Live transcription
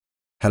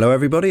Hello,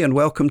 everybody, and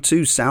welcome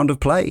to Sound of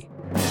Play.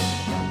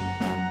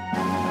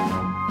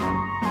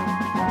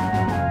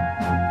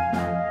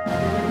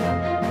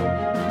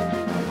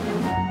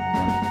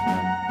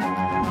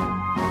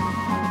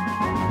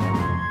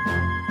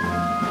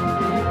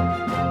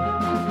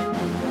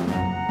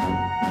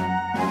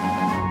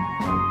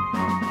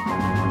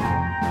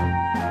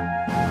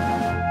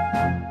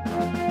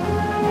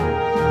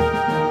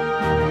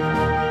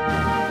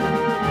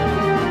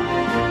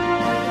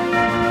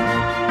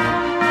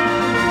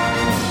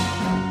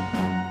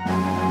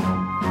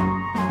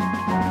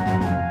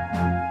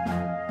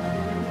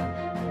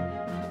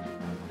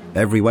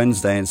 Every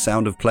Wednesday in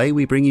Sound of Play,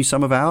 we bring you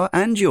some of our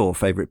and your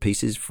favourite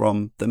pieces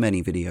from the many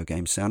video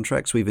game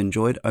soundtracks we've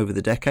enjoyed over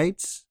the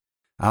decades.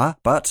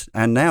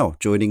 And now,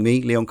 joining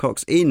me, Leon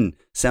Cox, in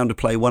Sound of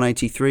Play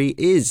 183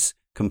 is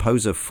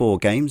composer for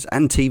games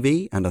and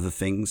TV and other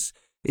things.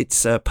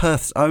 It's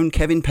Perth's own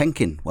Kevin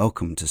Penkin.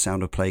 Welcome to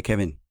Sound of Play,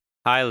 Kevin.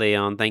 Hi,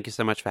 Leon. Thank you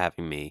so much for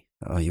having me.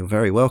 Oh, you're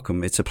very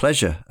welcome. It's a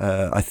pleasure.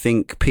 I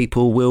think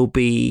people will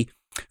be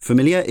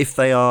familiar if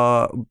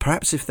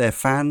they're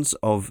fans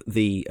of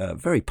the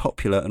very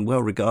popular and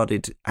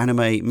well-regarded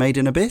anime Made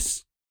in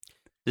Abyss.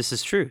 This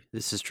is true.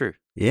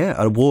 Yeah,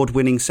 an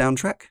award-winning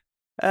soundtrack.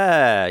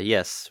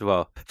 Yes.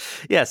 Well,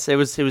 yes, it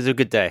was a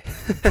good day.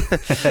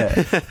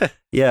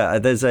 Yeah,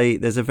 there's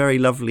a very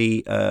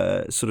lovely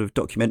sort of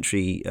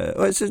documentary.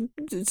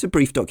 It's a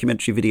brief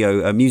documentary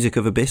video, Music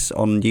of Abyss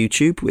on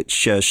YouTube, which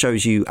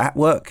shows you at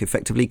work,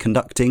 effectively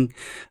conducting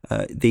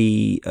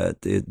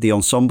the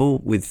ensemble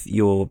with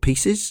your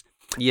pieces.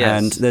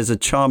 Yes. And there's a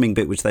charming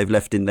bit which they've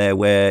left in there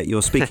where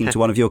you're speaking to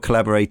one of your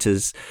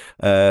collaborators,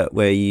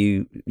 where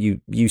you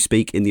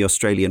speak in the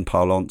Australian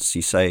parlance.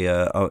 You say,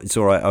 "Oh, it's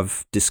all right.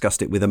 I've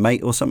discussed it with a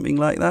mate," or something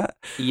like that.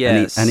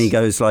 Yes. And he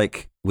goes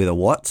like, "With a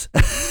what?"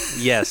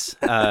 Yes.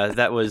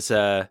 That was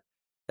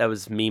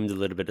memed a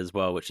little bit as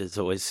well, which is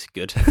always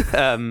good.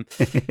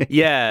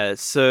 Yeah.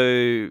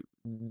 So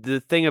the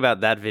thing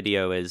about that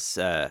video is,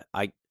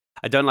 I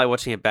don't like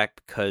watching it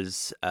back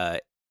because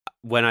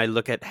when I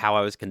look at how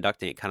I was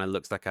conducting, it kind of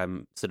looks like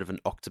I'm sort of an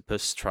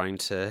octopus trying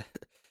to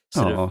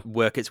sort of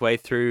work its way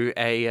through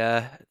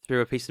a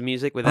piece of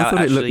music without actually. I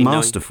thought it looked knowing...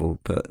 masterful,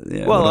 but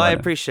yeah. Well, I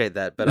appreciate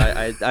that, but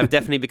I've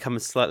definitely become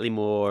slightly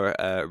more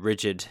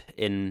rigid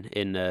in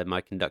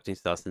my conducting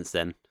style since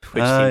then,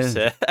 which seems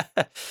to.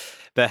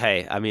 But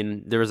hey, I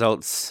mean, the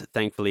results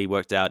thankfully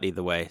worked out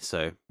either way,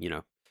 so you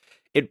know.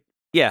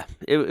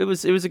 It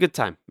was a good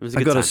time.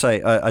 I got to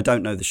say, I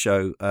don't know the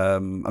show.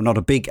 I'm not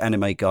a big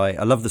anime guy.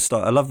 I love the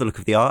style. I love the look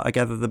of the art. I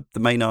gather the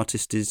main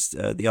artist is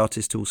the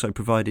artist who also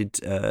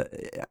provided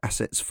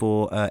assets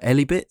for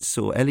Ellie Bits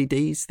or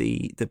LEDs,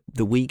 the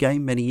Wii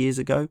game many years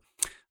ago.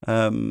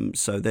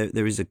 So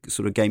there is a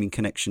sort of gaming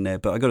connection there.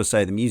 But I got to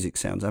say, the music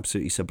sounds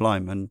absolutely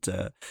sublime. And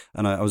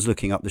I was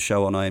looking up the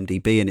show on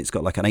IMDb, and it's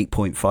got like an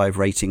 8.5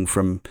 rating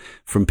from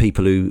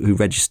people who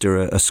register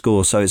a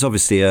score. So it's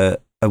obviously a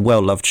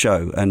well-loved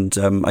show, and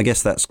I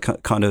guess that's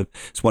kind of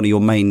it's one of your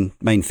main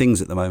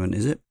things at the moment,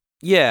 is it?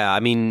 Yeah, I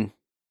mean,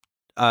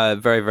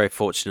 very, very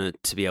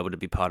fortunate to be able to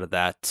be part of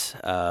that,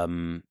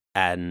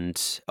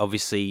 and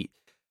obviously,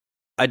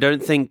 I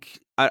don't think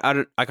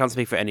I can't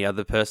speak for any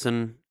other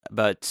person,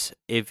 but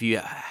if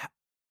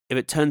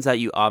it turns out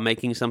you are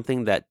making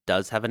something that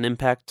does have an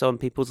impact on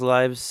people's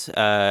lives,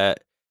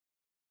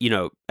 you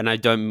know, and I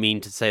don't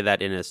mean to say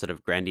that in a sort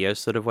of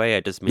grandiose sort of way. I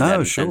just mean that in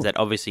the sense that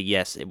obviously,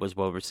 yes, it was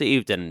well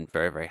received and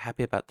very, very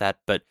happy about that,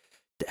 but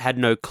had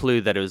no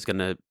clue that it was going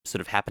to sort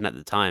of happen at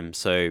the time.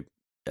 So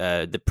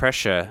the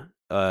pressure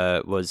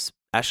was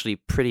actually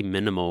pretty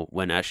minimal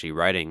when actually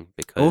writing,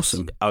 because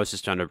I was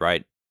just trying to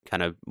write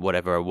kind of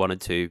whatever I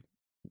wanted to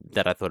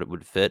that I thought it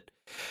would fit.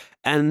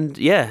 And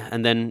yeah,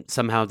 and then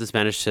somehow just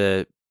managed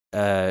to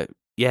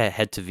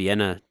head to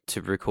Vienna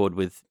to record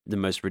with the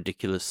most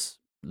ridiculous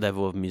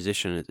level of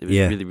musician. It was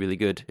really, really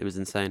good. It was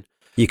insane.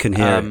 You can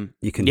hear it.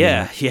 You can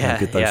hear how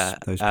good those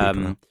people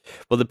are.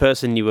 Well, the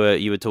person you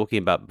were talking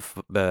about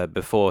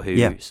before,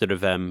 who sort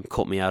of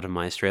caught me out of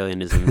my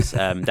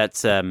Australianisms,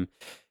 that's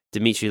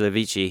Dimitri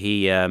Levici.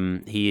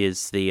 He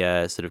is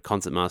the sort of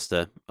concert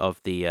master of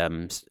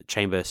the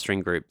chamber string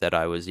group that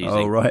I was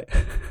using. Oh, right.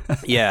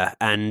 Yeah,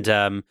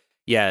 and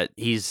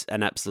he's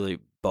an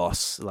absolute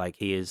boss. Like,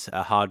 he is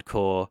a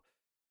hardcore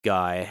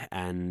guy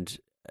and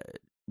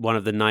one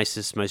of the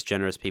nicest, most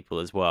generous people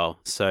as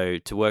well. So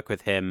to work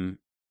with him,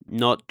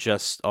 not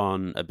just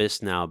on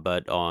Abyss now,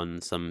 but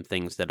on some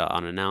things that are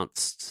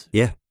unannounced.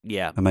 Yeah,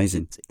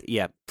 amazing.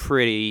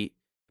 Pretty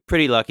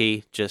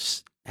lucky.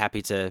 Just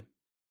happy to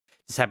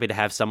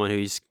have someone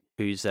who's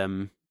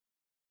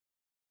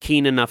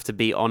keen enough to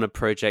be on a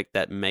project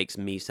that makes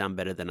me sound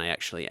better than I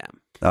actually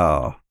am.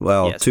 Oh,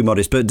 well, yes. Too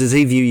modest. But does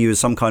he view you as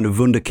some kind of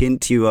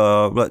wunderkind? You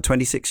are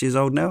 26 years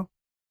old now?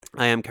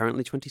 I am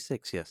currently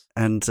 26, yes.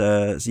 And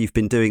so you've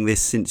been doing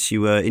this since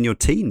you were in your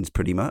teens,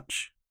 pretty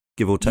much,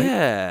 give or take?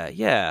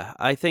 Yeah.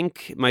 I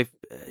think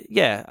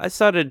I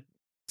started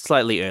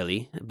slightly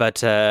early,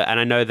 but and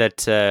I know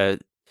that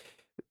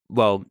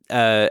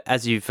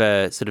as you've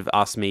sort of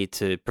asked me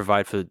to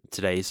provide for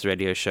today's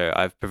radio show,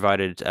 I've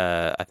provided,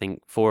 I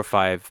think, 4 or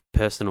 5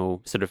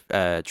 personal sort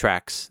of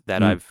tracks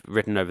that I've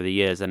written over the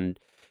years. And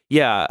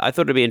yeah, I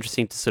thought it'd be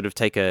interesting to sort of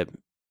take a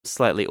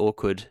slightly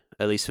awkward,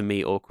 at least for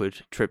me,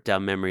 awkward trip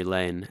down memory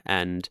lane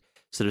and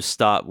sort of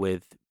start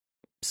with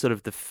sort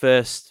of the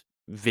first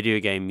video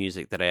game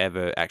music that I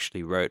ever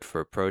actually wrote for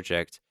a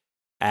project,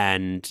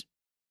 and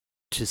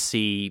to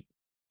see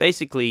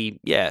basically,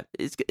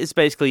 it's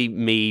basically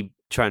me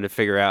trying to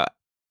figure out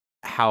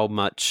how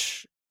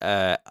much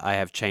I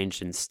have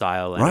changed in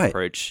style and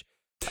approach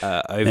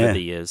over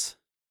the years.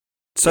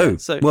 So,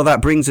 well,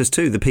 that brings us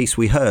to the piece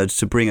we heard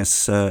to bring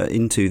us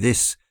into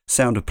this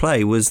Sound of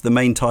Play was the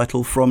main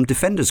title from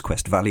Defender's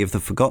Quest, Valley of the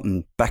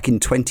Forgotten, back in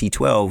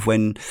 2012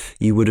 when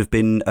you would have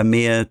been a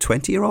mere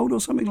 20-year-old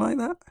or something like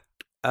that?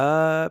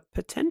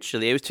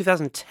 Potentially. It was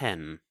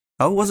 2010.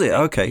 Oh, was it?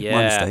 Okay, yeah.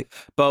 My mistake.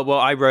 But,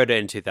 I wrote it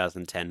in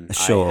 2010.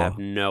 Sure. I have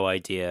no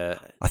idea.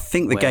 I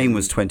think the game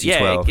was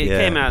 2012. Yeah, it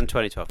came out in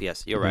 2012.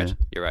 Yes, you're right.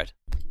 You're right.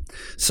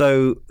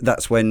 So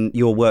that's when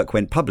your work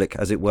went public,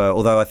 as it were,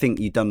 although I think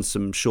you'd done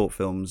some short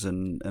films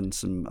and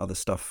some other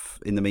stuff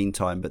in the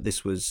meantime, but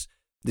this was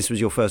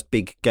your first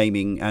big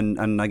gaming,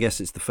 and I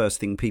guess it's the first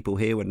thing people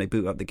hear when they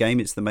boot up the game.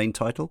 It's the main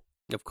title.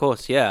 Of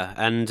course, yeah.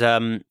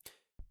 And,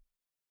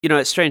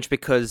 it's strange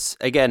because,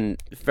 again,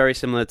 very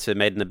similar to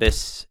Made in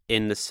Abyss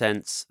in the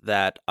sense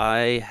that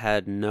I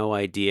had no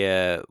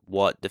idea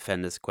what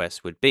Defender's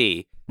Quest would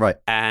be. Right.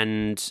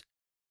 And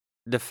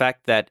the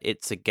fact that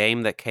it's a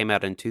game that came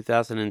out in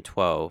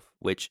 2012,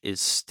 which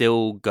is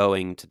still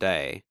going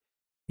today,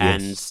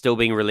 and still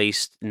being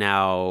released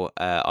now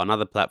on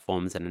other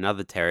platforms and in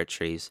other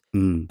territories.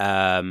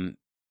 And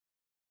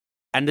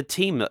the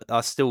team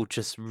are still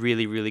just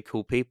really, really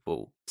cool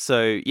people.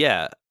 So,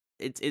 yeah,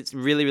 it's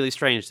really, really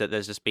strange that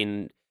there's just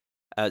been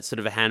sort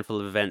of a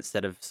handful of events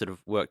that have sort of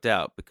worked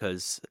out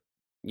because,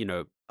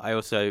 I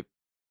also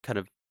kind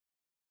of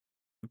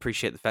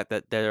appreciate the fact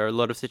that there are a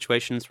lot of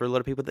situations for a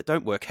lot of people that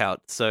don't work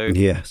out. So,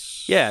 yeah,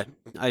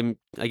 I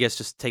guess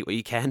just take what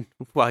you can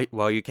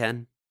while you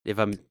can, if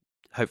I'm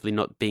hopefully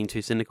not being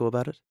too cynical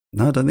about it.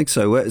 No, I don't think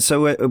so.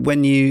 So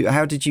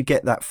how did you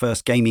get that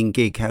first gaming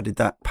gig? How did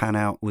that pan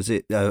out? Was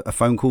it a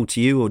phone call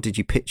to you, or did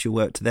you pitch your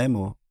work to them,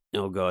 or?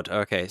 Oh, God.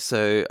 Okay,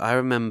 so I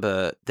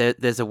remember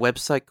there's a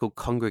website called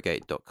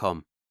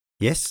congregate.com.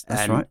 Yes,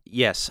 that's right.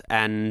 Yes,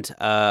 and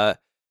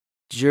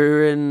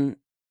during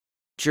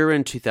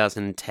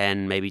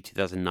 2010, maybe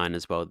 2009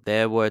 as well,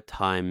 there were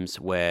times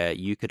where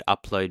you could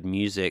upload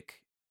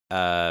music.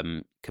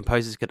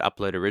 Composers could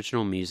upload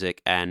original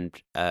music, and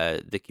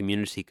the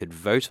community could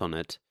vote on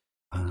it.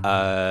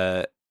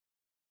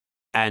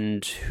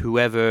 And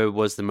whoever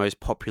was the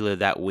most popular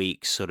that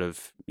week sort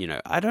of,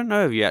 I don't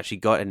know if you actually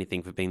got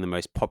anything for being the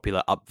most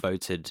popular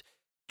upvoted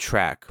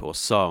track or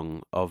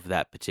song of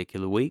that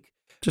particular week.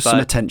 Just some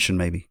attention,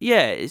 maybe.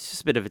 Yeah, it's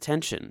just a bit of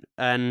attention.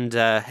 And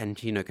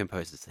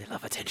composers, they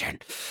love attention.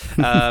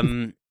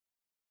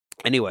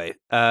 Anyway,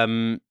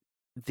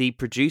 the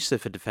producer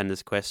for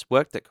Defender's Quest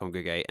worked at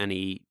Congregate, and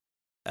he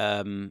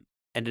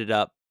ended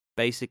up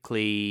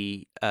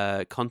basically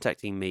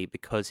contacting me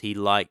because he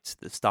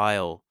liked the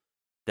style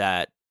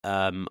that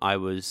I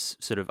was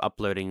sort of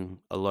uploading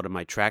a lot of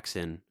my tracks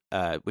in,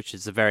 which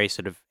is a very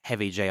sort of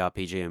heavy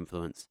JRPG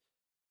influence,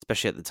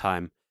 especially at the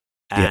time.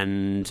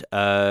 And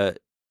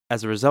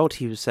as a result,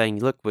 he was saying,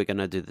 look, we're going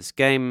to do this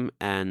game,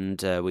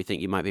 and we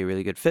think you might be a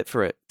really good fit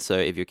for it. So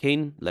if you're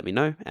keen, let me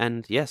know.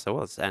 And yes, I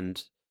was.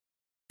 And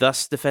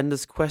thus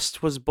Defender's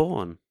Quest was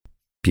born.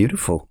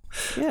 Beautiful.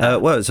 Yeah.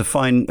 Well, it's a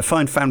fine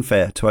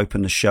fanfare to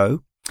open the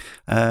show.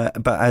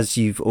 But as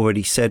you've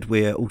already said,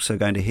 we're also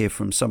going to hear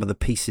from some of the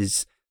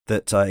pieces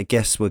that I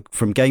guess were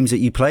from games that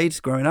you played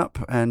growing up,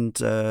 and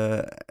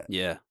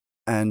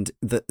and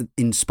that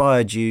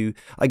inspired you.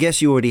 I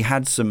guess you already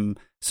had some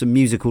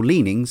musical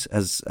leanings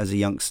as a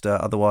youngster,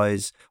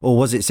 otherwise, or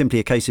was it simply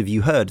a case of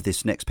you heard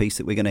this next piece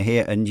that we're going to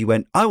hear and you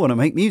went, I want to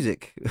make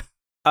music?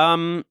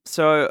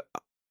 So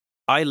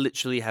I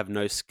literally have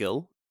no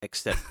skill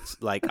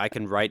except like I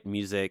can write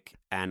music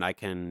and I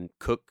can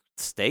cook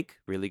steak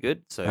really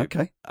good. So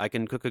okay. I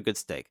can cook a good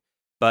steak.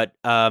 But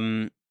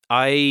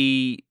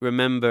I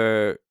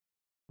remember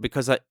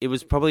because it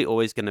was probably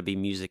always going to be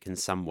music in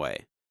some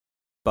way.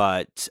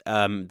 But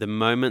the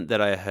moment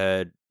that I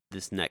heard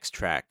this next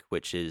track,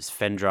 which is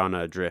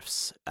Phendrana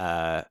Drifts,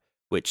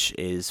 which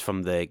is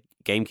from the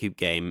GameCube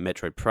game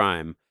Metroid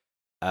Prime,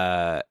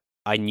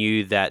 I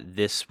knew that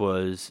this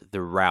was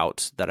the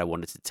route that I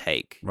wanted to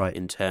take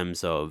in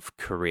terms of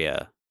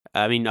career.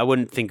 I mean, I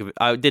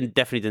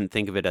definitely didn't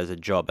think of it as a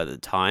job at the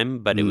time,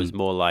 but it was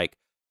more like,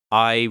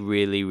 I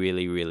really,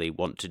 really, really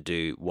want to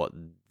do what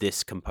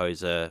this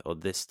composer or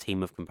this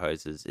team of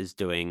composers is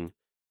doing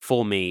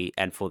for me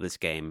and for this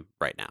game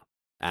right now.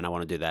 And I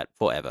want to do that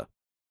forever.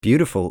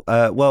 Beautiful.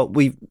 Well,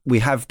 we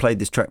have played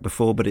this track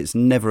before, but it's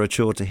never a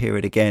chore to hear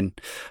it again.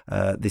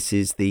 This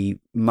is the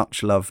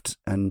much-loved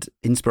and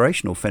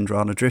inspirational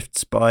Phendrana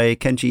Drifts by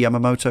Kenji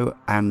Yamamoto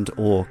and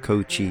or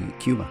Koichi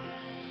Kuma.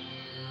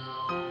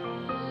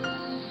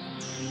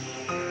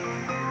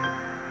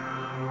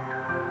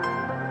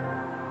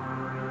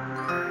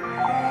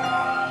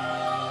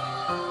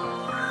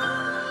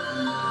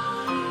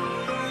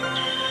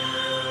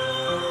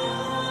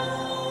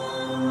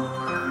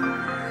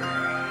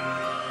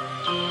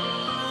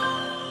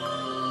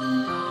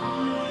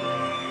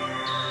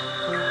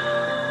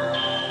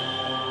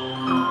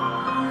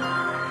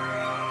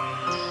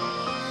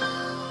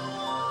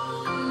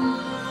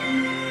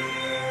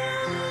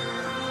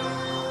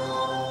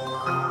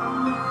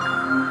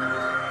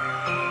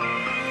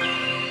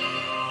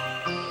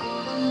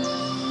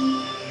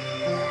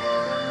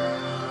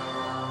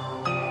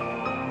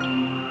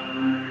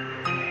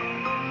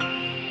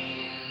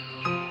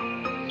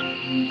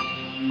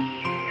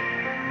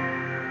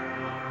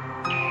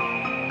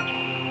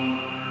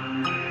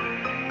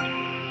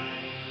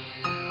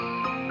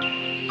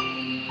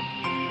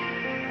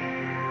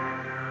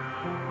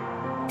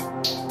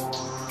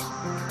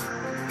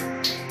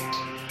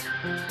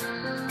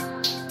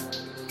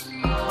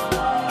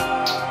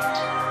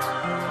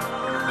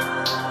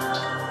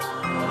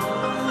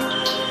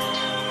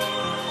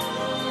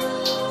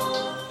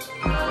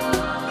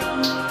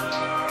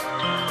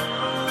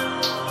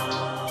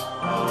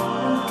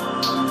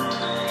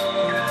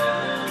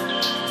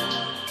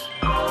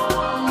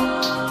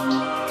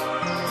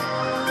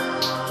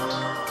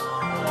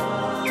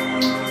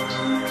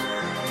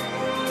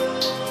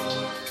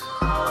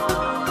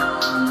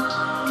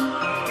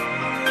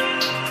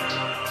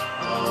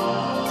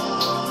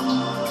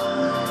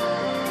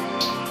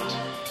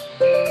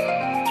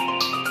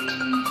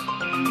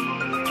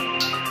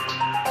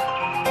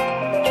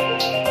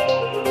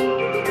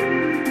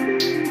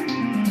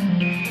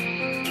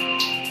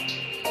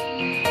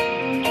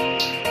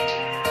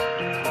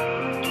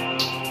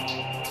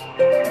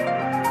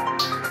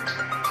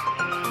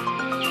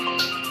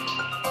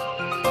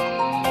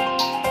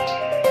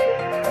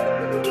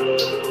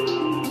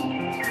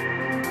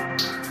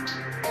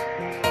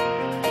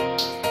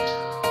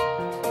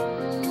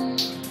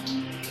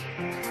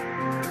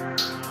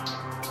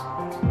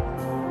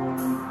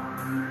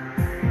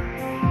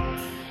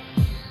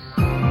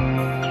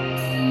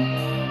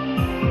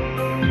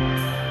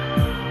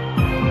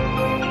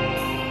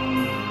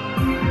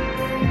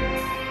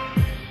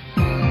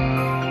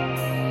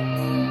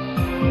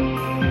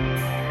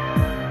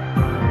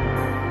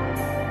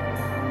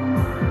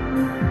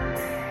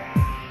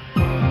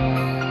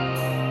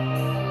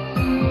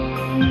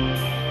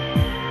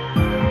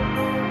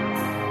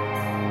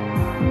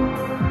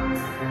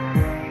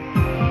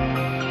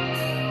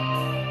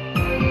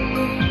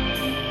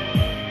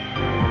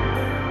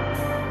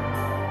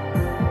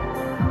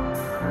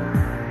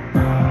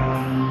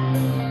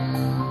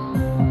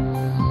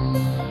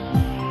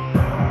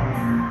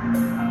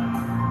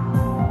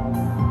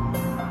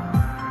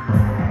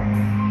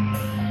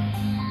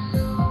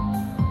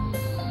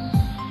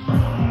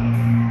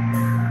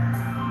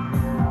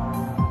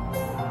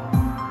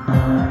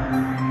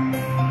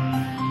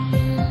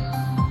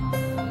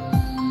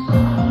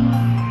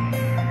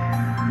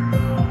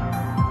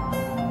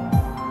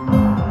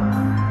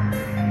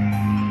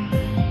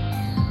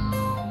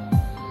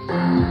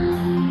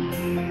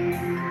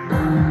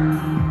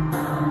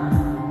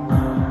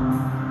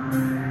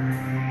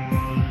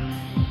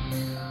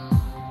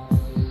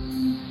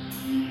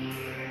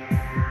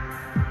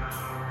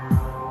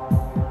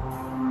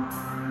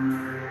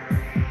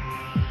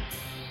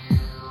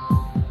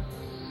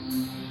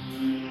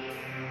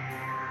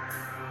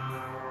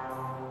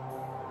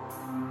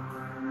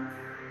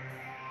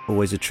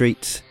 always a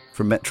treat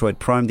from Metroid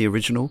Prime, the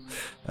original.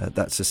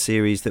 That's a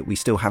series that we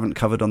still haven't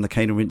covered on the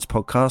Cane and Rinse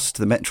podcast,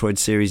 the Metroid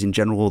series in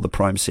general, or the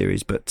Prime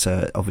series, but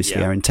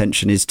obviously our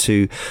intention is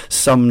to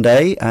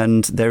someday,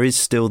 and there is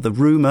still the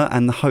rumour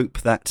and the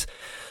hope that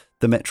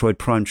the Metroid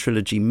Prime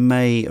trilogy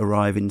may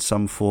arrive in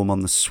some form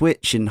on the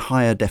Switch in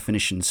higher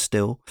definition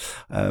still,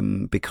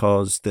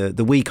 because the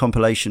Wii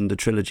compilation, the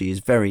trilogy, is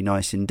very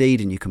nice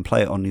indeed, and you can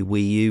play it on the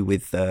Wii U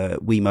with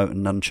Wiimote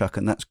and Nunchuck,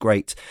 and that's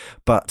great.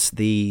 But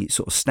the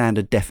sort of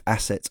standard def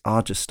assets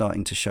are just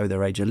starting to show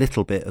their age a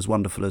little bit, as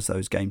wonderful as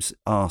those games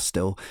are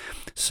still.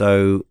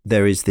 So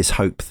there is this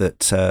hope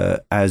that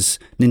as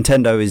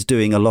Nintendo is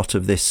doing a lot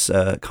of this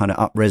kind of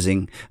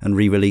up-resing and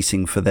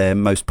re-releasing for their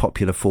most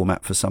popular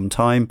format for some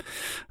time,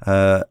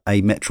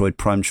 a Metroid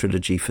Prime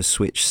trilogy for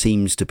Switch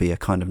seems to be a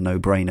kind of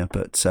no-brainer,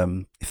 but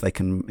if they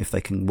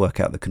can work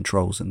out the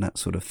controls and that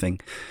sort of thing,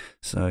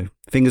 so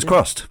fingers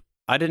crossed.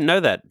 I didn't know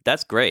that.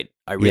 That's great.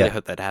 I really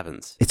hope that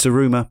happens. It's a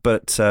rumor,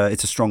 but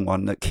it's a strong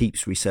one that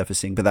keeps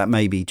resurfacing, but that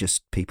may be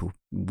just people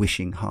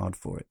wishing hard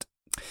for it.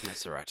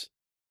 That's all right.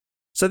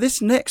 So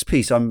this next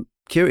piece I'm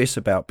curious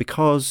about,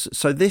 because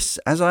this,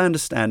 as I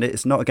understand it,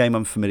 it's not a game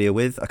I'm familiar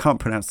with. I can't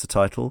pronounce the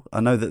title. I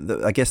know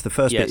that I guess the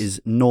first bit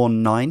is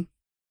Norn 9.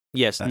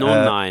 Yes,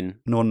 Norn 9.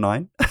 Norn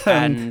 9.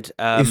 And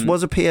it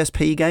was a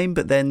PSP game,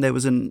 but then there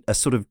was a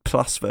sort of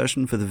plus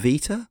version for the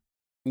Vita?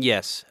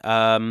 Yes.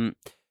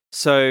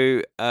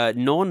 So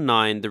Norn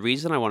 9, the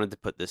reason I wanted to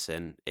put this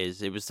in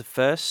is it was the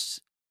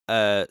first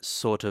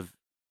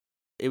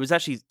it was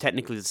actually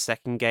technically the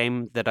second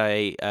game that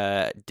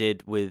I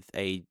did with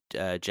a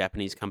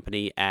Japanese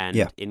company,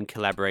 and in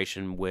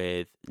collaboration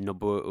with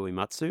Nobuo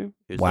Uematsu,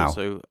 who's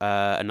also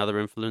another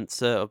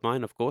influencer of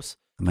mine, of course.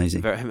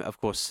 Amazing. Of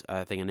course,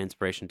 I think an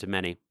inspiration to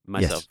many,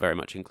 myself very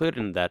much included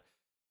in that.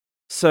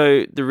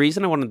 So the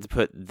reason I wanted to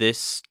put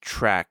this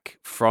track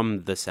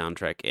from the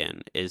soundtrack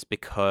in is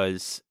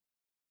because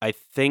I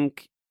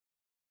think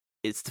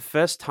it's the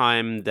first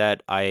time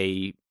that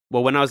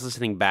when I was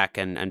listening back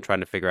and trying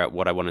to figure out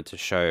what I wanted to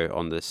show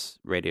on this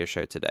radio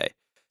show today,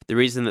 the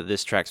reason that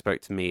this track spoke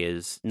to me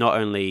is not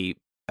only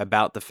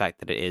about the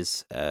fact that it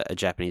is a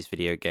Japanese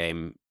video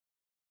game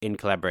in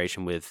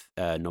collaboration with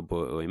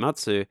Nobuo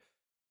Uematsu,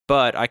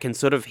 but I can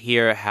sort of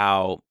hear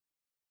how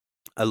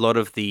a lot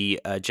of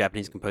the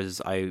Japanese composers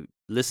I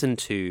listened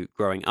to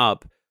growing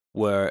up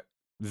were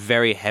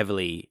very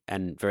heavily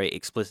and very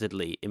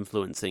explicitly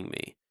influencing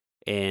me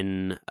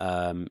in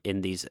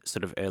these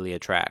sort of earlier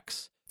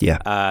tracks. Yeah.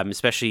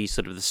 Especially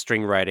sort of the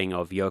string writing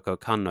of Yoko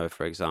Kanno,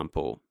 for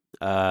example.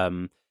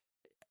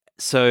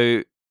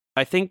 So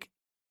I think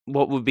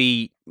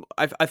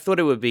I thought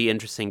it would be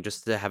interesting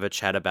just to have a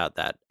chat about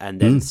that, and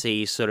then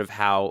see sort of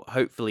how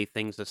hopefully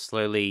things are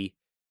slowly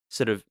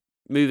sort of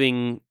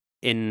moving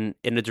in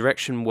a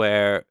direction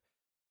where,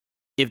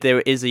 if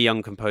there is a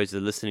young composer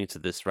listening to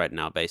this right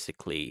now,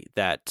 basically,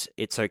 that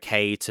it's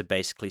okay to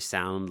basically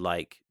sound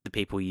like the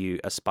people you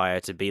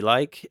aspire to be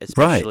like,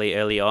 especially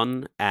early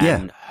on,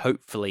 and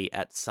hopefully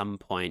at some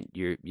point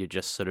you're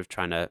just sort of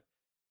trying to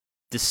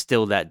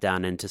distill that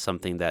down into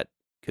something that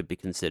could be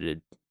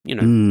considered,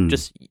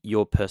 just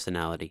your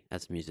personality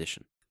as a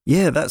musician.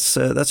 Yeah, that's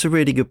a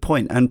really good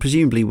point. And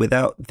presumably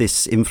without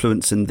this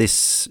influence and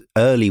this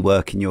early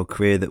work in your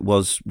career that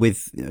was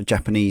with a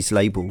Japanese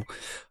label,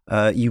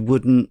 you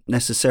wouldn't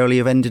necessarily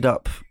have ended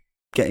up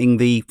getting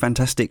the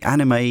fantastic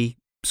anime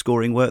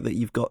scoring work that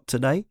you've got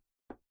today.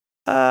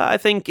 I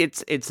think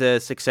it's a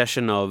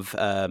succession of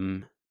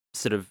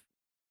sort of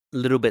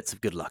little bits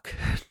of good luck.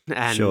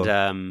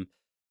 And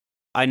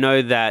I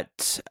know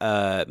that,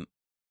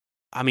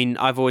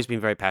 I've always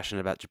been very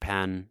passionate about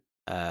Japan,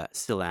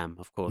 still am,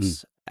 of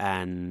course.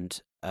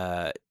 And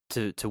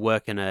to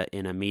work in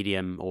a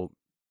medium, or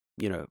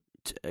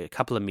a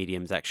couple of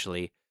mediums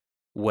actually,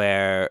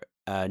 where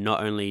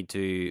not only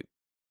do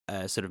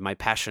sort of my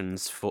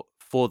passions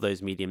for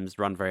those mediums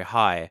run very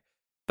high,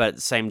 but at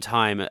the same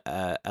time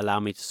allow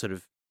me to sort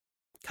of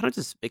kind of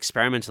just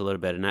experiment a little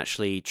bit and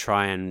actually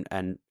try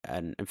and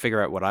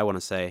figure out what I want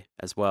to say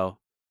as well.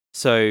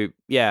 So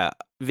yeah,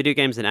 video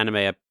games and anime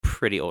are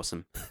pretty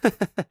awesome.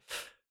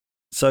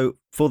 So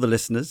for the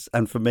listeners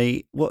and for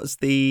me,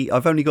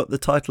 I've only got the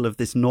title of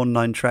this Norn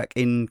 9 track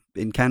in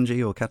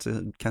kanji or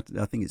kata.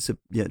 I think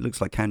it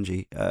looks like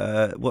kanji.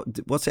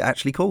 What's it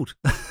actually called?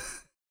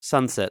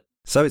 Sunset.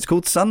 So it's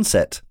called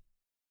Sunset.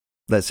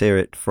 Let's hear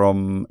it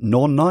from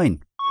Norn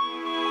 9.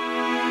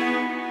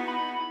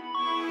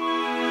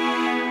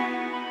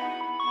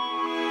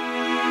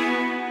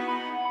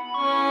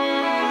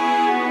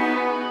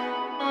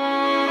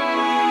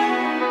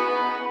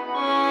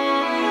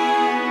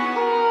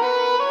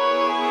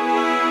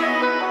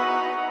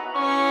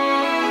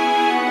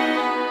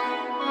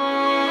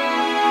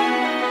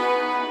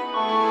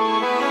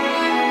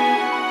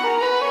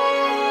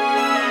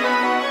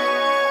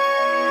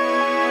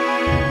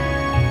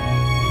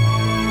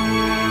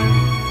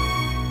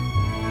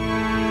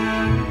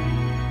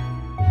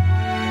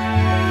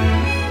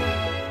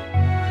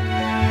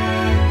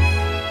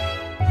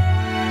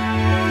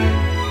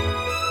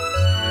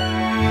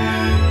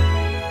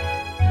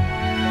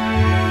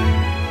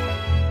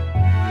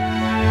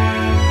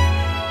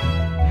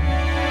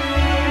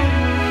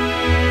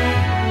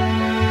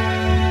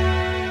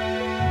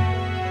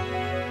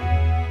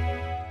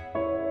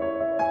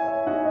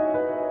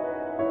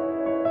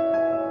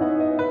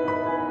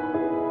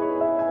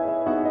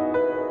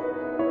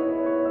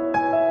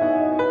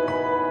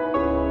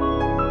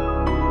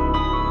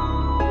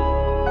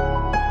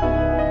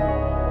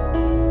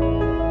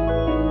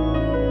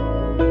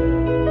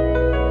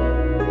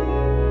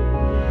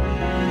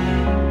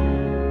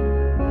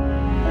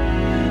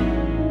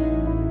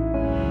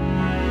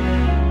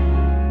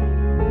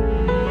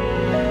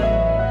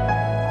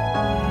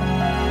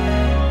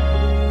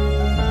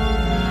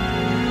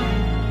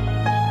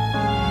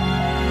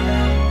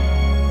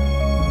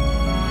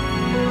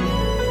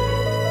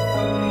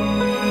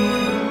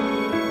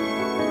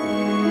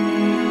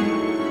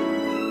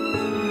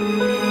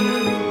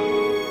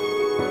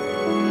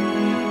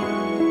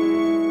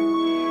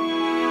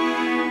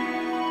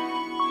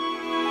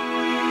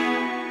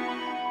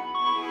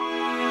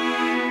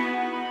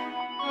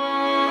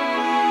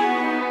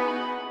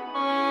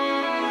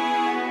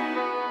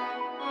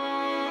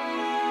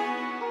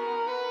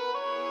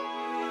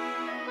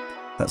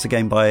 That's a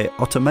game by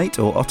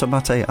Automate, or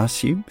Automate, I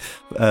assume.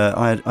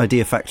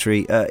 Idea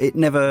Factory. It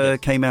never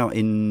came out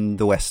in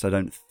the West, I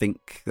don't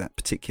think, that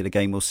particular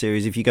game or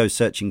series. If you go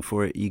searching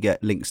for it, you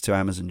get links to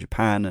Amazon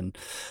Japan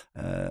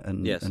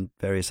and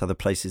various other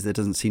places. There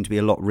doesn't seem to be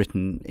a lot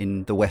written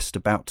in the West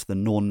about the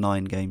Norn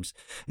 9 games.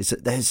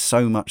 There's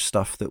so much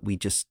stuff that we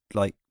just,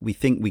 like, we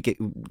think we get,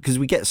 because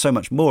we get so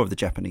much more of the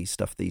Japanese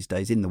stuff these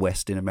days in the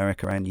West, in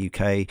America and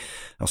UK,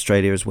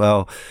 Australia as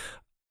well.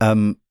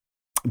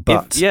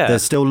 But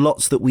there's still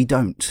lots that we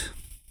don't.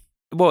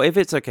 Well, if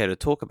it's okay to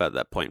talk about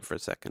that point for a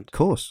second. Of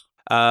course.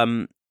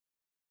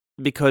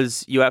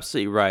 Because you're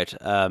absolutely right.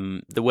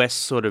 The West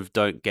sort of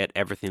don't get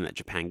everything that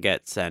Japan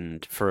gets.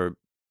 And for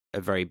a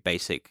very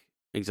basic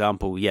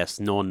example, yes,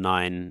 Norn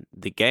 9,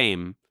 the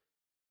game,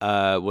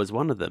 was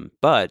one of them.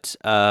 But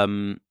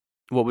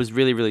what was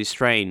really, really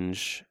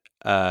strange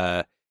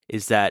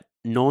is that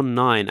Norn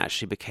 9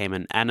 actually became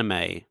an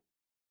anime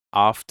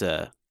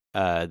after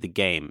the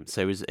game.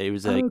 So it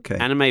was an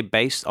anime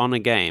based on a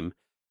game,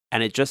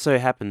 and it just so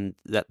happened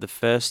that the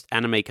first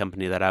anime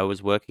company that I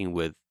was working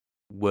with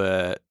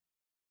were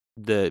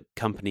the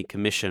company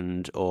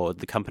commissioned, or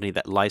the company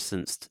that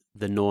licensed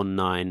the Norn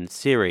 9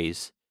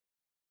 series.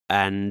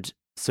 And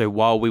so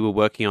while we were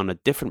working on a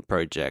different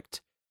project,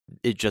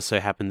 it just so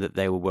happened that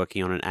they were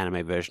working on an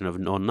anime version of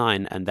Norn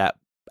 9, and that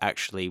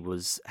actually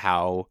was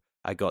how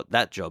I got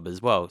that job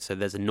as well. So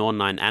there's a Norn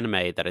 9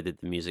 anime that I did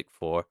the music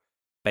for,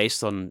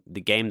 based on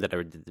the game that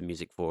I did the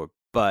music for,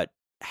 but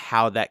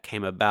how that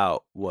came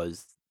about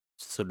was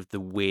sort of the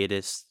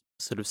weirdest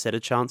sort of set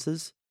of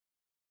chances.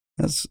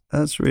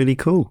 That's really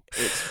cool.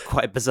 It's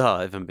quite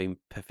bizarre, if I'm being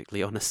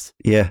perfectly honest.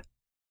 Yeah.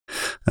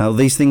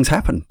 These things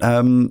happen.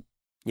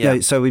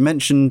 So we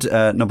mentioned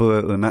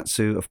Nobuo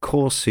Uematsu, of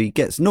course, who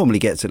normally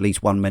gets at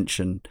least one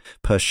mention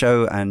per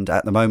show, and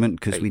at the moment,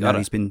 because we know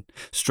he's been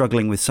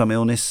struggling with some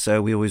illness,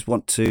 we always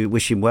want to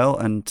wish him well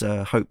and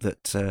hope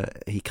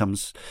that he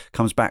comes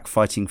back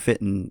fighting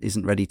fit and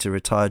isn't ready to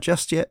retire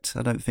just yet.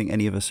 I don't think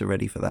any of us are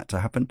ready for that to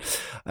happen.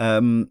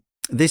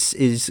 This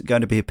is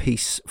going to be a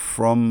piece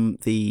from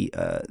the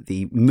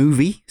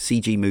movie,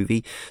 CG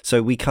movie.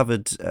 So we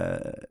covered,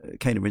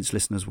 Cane and Rinse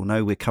listeners will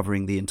know, we're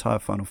covering the entire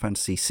Final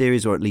Fantasy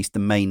series, or at least the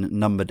main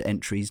numbered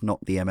entries,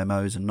 not the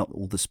MMOs and not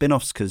all the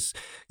spin-offs, because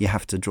you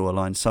have to draw a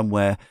line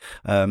somewhere.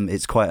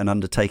 It's quite an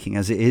undertaking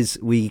as it is.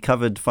 We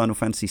covered Final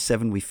Fantasy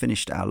VII. We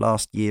finished our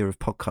last year of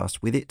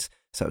podcast with it.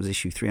 So that was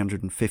issue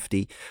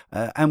 350.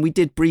 And we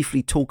did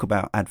briefly talk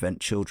about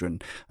Advent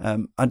Children.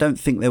 I don't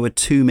think there were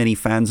too many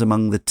fans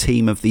among the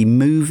team of the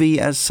movie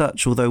as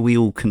such, although we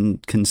all can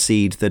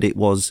concede that it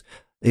was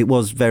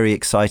very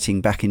exciting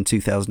back in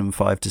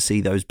 2005 to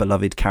see those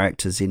beloved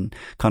characters in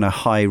kind of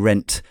high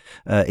rent,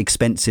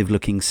 expensive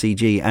looking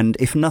CG. And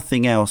if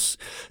nothing else,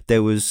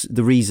 there was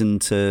the reason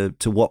to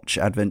watch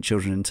Advent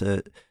Children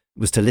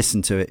was to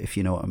listen to it, if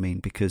you know what I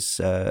mean, because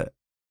of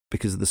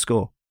the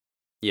score.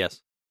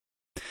 Yes.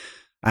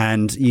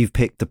 And you've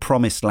picked The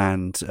Promised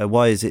Land.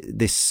 Why is it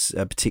this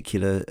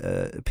particular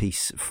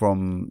piece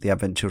from the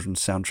Advent Children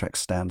soundtrack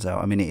stands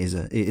out? I mean, it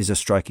is a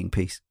striking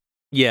piece.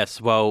 Yes,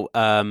 well,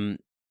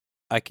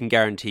 I can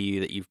guarantee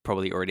you that you've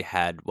probably already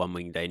had One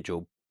Winged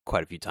Angel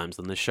quite a few times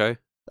on this show.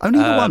 Only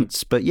the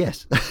once, but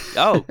yes.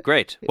 Oh,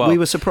 great. Well, we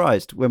were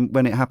surprised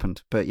when it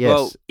happened, but yes.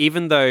 Well,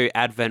 even though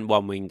Advent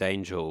One Winged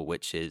Angel,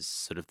 which is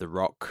sort of the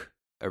rock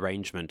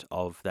arrangement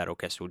of that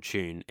orchestral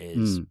tune,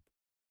 is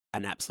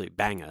an absolute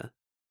banger,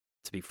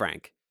 to be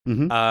frank.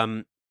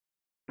 Mm-hmm.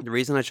 The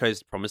reason I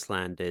chose Promised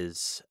Land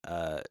is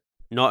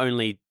not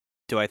only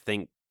do I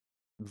think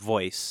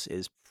voice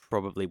is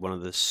probably one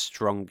of the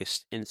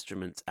strongest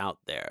instruments out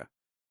there,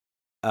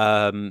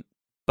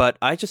 but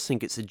I just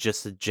think it's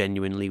just a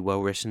genuinely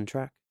well-written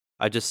track.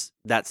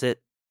 That's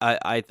it.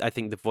 I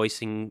think the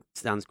voicing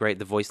sounds great.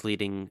 The voice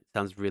leading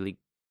sounds really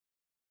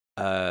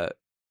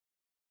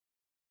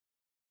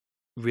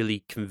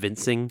really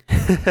convincing,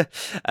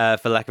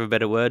 for lack of a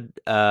better word.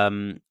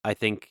 I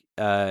think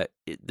the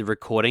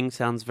recording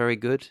sounds very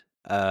good,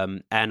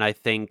 and I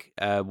think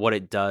what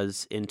it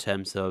does in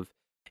terms of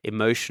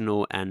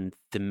emotional and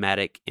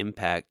thematic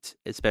impact,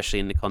 especially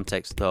in the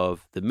context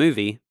of the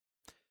movie,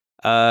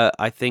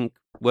 I think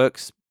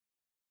works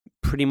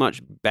pretty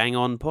much bang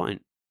on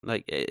point.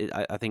 Like,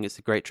 I think it's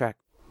a great track.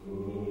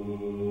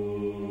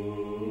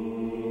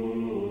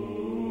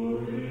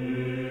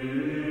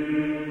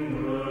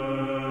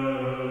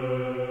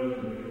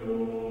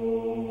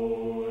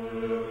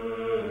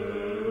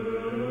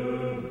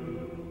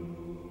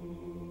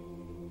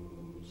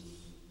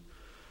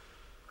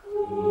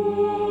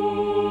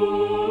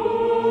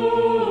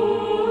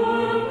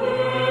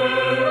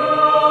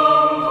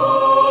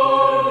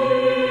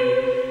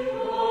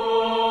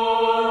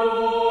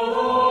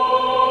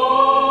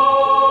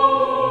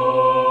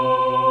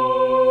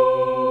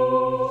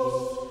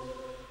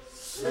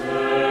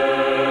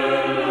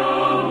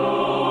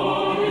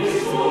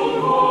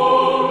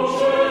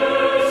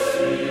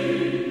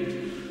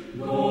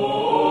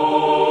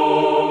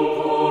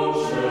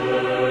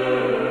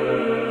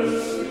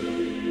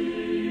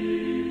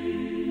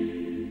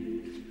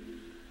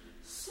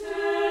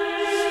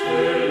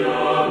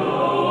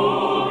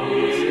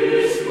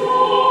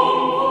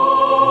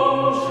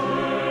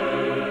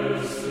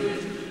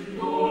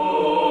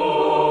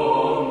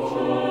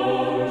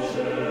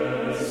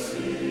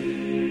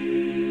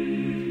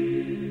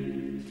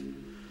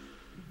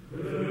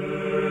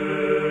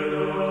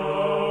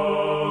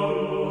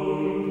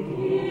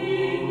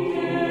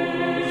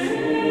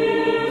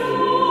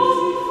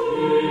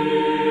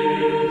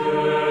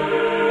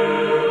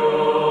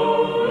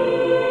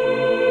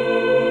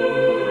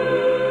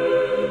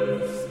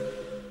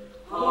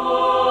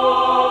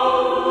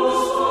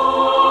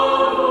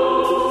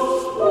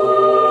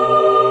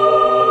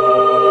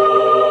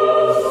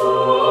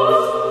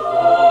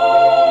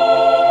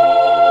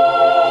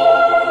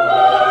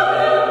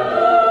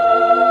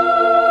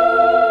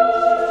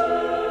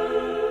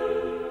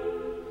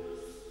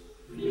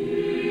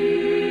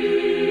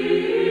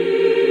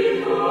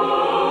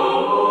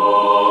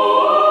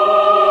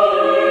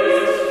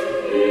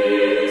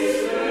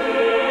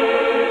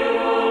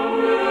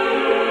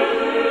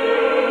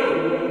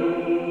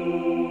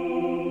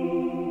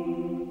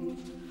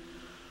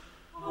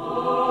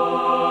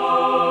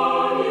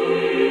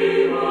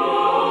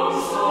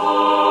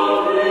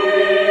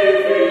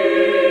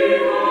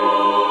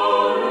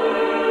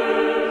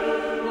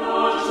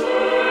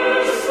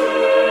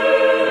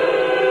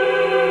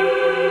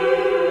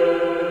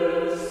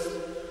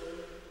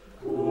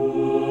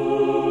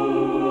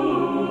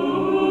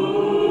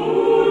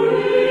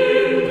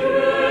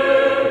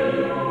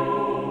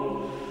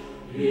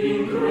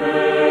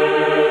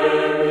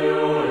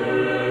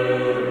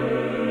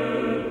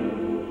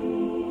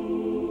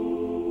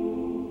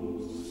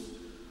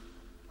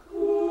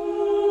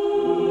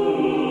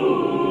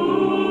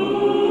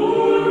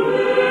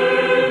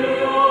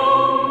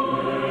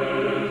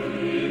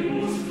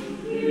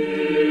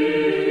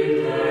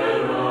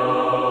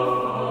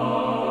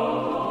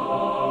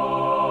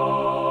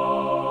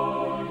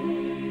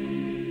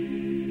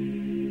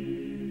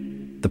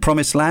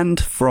 Promised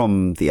Land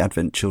from the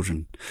Advent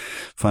Children,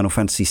 Final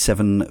Fantasy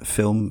VII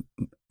film,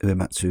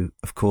 Uematsu,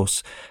 of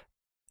course.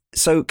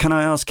 So can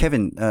I ask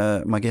Kevin,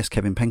 my guest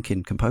Kevin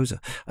Penkin, composer,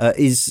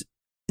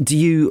 do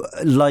you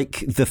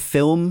like the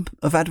film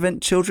of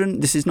Advent Children?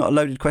 This is not a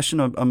loaded question.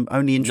 I'm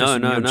only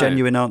interested in your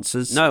genuine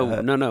answers.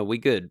 No, we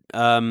good.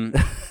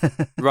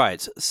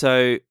 Right.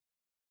 So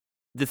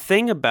the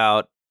thing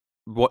about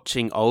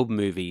watching old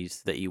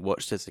movies that you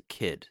watched as a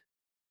kid,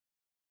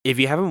 if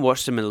you haven't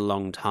watched them in a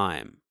long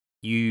time,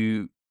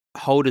 you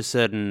hold a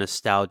certain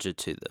nostalgia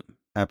to them.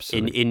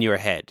 Absolutely. In your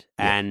head.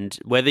 Yeah. And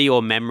whether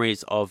your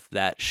memories of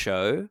that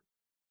show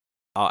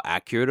are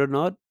accurate or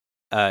not,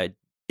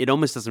 it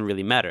almost doesn't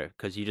really matter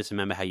because you just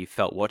remember how you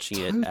felt watching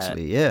it at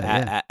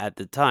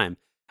the time.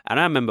 And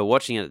I remember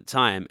watching it at the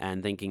time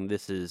and thinking,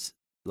 this is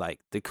like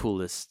the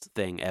coolest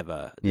thing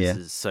ever. This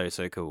is so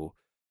cool.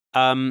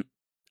 I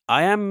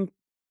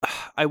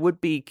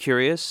would be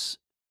curious.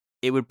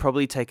 It would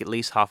probably take at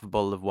least half a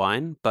bottle of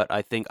wine, but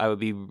I think I would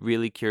be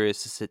really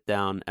curious to sit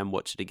down and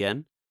watch it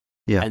again.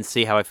 Yeah. And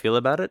see how I feel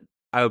about it.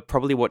 I would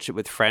probably watch it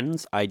with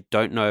friends. I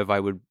don't know if I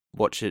would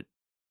watch it,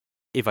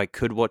 if I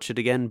could watch it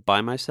again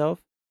by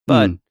myself.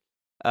 But,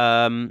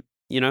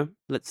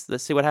 let's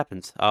see what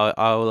happens.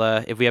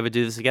 I'll if we ever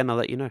do this again, I'll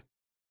let you know.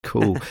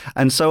 Cool.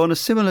 And so on a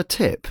similar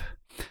tip,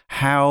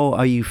 how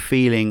are you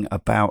feeling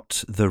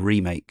about the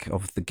remake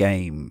of the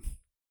game?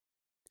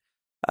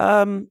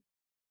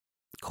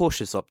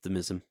 Cautious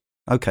optimism.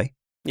 Okay.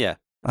 Yeah.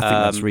 I think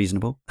that's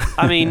reasonable.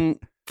 I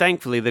mean,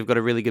 thankfully, they've got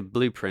a really good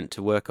blueprint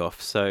to work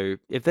off. So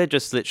if they're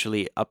just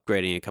literally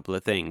upgrading a couple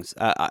of things,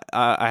 I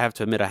have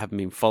to admit I haven't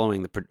been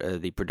following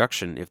the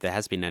production, if there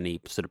has been any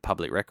sort of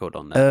public record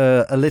on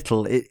that. A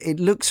little. It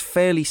looks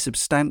fairly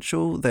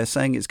substantial. They're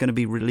saying it's going to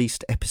be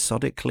released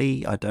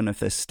episodically. I don't know if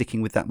they're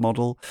sticking with that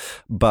model,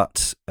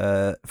 but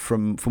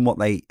from what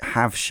they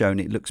have shown,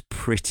 it looks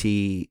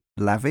pretty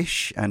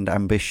lavish and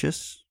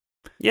ambitious.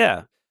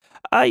 Yeah.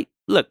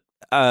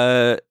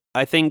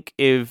 I think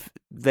if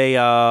they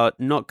are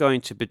not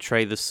going to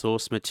betray the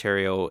source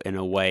material in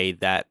a way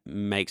that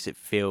makes it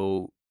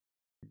feel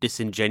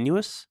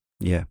disingenuous,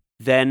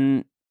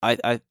 then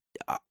I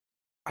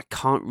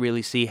can't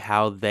really see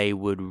how they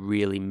would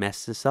really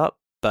mess this up.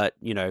 But,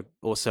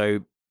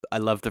 also I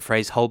love the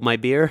phrase "hold my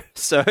beer,"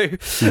 so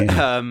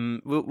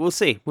we'll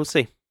see. We'll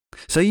see.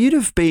 So you'd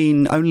have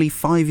been only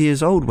 5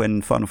 years old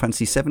when Final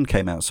Fantasy VII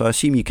came out. So I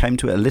assume you came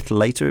to it a little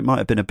later. It might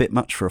have been a bit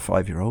much for a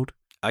 5-year-old.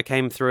 I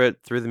came through it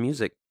through the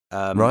music.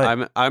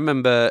 Right. I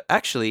remember,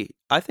 actually,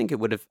 I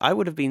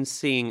would have been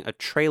seeing a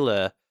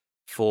trailer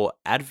for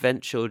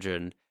Advent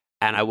Children,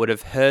 and I would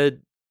have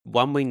heard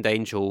One Winged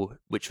Angel,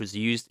 which was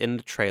used in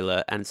the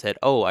trailer, and said,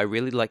 "Oh, I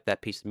really like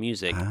that piece of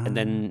music," and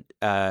then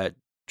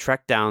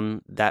tracked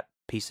down that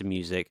piece of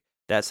music.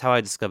 That's how I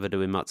discovered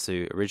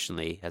Uematsu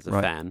originally as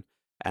a fan,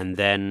 and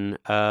then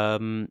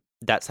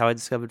that's how I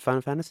discovered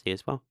Final Fantasy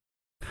as well,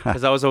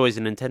 because I was always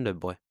a Nintendo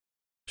boy.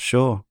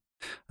 Sure.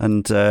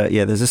 And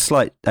there's a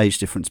slight age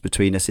difference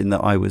between us in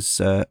that I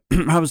was I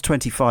was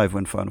 25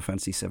 when Final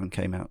Fantasy VII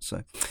came out.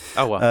 So,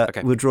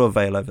 okay, we'll draw a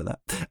veil over that.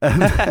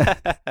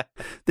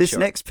 This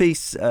next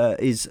piece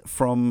is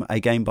from a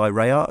game by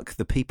Rayark,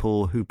 the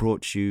people who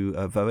brought you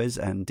Voez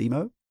and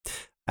Demo,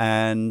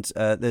 and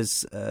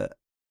there's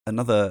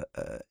another.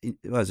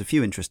 There's a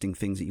few interesting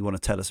things that you want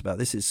to tell us about.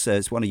 This is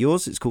it's one of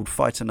yours. It's called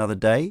Fight Another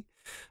Day.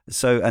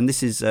 So, and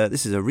this is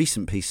a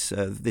recent piece.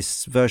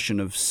 This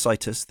version of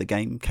Citus, the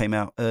game, came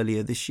out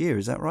earlier this year.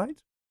 Is that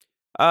right?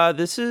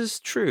 This is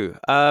true.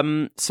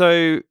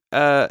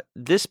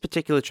 This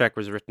particular track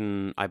was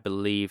written, I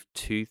believe,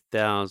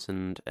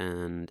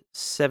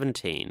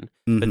 2017.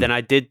 But then I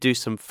did do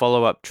some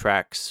follow-up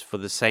tracks for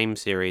the same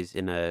series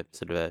in a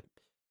sort of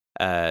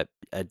a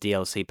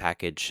DLC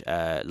package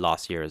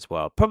last year as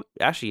well.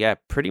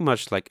 Pretty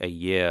much like a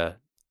year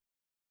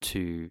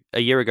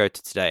ago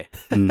to today,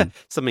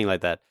 something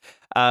like that.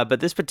 But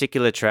this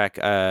particular track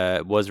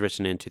was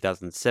written in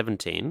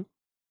 2017,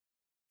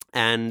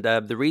 and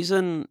the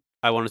reason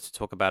I wanted to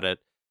talk about it,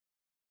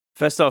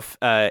 first off,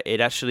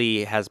 it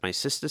actually has my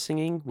sister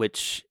singing,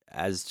 which,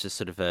 as just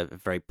sort of a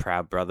very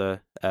proud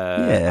brother,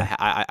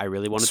 I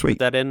really wanted to put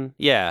that in.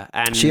 Yeah,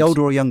 and she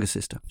older or younger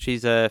sister?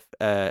 She's a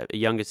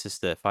younger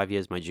sister, 5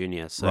 years my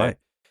junior. So right.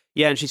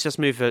 Yeah, and she's just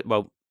moved.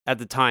 At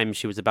the time,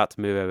 she was about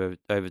to move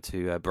over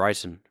to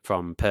Brighton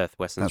from Perth,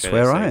 Western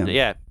Australia. That's where I am.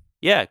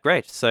 Yeah,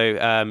 great. So,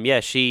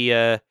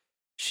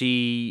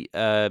 she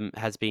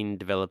has been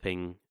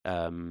developing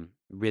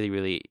really,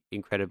 really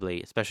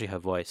incredibly, especially her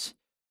voice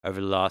over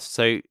the last.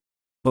 So,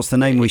 what's the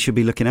name we should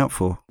be looking out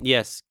for?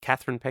 Yes,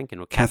 Catherine Penkin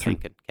or Catherine.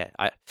 Penkin.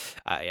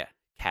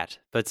 Cat.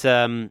 But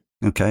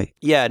okay.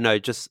 Yeah, no,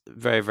 just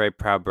very, very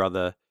proud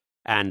brother,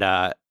 and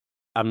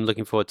I'm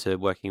looking forward to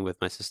working with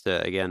my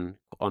sister again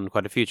on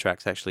quite a few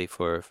tracks, actually,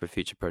 for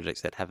future projects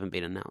that haven't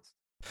been announced.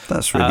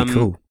 That's really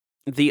cool.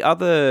 The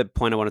other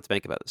point I wanted to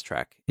make about this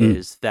track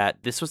is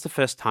that this was the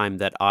first time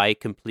that I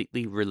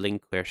completely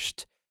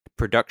relinquished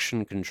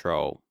production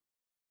control,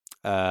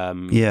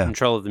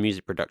 control of the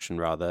music production,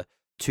 rather,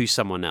 to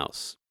someone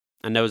else.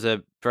 And there was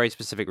a very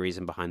specific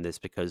reason behind this,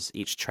 because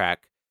each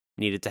track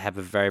needed to have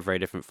a very, very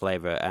different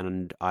flavor.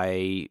 And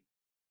I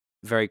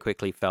very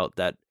quickly felt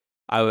that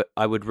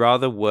I would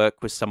rather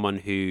work with someone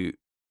who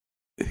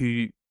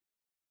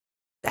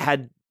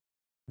had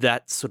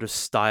that sort of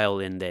style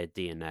in their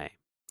DNA.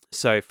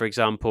 So, for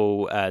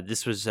example,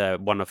 this was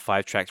one of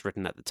 5 tracks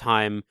written at the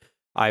time.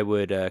 I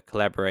would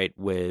collaborate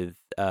with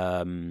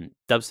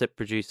dubstep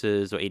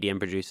producers or EDM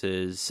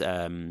producers,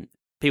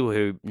 people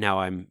who now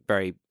I'm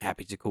very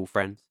happy to call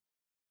friends.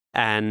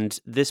 And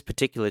this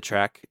particular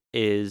track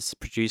is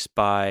produced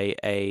by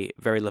a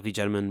very lovely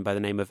gentleman by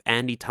the name of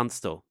Andy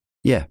Tunstall.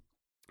 Yeah.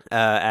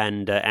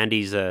 And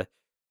Andy's a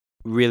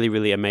really,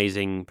 really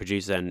amazing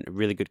producer and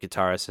really good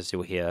guitarist, as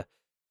you'll hear.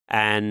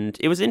 And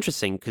it was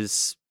interesting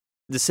because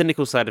the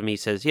cynical side of me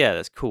says, yeah,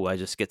 that's cool. I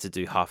just get to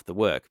do half the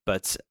work.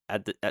 But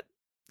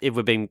if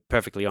we're being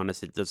perfectly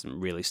honest, it doesn't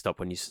really stop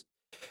when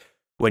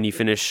you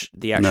finish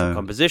the actual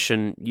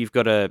composition. You've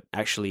got to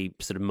actually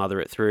sort of mother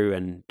it through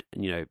and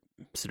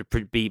sort of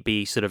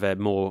be sort of a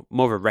more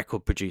of a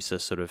record producer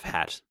sort of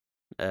hat,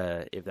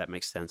 if that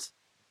makes sense.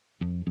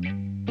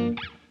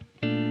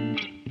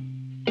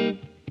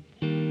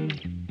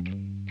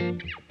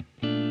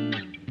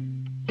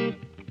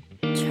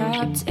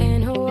 Trapped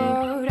in a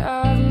world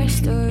of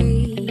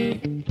mystery,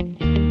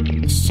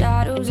 the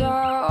shadows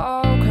are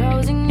all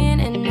closing in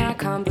and I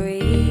can't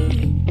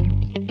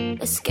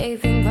breathe.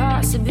 Escaping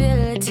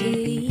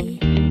possibility,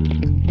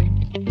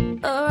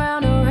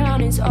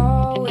 around is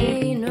all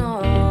we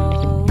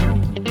know.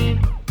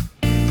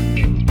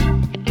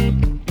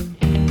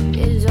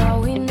 Is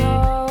all we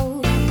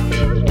know.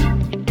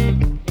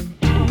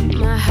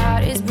 My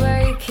heart is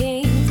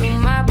breaking through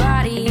my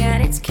body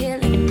and it's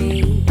killing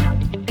me.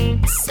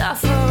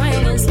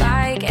 Suffering is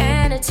like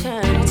an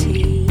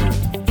eternity.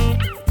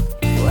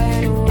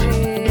 When will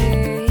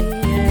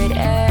it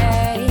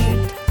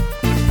end?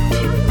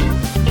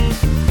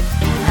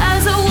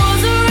 As the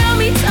walls around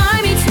me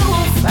tie me to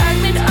a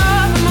fragment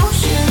of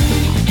emotion,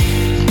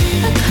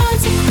 the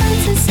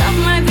consequences of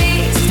my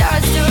being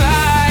starts to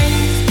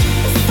rise.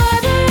 The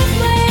fiber of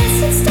my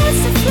essence starts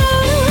to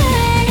float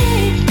away.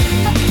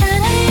 How can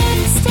I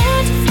ever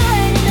stand to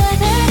fight another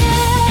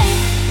day?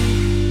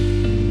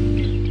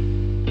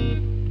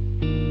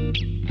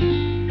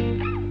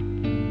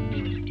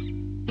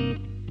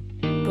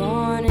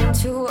 Born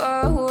into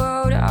a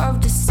world of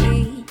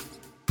deceit,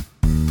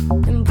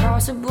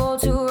 impossible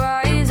to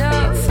rise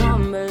up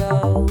from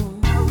below.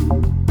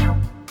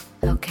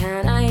 How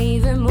can I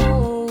even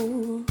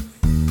move?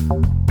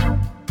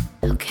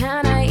 How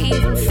can I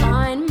even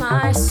find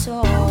my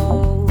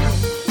soul?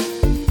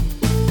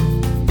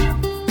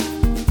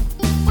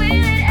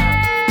 Will it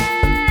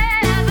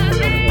ever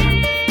be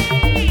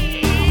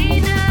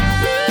enough?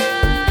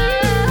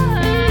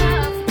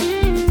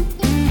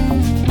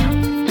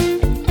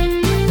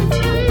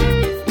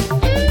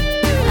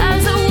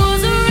 As the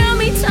walls around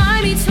me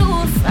tie me to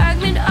a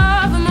fragment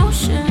of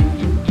emotion,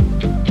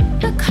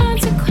 the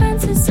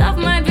consequences of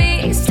my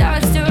being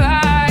starts to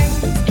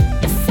rise.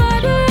 The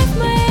fiber of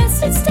my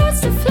essence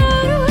starts to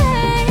float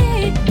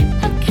away.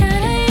 How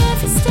can I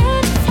ever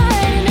stand to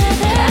fight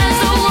another? As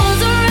the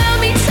walls around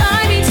me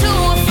tie me to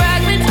a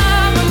fragment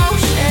of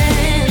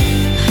emotion,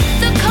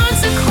 the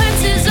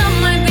consequences of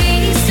my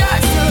being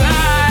starts to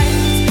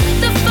rise.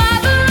 The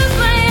fiber of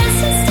my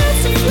essence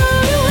starts to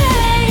float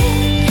away.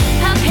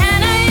 How can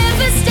I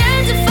ever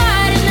stand to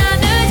fight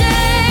another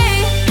day?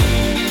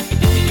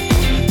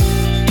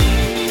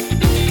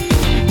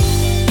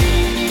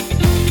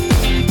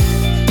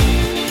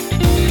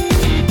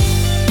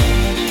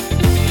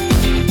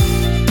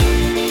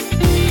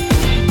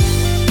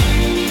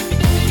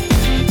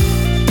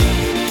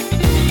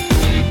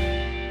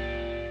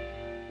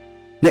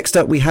 Next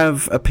up, we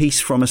have a piece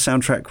from a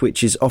soundtrack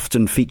which is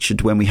often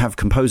featured when we have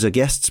composer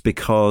guests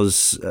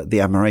because the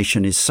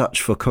admiration is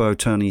such for Ko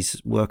Otani's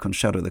work on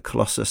Shadow of the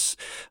Colossus.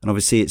 And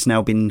obviously it's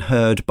now been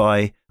heard by,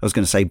 I was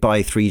going to say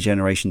by 3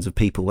 generations of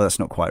people. Well, that's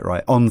not quite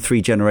right. On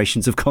 3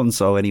 generations of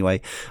console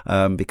anyway,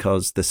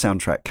 because the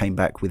soundtrack came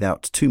back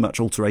without too much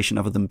alteration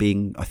other than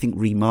being, I think,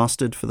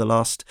 remastered for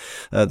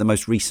the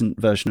most recent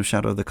version of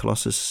Shadow of the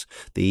Colossus,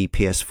 the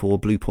PS4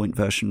 Bluepoint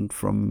version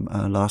from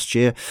last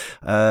year.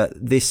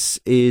 This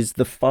is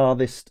The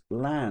Farthest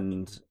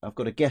Land. I've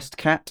got a guest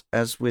cat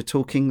as we're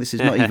talking. This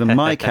is not even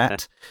my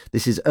cat.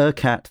 This is a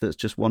cat that's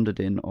just wandered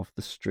in off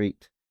the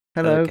street.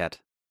 Hello. Hello, cat.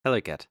 Hello,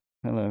 cat.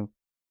 Hello.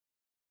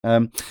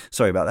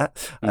 Sorry about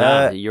that.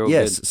 Nah, you're all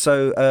yes, good.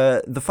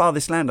 so The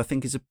Farthest Land, I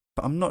think, is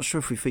I'm not sure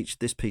if we featured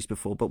this piece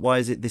before, but why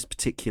is it this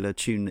particular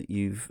tune that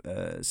you've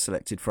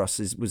selected for us?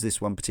 Was this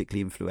one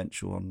particularly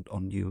influential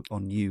on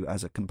you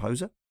as a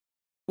composer?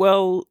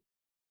 Well,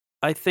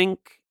 I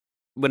think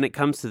when it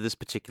comes to this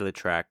particular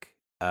track,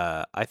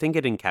 I think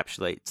it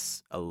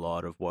encapsulates a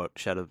lot of what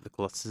Shadow of the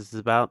Colossus is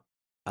about.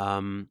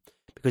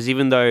 Because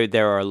even though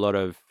there are a lot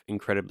of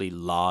incredibly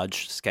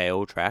large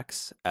scale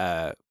tracks,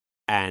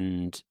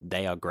 and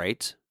they are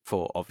great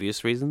for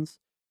obvious reasons,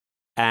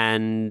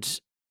 and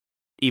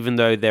even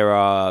though there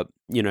are,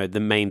 the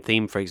main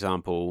theme, for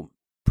example,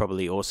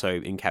 probably also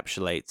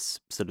encapsulates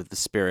sort of the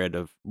spirit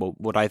of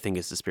what I think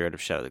is the spirit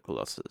of Shadow of the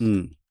Colossus.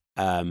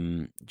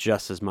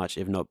 Just as much,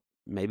 if not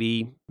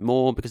maybe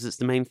more, because it's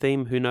the main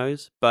theme. Who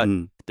knows? But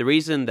the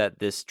reason that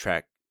this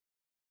track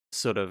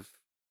sort of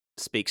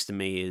speaks to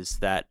me is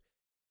that,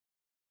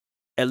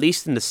 at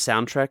least in the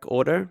soundtrack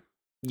order,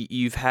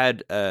 you've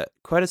had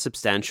quite a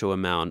substantial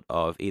amount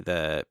of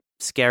either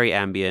scary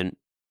ambient,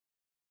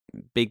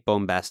 big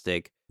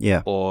bombastic,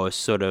 or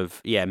sort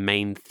of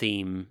main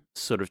theme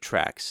sort of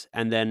tracks,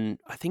 and then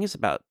I think it's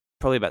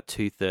probably about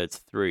 2/3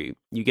 through,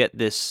 you get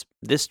this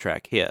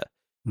track here,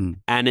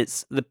 and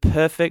it's the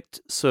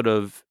perfect sort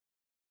of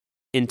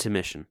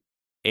intermission.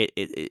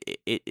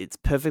 It's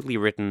perfectly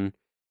written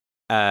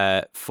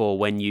for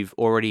when you've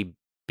already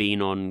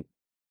been on,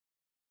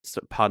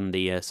 pardon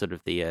the sort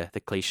of the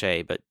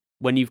cliche, but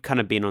when you've kind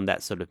of been on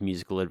that sort of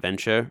musical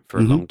adventure for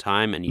a long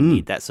time, and you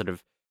need that sort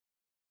of,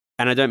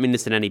 and I don't mean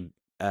this in any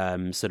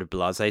sort of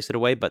blasé sort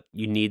of way, but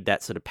you need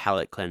that sort of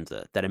palate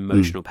cleanser, that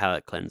emotional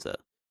palate cleanser.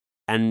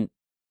 And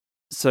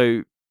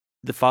so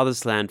The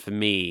Father's Land, for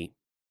me,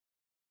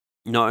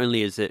 not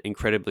only is it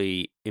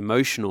incredibly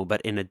emotional,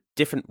 but in a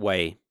different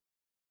way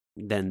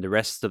than the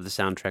rest of the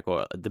soundtrack,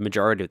 or the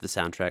majority of the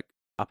soundtrack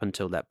up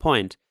until that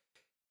point,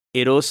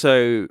 it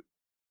also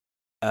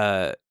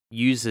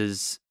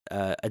uses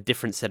a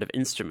different set of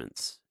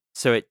instruments.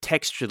 So it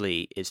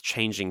texturally is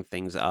changing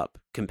things up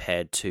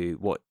compared to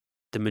what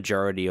the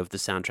majority of the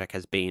soundtrack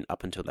has been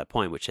up until that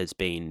point, which has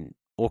been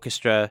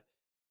orchestra,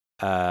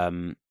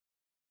 I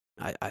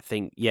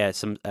think,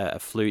 some a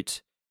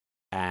flute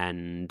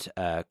and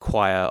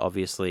choir,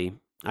 obviously.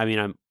 I mean,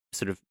 I'm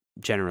sort of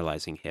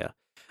generalizing here.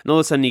 And all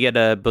of a sudden you get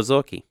a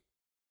bouzouki,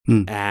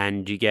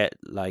 and you get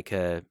like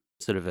a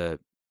sort of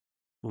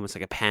almost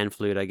like a pan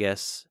flute, I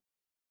guess.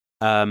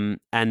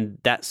 And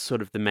that's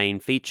sort of the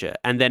main feature.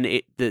 And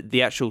then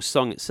the actual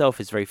song itself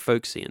is very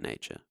folksy in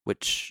nature,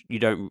 which you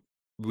don't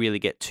really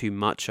get too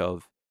much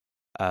of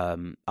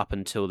up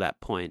until that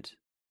point.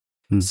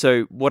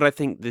 So what I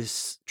think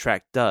this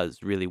track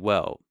does really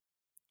well,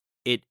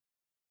 it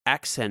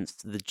accents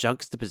the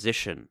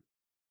juxtaposition,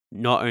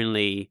 not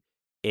only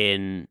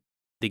in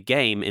the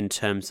game in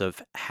terms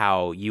of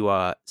how you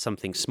are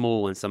something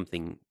small and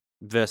something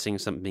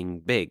versus something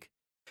big,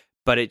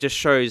 but it just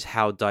shows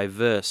how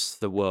diverse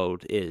the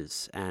world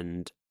is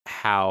and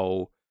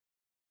how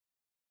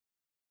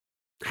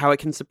it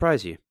can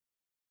surprise you.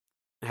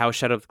 How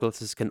Shadow of the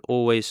Colossus can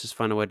always just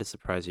find a way to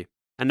surprise you.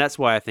 And that's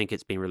why I think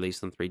it's been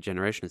released on 3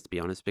 generations, to be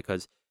honest,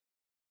 because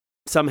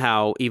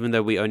somehow, even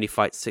though we only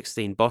fight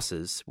 16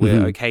 bosses,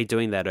 we're okay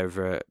doing that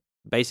over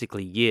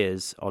basically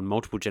years on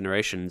multiple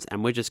generations,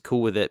 and we're just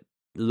cool with it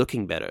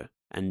looking better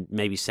and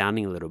maybe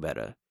sounding a little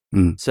better.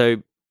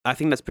 So I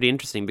think that's pretty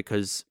interesting,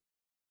 because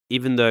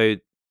even though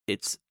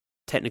it's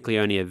technically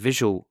only a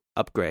visual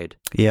upgrade,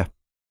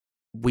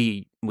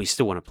 we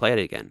still want to play it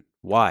again.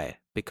 Why?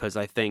 Because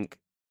I think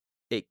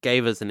it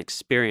gave us an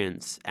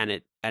experience, and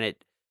it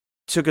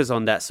took us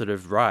on that sort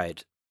of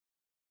ride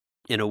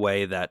in a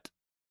way that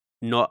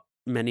not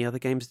many other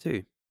games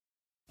do.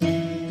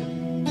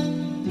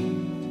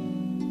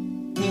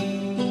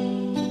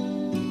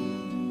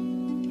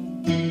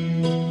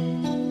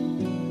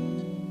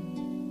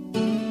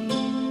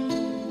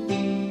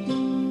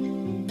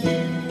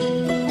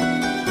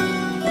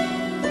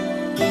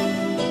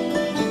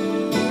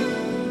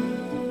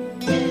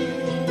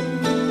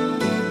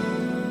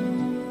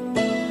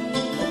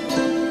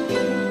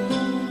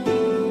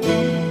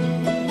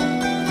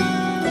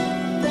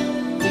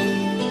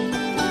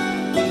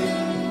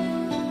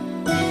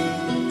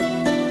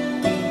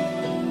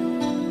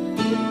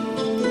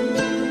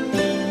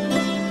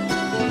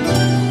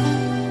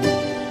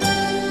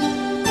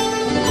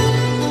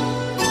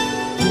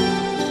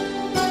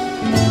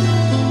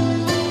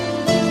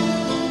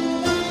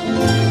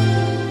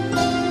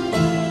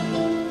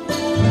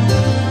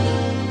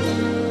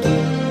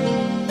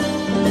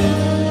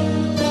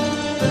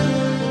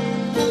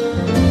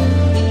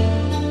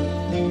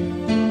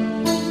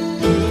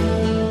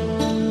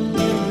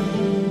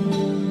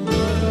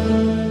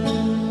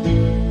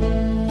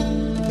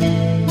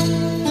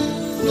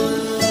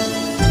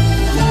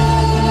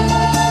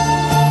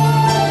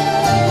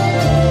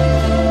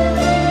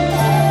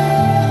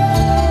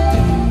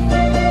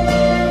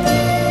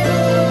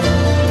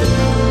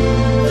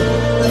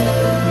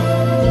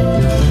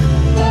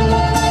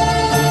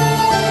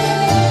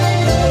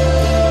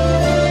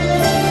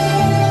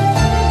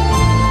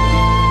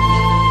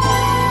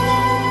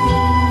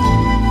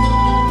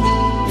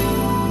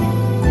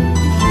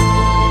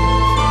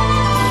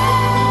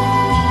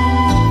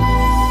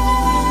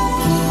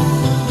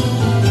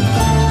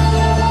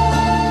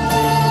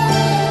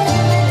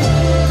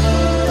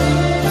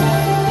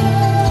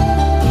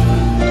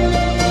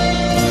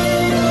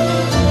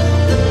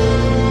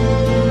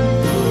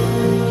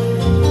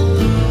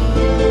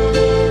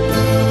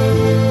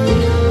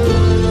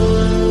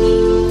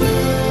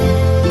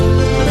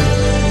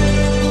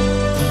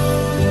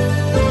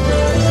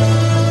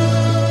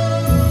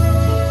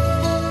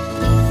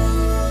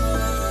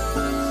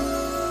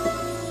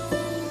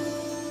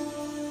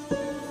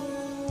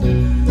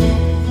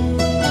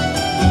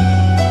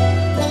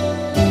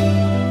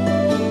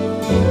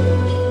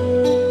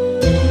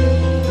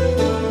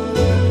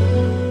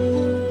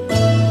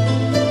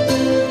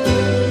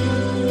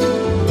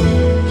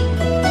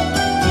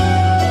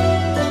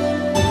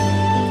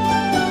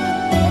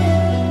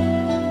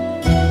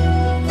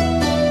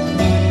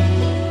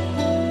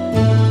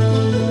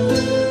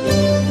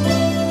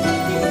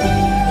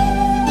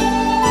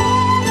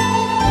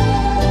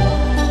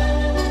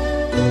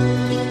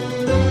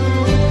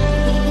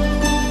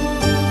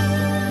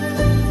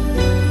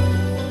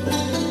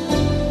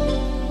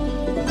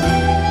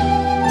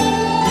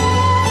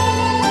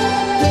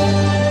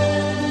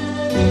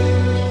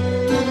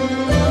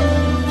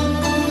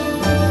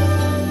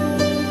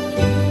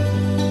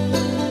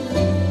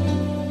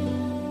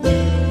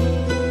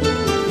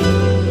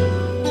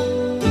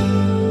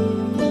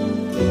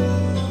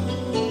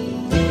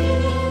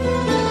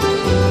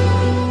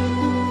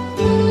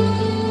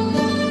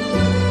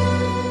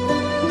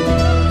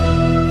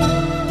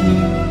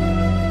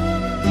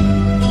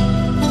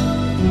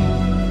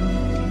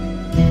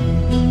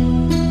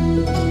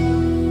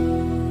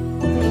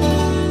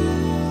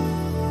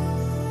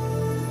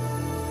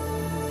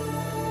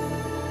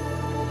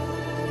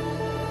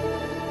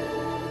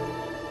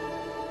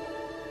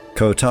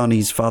 Yoko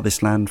Otani's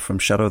Farthest Land from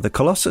Shadow of the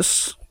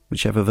Colossus,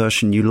 whichever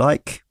version you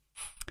like.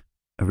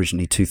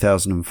 Originally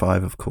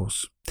 2005, of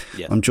course.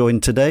 Yes. I'm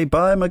joined today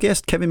by my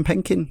guest, Kevin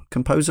Penkin,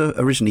 composer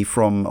originally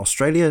from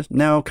Australia,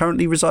 now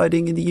currently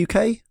residing in the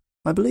UK,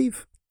 I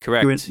believe.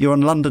 Correct. You're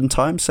on London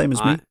time, same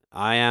as me.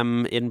 I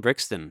am in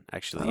Brixton,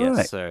 actually, All yes.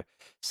 right. So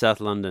South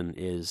London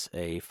is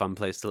a fun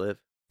place to live.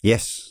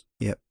 Yes,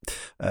 yep.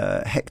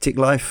 Hectic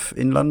life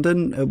in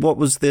London. What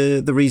was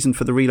the reason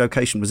for the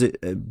relocation? Was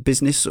it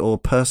business or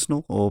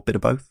personal or a bit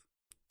of both?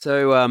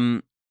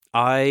 So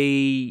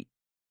I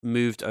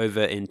moved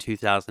over in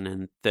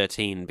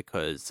 2013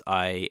 because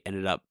I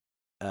ended up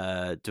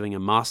doing a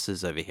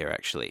master's over here,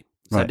 actually.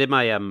 So I Right. did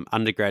my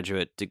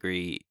undergraduate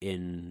degree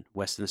in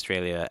Western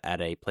Australia at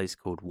a place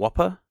called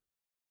Whopper,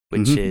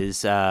 which Mhm.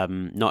 is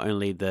not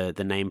only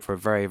the name for a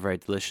very, very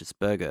delicious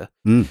burger,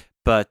 Mm.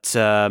 but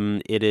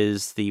it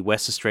is the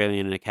West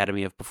Australian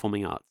Academy of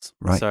Performing Arts.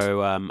 Right.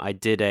 So I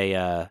did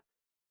a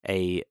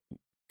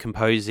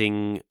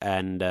composing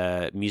and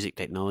music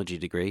technology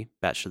degree,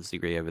 bachelor's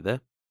degree over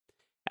there.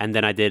 And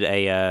then I did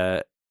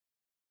a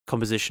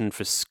composition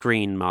for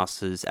screen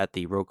masters at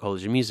the Royal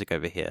College of Music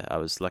over here. I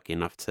was lucky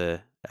enough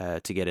to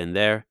get in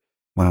there.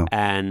 Wow.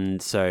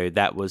 And so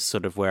that was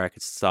sort of where I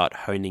could start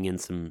honing in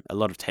a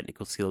lot of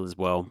technical skill as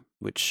well,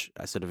 which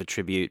I sort of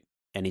attribute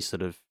any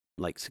sort of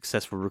like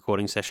successful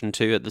recording session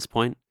to at this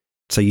point.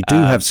 So you do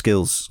have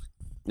skills.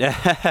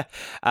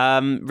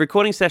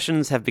 Recording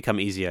sessions have become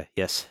easier,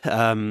 yes.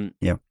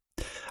 Yeah.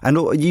 And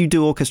you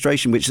do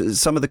orchestration, which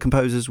some of the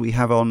composers we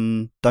have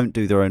on don't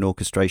do their own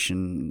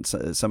orchestration.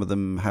 Some of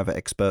them have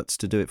experts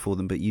to do it for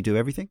them, but you do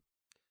everything?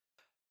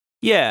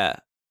 Yeah,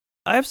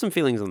 I have some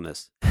feelings on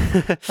this.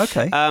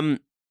 Okay.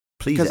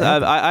 Please. Because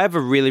I have a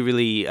really,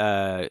 really,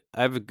 I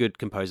have a good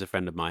composer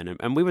friend of mine,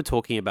 and we were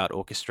talking about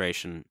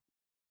orchestration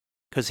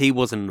because he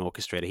wasn't an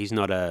orchestrator. He's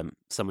not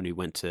someone who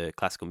went to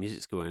classical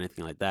music school or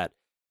anything like that.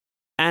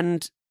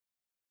 And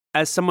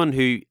as someone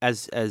who,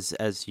 as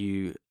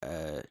you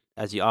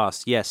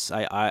asked, yes,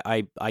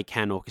 I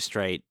can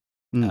orchestrate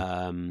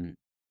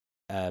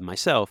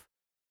myself.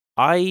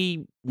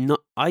 I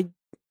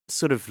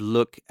sort of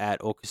look at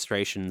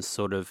orchestrations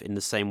sort of in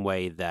the same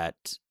way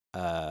that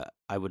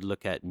I would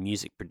look at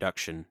music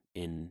production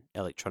in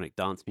electronic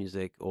dance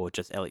music or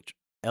just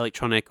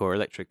electronic or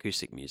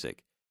electroacoustic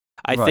music.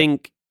 I Right.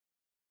 think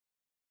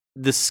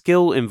the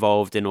skill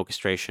involved in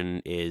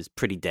orchestration is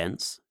pretty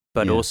dense,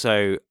 but Yeah.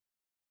 also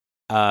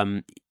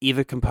if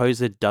a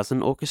composer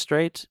doesn't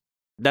orchestrate,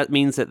 that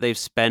means that they've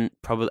spent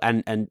probably,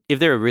 and if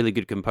they're a really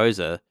good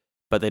composer,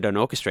 but they don't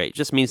orchestrate, it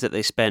just means that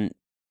they spent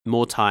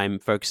more time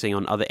focusing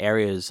on other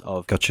areas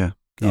of Gotcha.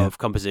 Yeah. of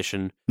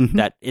composition Mhm.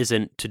 that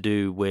isn't to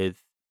do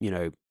with,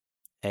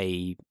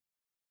 a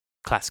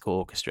classical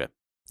orchestra.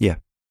 Yeah.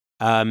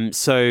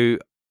 So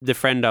the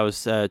friend I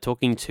was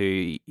talking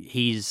to,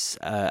 he's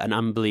an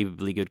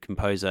unbelievably good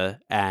composer,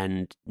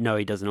 and no,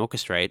 he doesn't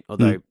orchestrate,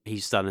 although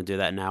he's starting to do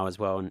that now as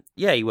well. And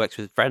yeah, he works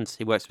with friends.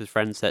 He works with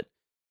friends that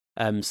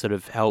sort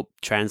of help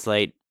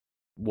translate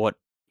what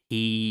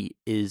he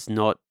is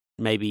not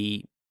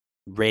maybe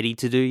ready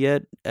to do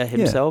yet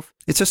himself.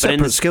 It's a But in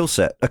separate his- skill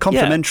set, a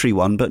complementary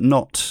one, but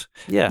not.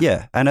 Yeah.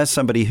 Yeah. And as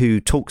somebody who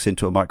talks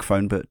into a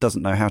microphone but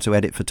doesn't know how to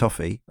edit for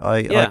toffee,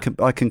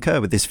 I concur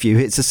with this view.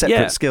 It's a separate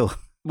Yeah. skill.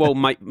 Well,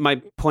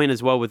 my point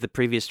as well with the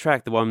previous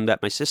track, the one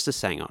that my sister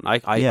sang on,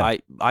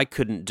 I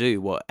couldn't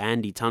do what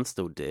Andy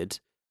Tunstall did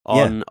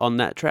on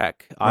that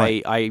track.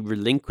 Right. I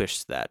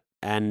relinquished that,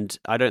 and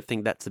I don't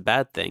think that's a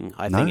bad thing.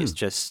 I think it's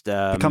just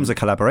Becomes a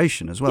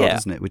collaboration as well,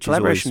 doesn't it? Which is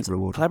always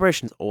rewarding.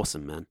 Collaboration's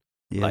awesome, man.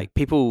 Yeah. Like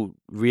people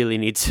really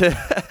need to.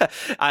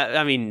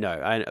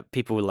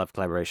 People love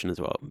collaboration as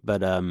well,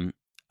 but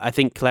I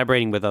think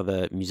collaborating with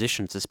other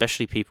musicians,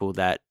 especially people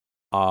that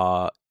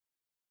are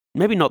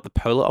maybe not the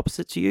polar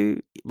opposite to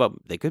you. Well,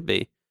 they could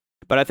be,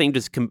 but I think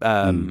just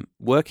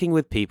working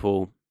with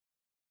people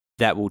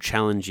that will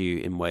challenge you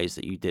in ways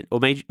that you didn't, or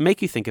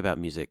make you think about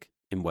music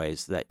in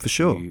ways that For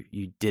sure.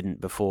 you didn't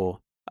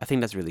before. I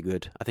think that's really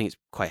good. I think it's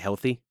quite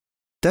healthy.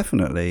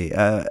 Definitely,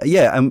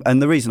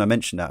 and the reason I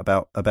mentioned that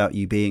about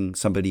you being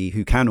somebody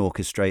who can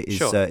orchestrate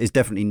is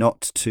definitely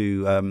not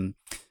to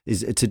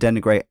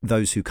denigrate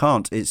those who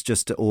can't. It's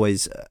just to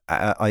always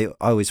I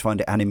always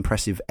find it an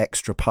impressive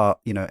extra part,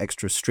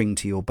 extra string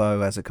to your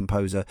bow as a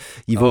composer.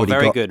 You've already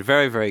very got, good,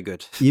 very, very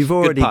good. You've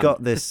already Good pun.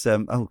 got this.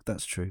 Oh,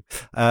 that's true.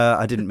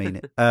 I didn't mean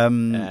it.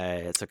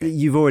 It's okay.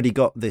 You've already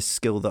got this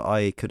skill that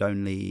I could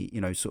only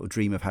sort of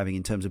dream of having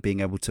in terms of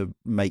being able to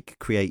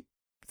create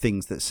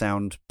things that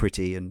sound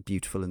pretty and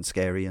beautiful and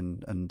scary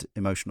and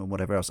emotional and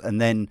whatever else, and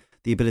then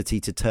the ability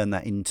to turn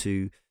that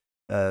into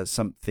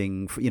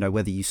something,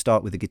 whether you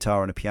start with a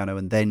guitar and a piano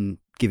and then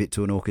give it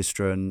to an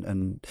orchestra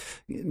and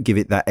give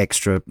it that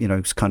extra,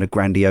 kind of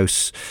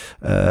grandiose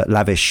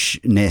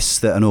lavishness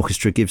that an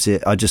orchestra gives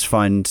it. I just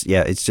find,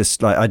 it's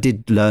just like, I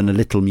did learn a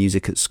little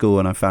music at school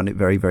and I found it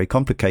very, very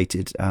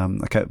complicated.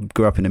 I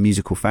grew up in a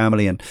musical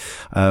family, and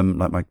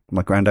like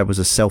my granddad was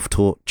a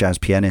self-taught jazz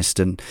pianist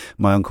and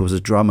my uncle was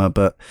a drummer,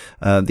 but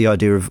the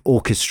idea of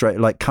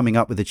like coming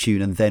up with a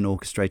tune and then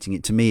orchestrating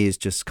it, to me is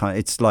just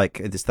it's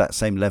that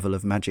same level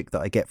of magic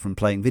that I get from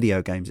playing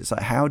video games. It's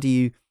like, how do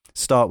you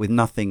start with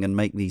nothing and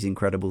make these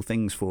incredible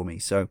things for me?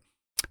 So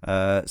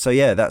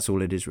that's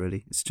all it is,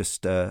 really. It's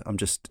just I'm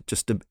just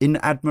in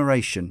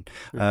admiration.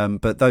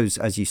 But those,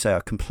 as you say,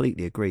 I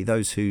completely agree.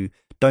 Those who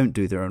don't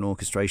do their own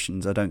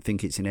orchestrations, I don't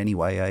think it's in any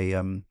way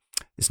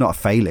it's not a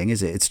failing,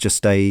 is it? It's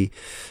just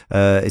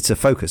it's a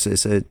focus.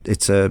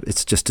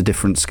 It's just a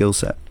different skill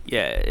set.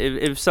 Yeah,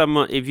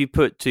 if you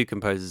put two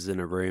composers in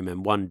a room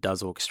and one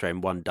does orchestrate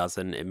and one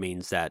doesn't, it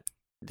means that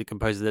the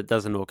composer that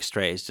doesn't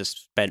orchestrate has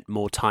just spent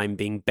more time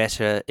being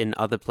better in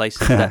other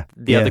places that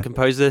the other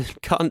composer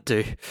can't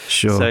do.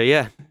 Sure. So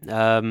a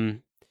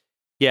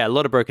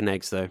lot of broken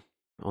eggs though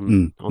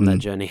on that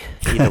journey.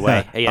 Either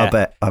way, I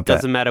bet.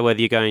 Doesn't matter whether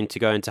you're going to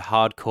go into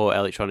hardcore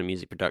electronic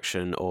music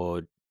production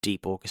or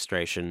deep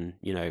orchestration.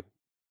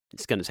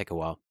 It's going to take a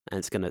while, and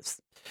it's going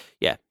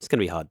to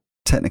be hard.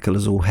 Technical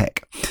as all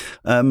heck.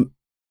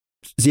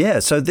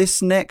 So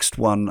this next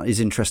one is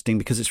interesting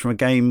because it's from a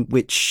game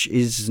which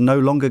is no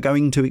longer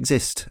going to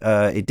exist.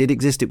 It did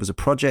exist. It was a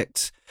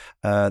project.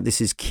 This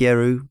is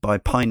Kieru by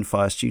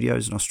Pinefire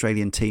Studios, an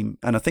Australian team.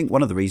 And I think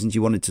one of the reasons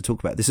you wanted to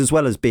talk about this, as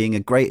well as being a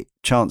great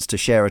chance to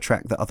share a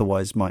track that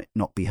otherwise might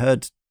not be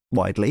heard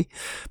widely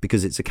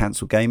because it's a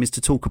cancelled game, is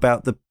to talk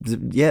about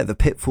the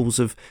pitfalls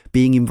of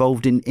being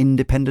involved in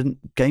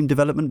independent game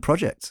development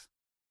projects.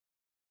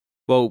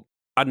 Well,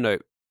 I don't know.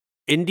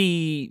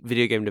 Indie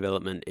video game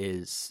development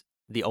is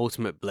the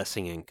ultimate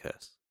blessing and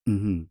curse.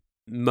 Mm-hmm.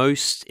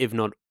 Most, if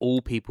not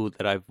all, people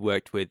that I've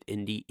worked with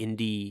in the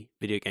indie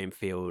video game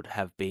field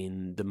have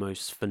been the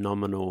most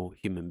phenomenal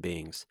human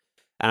beings.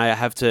 And I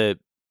have to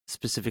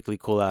specifically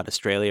call out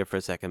Australia for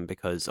a second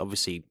because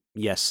obviously,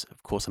 yes,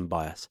 of course I'm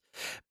biased.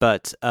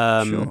 But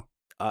Sure.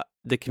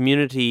 The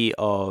community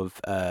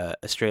of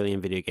Australian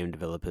video game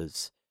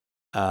developers,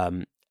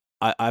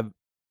 I've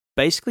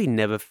basically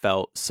never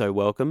felt so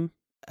welcome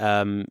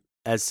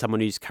as someone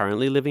who's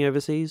currently living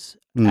overseas.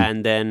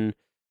 And then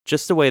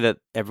just the way that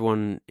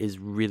everyone is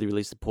really,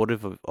 really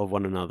supportive of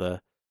one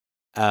another,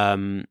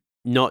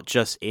 not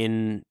just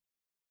in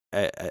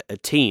a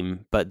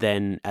team, but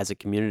then as a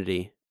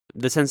community.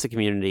 The sense of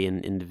community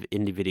in the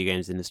indie video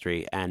games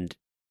industry, and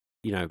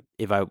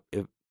if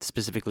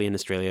specifically in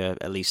Australia,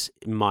 at least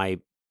in my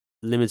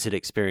limited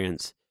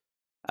experience,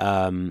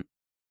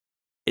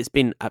 it's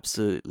been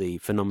absolutely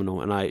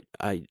phenomenal, and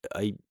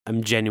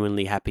I'm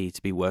genuinely happy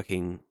to be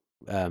working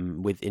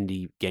with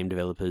indie game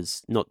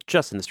developers, not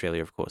just in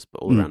Australia, of course, but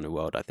all around the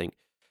world. I think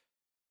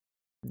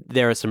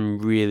there are some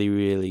really,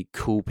 really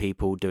cool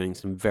people doing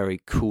some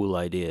very cool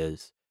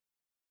ideas,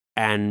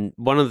 and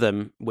one of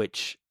them,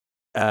 which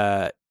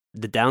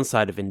the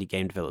downside of indie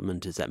game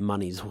development is that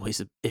money is always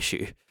an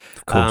issue.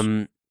 Of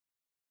course.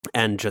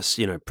 And just,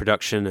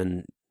 production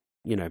and,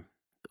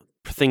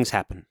 things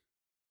happen.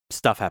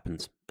 Stuff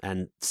happens.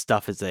 And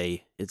stuff is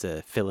a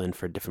fill-in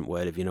for a different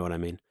word, if you know what I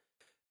mean.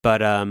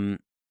 But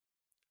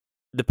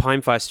the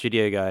Pinefire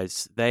Studio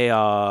guys, they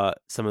are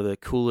some of the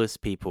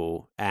coolest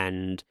people.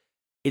 And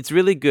it's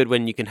really good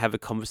when you can have a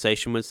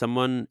conversation with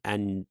someone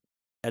and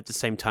at the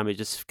same time, it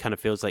just kind of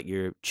feels like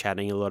you're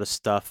chatting a lot of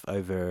stuff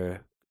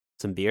over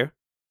some beer.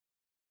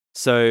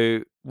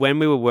 So when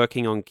we were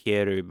working on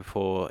Kieru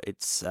before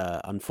its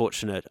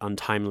unfortunate,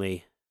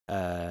 untimely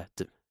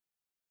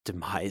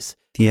demise,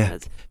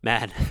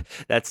 man,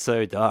 that's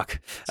so dark.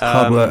 It's a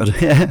hard word,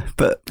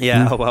 but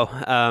oh well.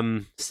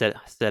 Said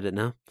it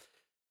now.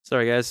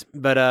 Sorry, guys,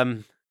 but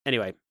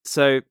anyway.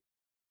 So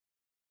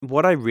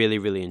what I really,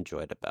 really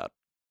enjoyed about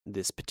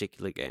this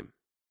particular game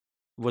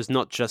was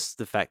not just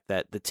the fact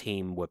that the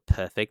team were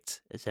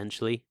perfect,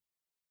 essentially.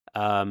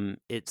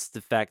 It's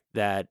the fact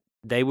that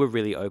they were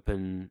really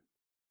open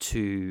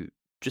to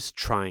just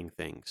trying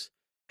things.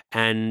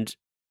 And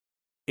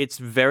it's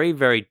very,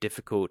 very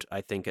difficult,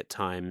 I think, at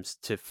times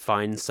to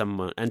find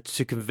someone and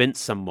to convince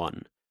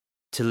someone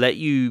to let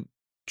you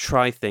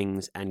try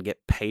things and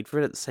get paid for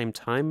it at the same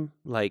time.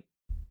 Like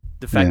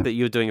the fact that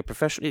you're doing a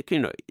professional,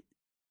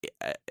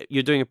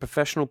 you're doing a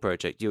professional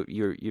project,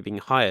 you're being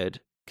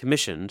hired,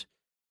 commissioned,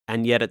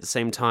 and yet at the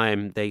same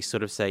time they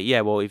sort of say,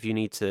 yeah, well, if you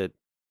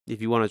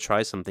want to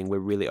try something, we're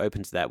really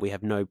open to that. We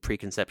have no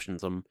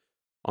preconceptions on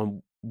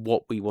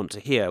what we want to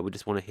hear. We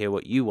just want to hear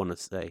what you want to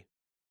say.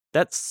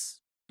 That's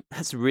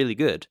really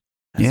good.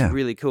 That's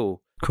really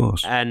cool. Of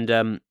course.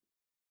 And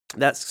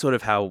that's sort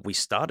of how we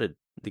started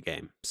the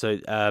game. So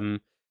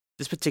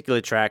this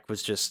particular track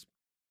was just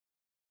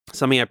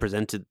something I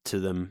presented to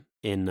them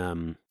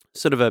in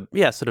sort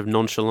of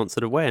nonchalant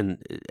sort of way,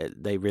 and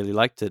they really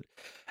liked it.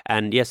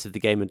 And yes, if the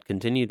game had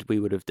continued, we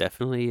would have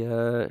definitely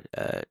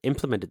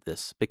implemented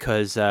this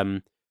because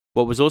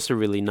what was also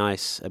really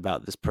nice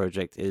about this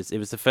project is it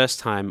was the first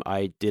time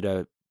I did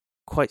a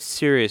quite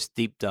serious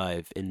deep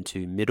dive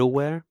into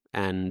middleware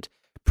and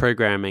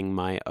programming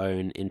my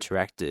own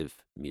interactive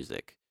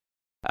music.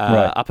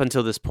 Right. Up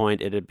until this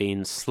point, it had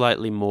been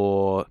slightly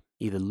more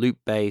either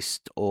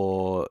loop-based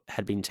or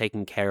had been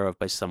taken care of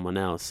by someone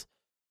else.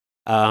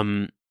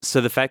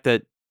 So the fact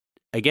that,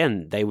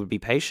 again, they would be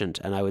patient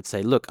and I would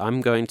say, look, I'm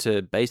going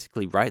to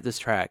basically write this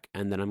track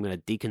and then I'm going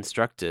to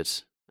deconstruct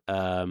it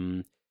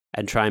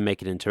and try and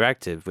make it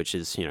interactive, which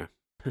is,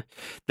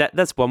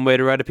 that's one way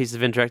to write a piece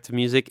of interactive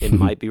music. It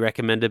might be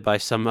recommended by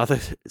some other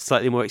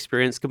slightly more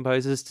experienced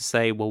composers to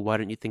say, well, why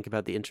don't you think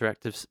about the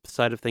interactive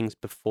side of things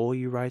before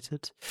you write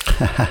it?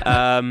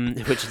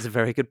 Which is a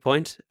very good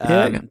point.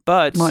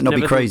 But might not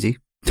be crazy.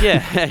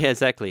 Yeah,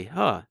 exactly.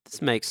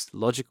 This makes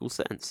logical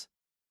sense.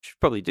 Should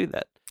probably do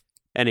that.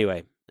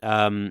 Anyway,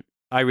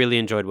 I really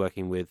enjoyed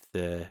working with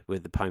the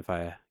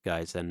Pinefire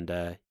guys,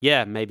 and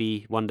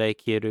maybe one day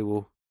Kyoto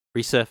will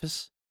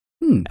resurface.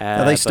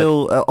 Are they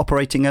still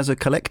operating as a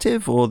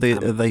collective, or are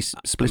they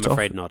split off?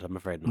 I'm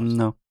afraid not.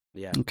 No.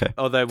 Yeah. Okay.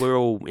 Although we're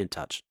all in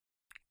touch.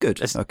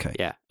 Good. Okay.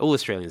 Yeah. All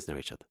Australians know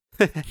each other.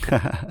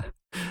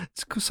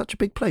 It's such a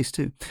big place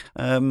too.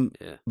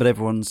 But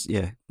everyone's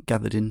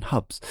gathered in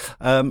hubs.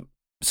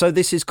 So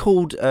this is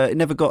called. It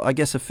never got, I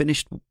guess, a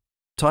finished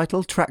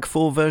title. Track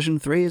 4 version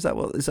 3. Is that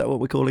what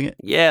we're calling it?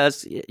 Yeah.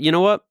 You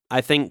know what?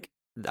 I think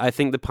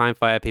the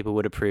Pinefire people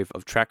would approve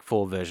of Track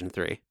 4 version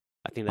 3.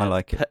 I think that's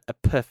like it. A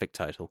perfect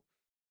title.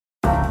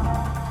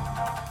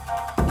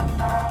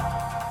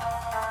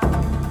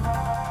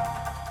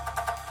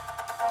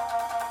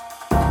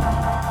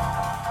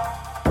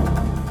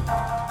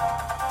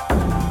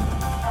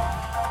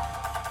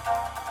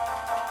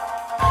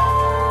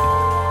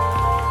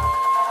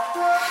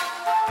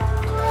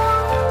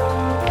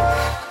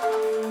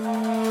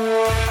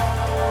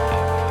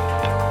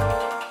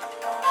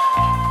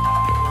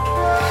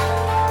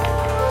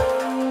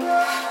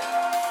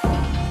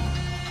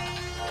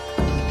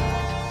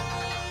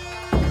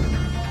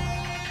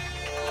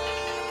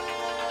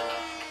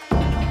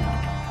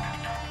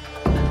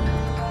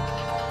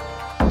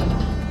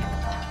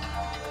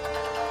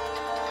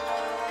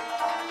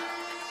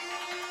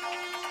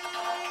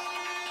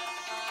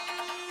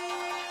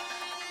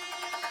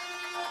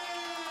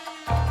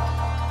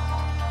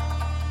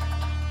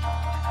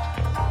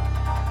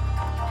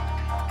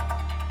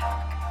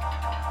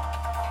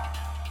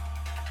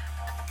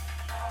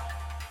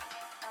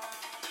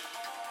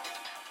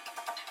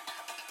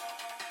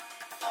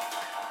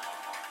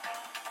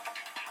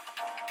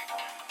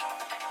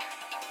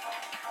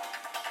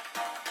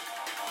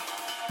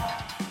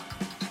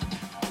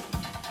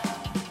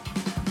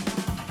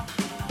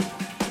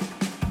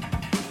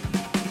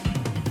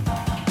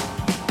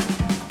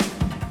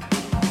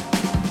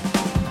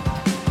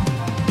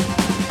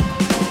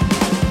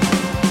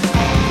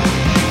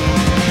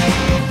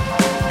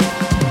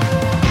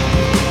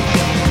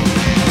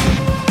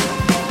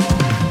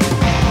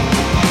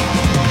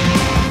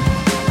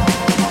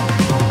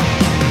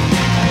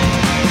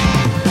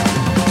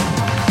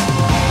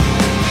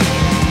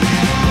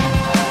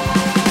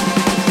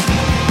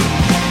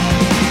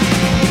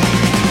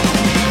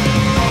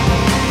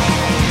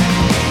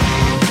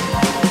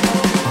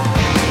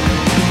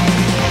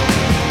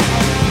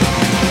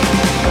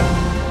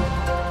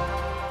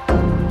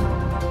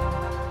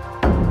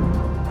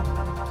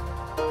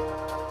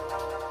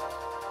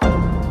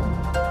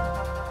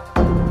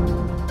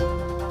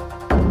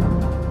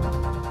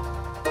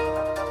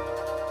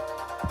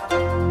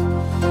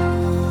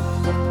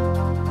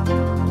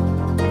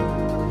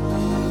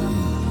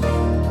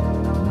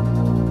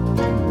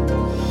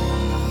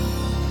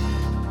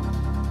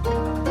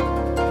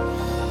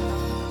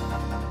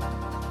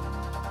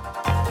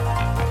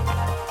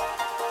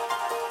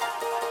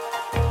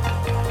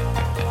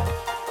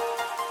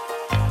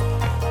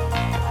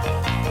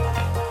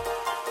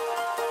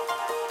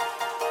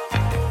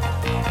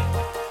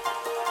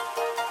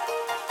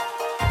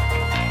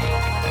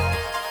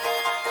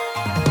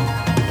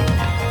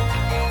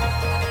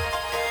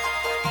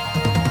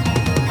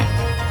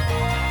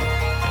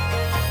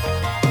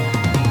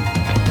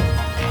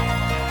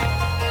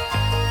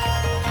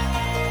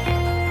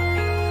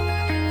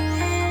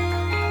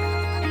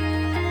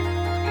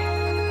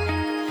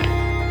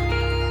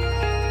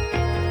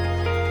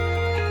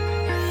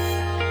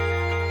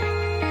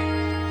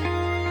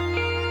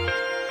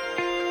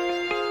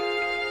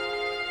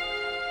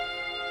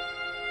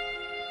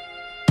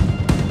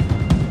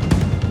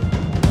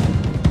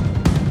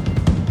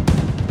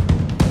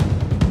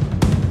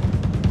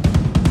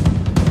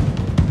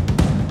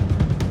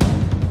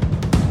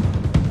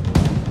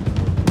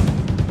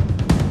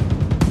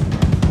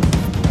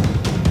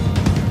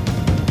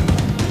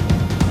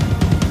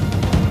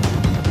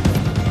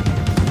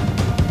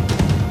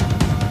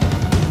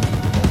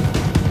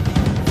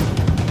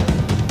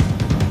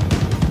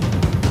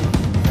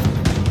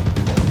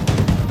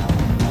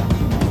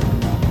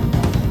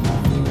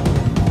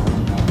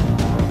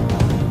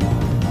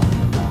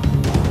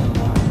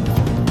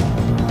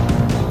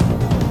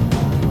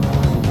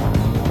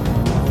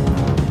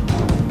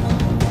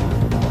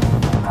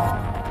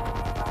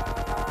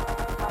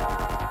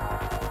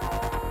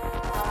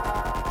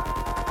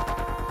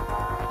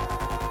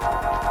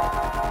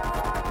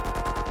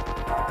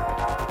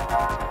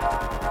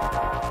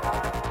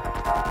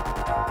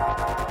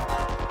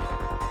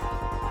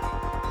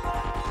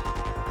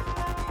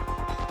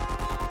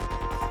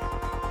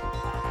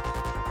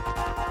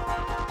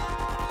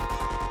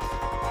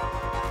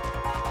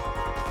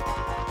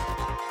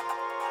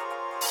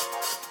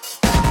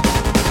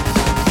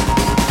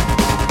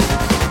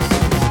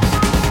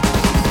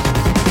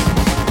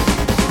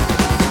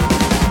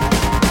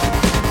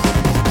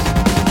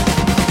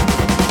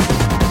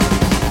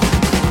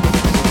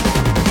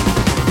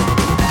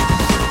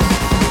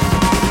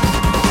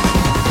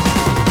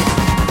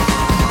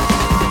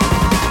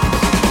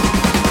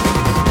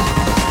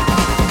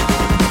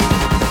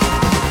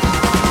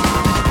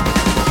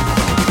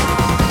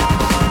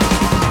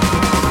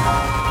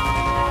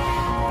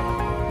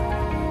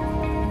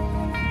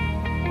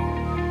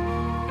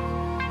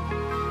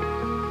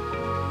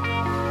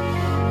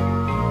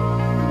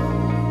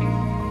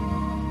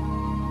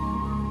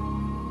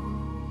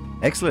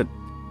 Excellent.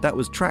 That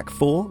was track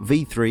 4,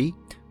 V3,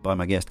 by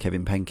my guest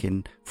Kevin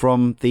Penkin,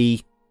 from the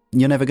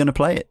You're Never Gonna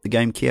Play It, the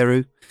game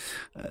Kieru,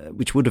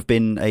 which would have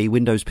been a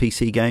Windows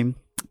PC game.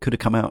 Could have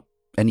come out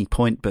any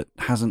point, but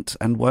hasn't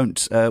and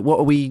won't. Are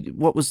we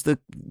allowed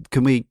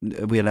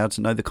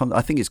to know the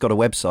I think it's got a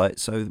website.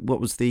 So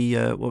what was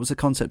the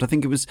concept? I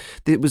think it was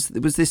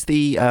this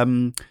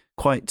the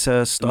quite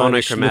stylish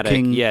monochromatic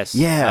looking, yes, so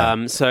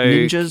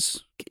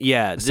ninjas,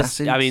 yeah,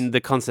 assassins? I mean,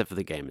 the concept for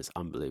the game is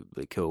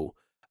unbelievably cool.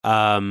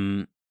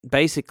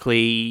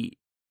 Basically,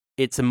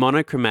 it's a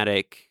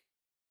monochromatic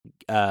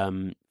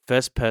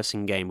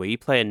first-person game where you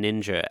play a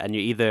ninja and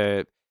you're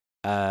either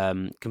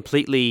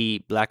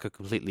completely black or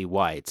completely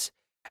white.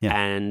 Yeah.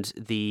 And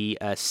the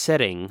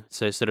setting,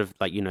 so sort of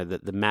like,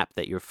 the map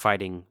that you're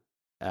fighting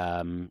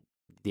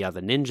the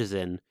other ninjas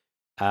in,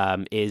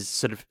 is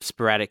sort of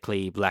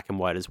sporadically black and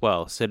white as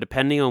well. So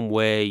depending on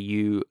where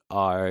you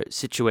are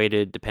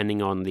situated,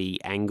 depending on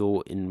the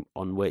angle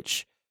on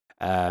which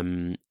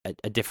a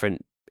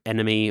different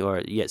enemy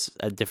or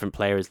a different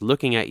player is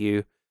looking at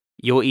you,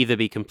 you'll either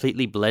be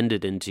completely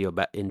blended into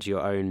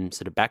your own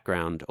sort of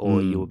background,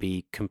 or you will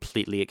be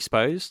completely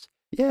exposed.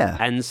 Yeah.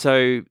 And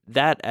so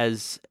that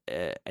as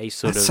a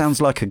sort of... sounds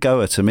like a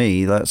goer to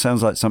me. That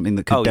sounds like something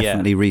that could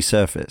definitely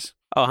resurface.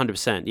 Oh,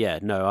 100%. Yeah.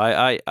 No,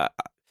 I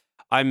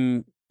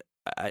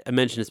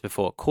mentioned this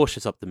before,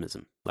 cautious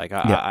optimism. Like,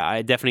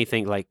 I definitely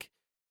think, like,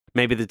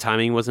 maybe the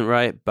timing wasn't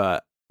right,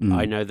 but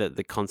I know that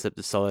the concept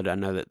is solid. I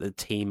know that the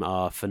team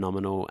are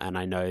phenomenal, and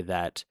I know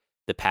that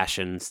the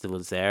passion still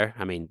is there.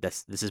 I mean,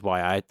 this is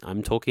why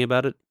I'm talking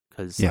about it,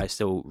 because I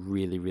still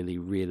really, really,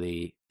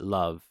 really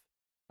love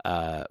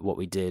what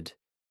we did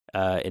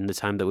in the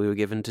time that we were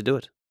given to do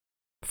it.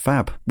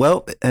 Fab.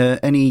 Well,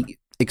 any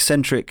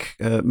eccentric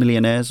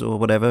millionaires or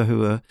whatever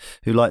who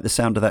like the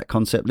sound of that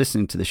concept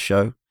listening to this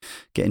show,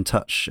 get in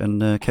touch,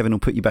 and Kevin will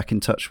put you back in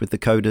touch with the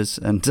coders,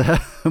 and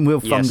we'll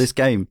fund this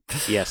game.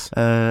 Yes.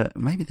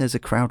 Maybe there's a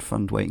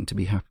crowdfund waiting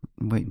to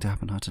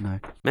happen. I don't know.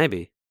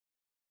 Maybe.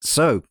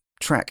 So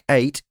track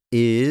 8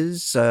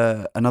 is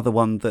another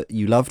one that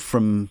you loved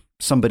from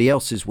somebody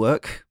else's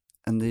work.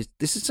 And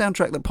this is a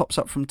soundtrack that pops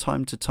up from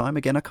time to time.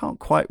 Again, I can't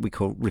quite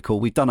recall.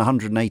 We've done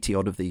 180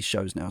 odd of these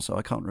shows now, so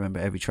I can't remember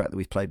every track that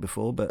we've played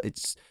before. But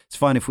it's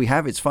fine if we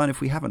have. It's fine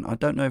if we haven't. I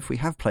don't know if we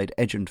have played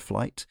Edge and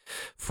Flight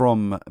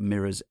from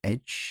Mirror's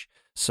Edge.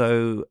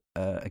 So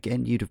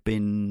again, you'd have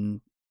been,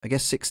 I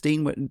guess,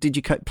 16. Did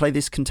you play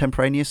this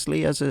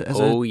contemporaneously as a?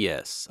 Oh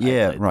yes.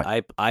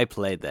 Right. I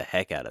played the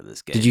heck out of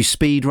this game. Did you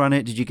speed run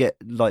it? Did you get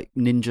like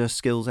ninja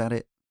skills at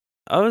it?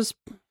 I was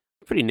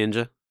pretty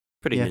ninja.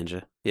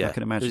 Ninja. Yeah, I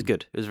can imagine. It was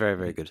good. It was very,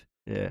 very good.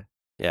 Yeah.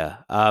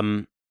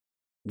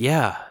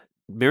 Yeah.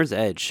 Mirror's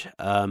Edge.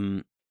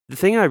 The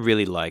thing I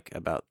really like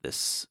about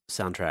this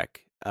soundtrack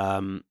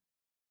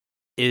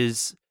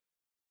is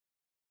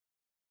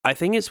I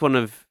think it's one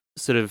of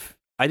sort of,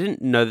 I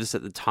didn't know this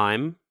at the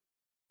time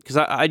because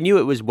I knew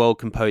it was well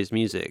composed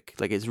music.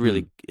 Like, it's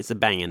really, it's a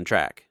banging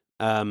track.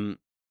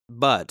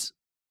 But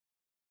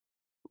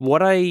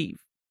what I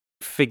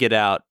figured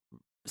out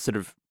sort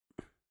of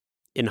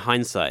in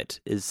hindsight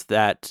is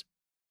that,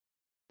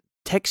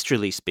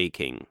 texturally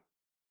speaking,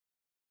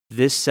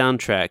 this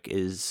soundtrack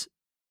is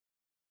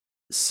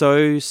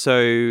so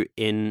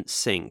in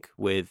sync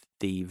with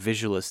the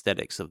visual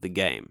aesthetics of the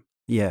game.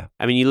 Yeah.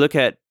 I mean, you look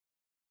at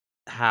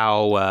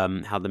how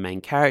the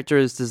main character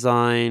is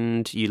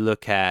designed. You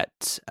look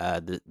at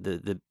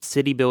the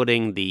city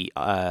building, the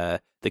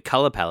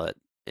color palette.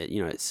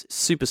 It's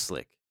super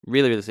slick,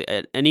 really, really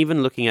slick. And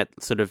even looking at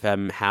sort of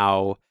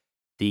how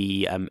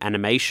the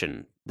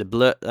animation, the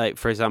blur, like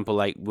for example,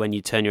 like when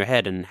you turn your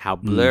head and how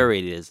blurry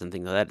it is and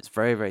things like that, it's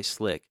very, very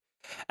slick.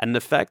 And the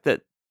fact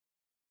that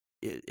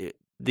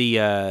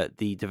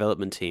the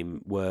development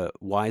team were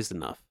wise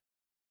enough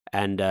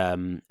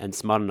and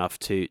smart enough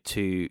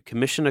to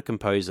commission a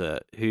composer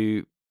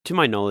who, to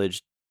my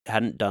knowledge,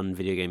 hadn't done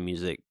video game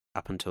music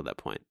up until that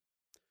point.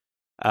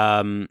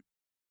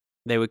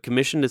 They were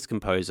commissioned as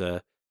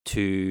composer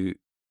to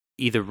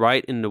either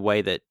write in the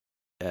way that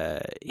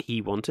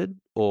he wanted,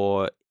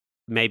 or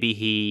maybe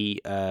he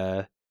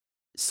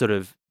sort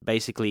of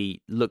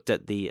basically looked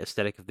at the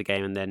aesthetic of the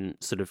game and then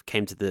sort of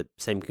came to the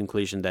same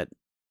conclusion that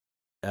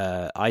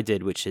I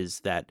did, which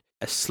is that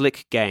a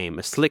slick game,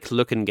 a slick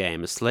looking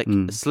game, a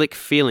slick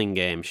feeling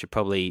game should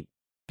probably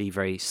be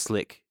very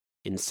slick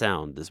in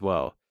sound as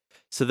well.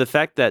 So the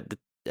fact that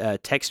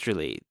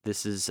texturally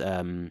this is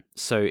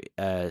so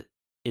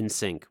in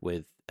sync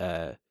with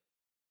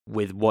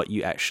what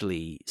you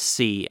actually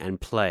see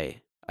and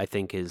play, I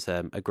think is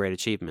a great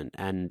achievement,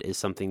 and is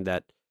something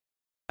that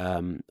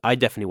I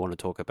definitely want to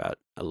talk about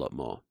a lot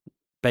more.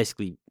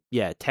 Basically,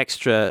 yeah,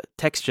 texture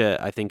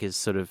I think is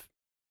sort of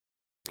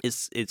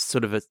it's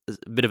sort of a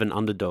bit of an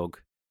underdog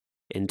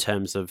in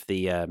terms of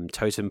the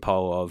totem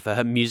pole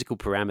of musical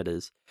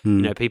parameters.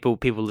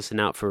 People listen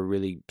out for a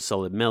really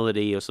solid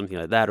melody or something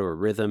like that, or a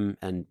rhythm,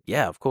 and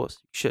yeah, of course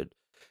you should.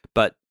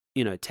 But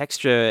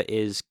texture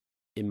is,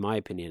 in my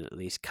opinion at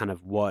least, kind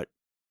of what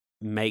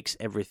makes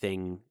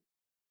everything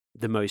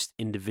the most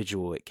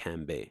individual it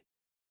can be.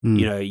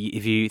 You know,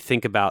 if you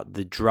think about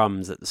the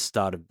drums at the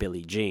start of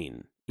Billie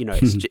Jean, you know,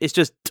 it's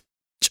just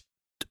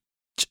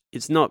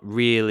it's not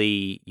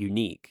really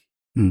unique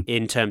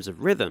in terms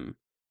of rhythm,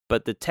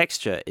 but the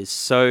texture is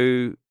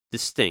so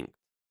distinctive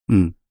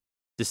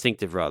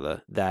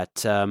rather,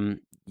 that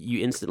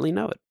you instantly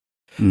know it.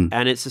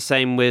 And it's the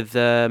same with,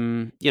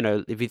 you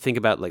know, if you think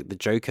about like the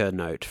Joker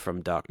note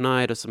from Dark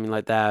Knight or something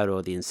like that,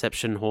 or the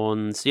Inception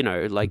horns, you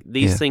know, like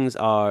these things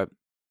are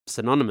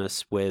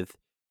synonymous with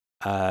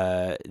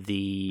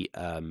the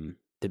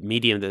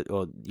medium that,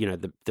 or you know,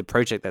 the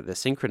project that they're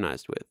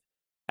synchronized with.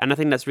 And I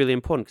think that's really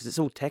important because it's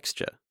all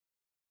texture,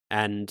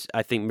 and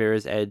I think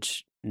Mirror's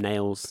Edge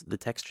nails the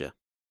texture.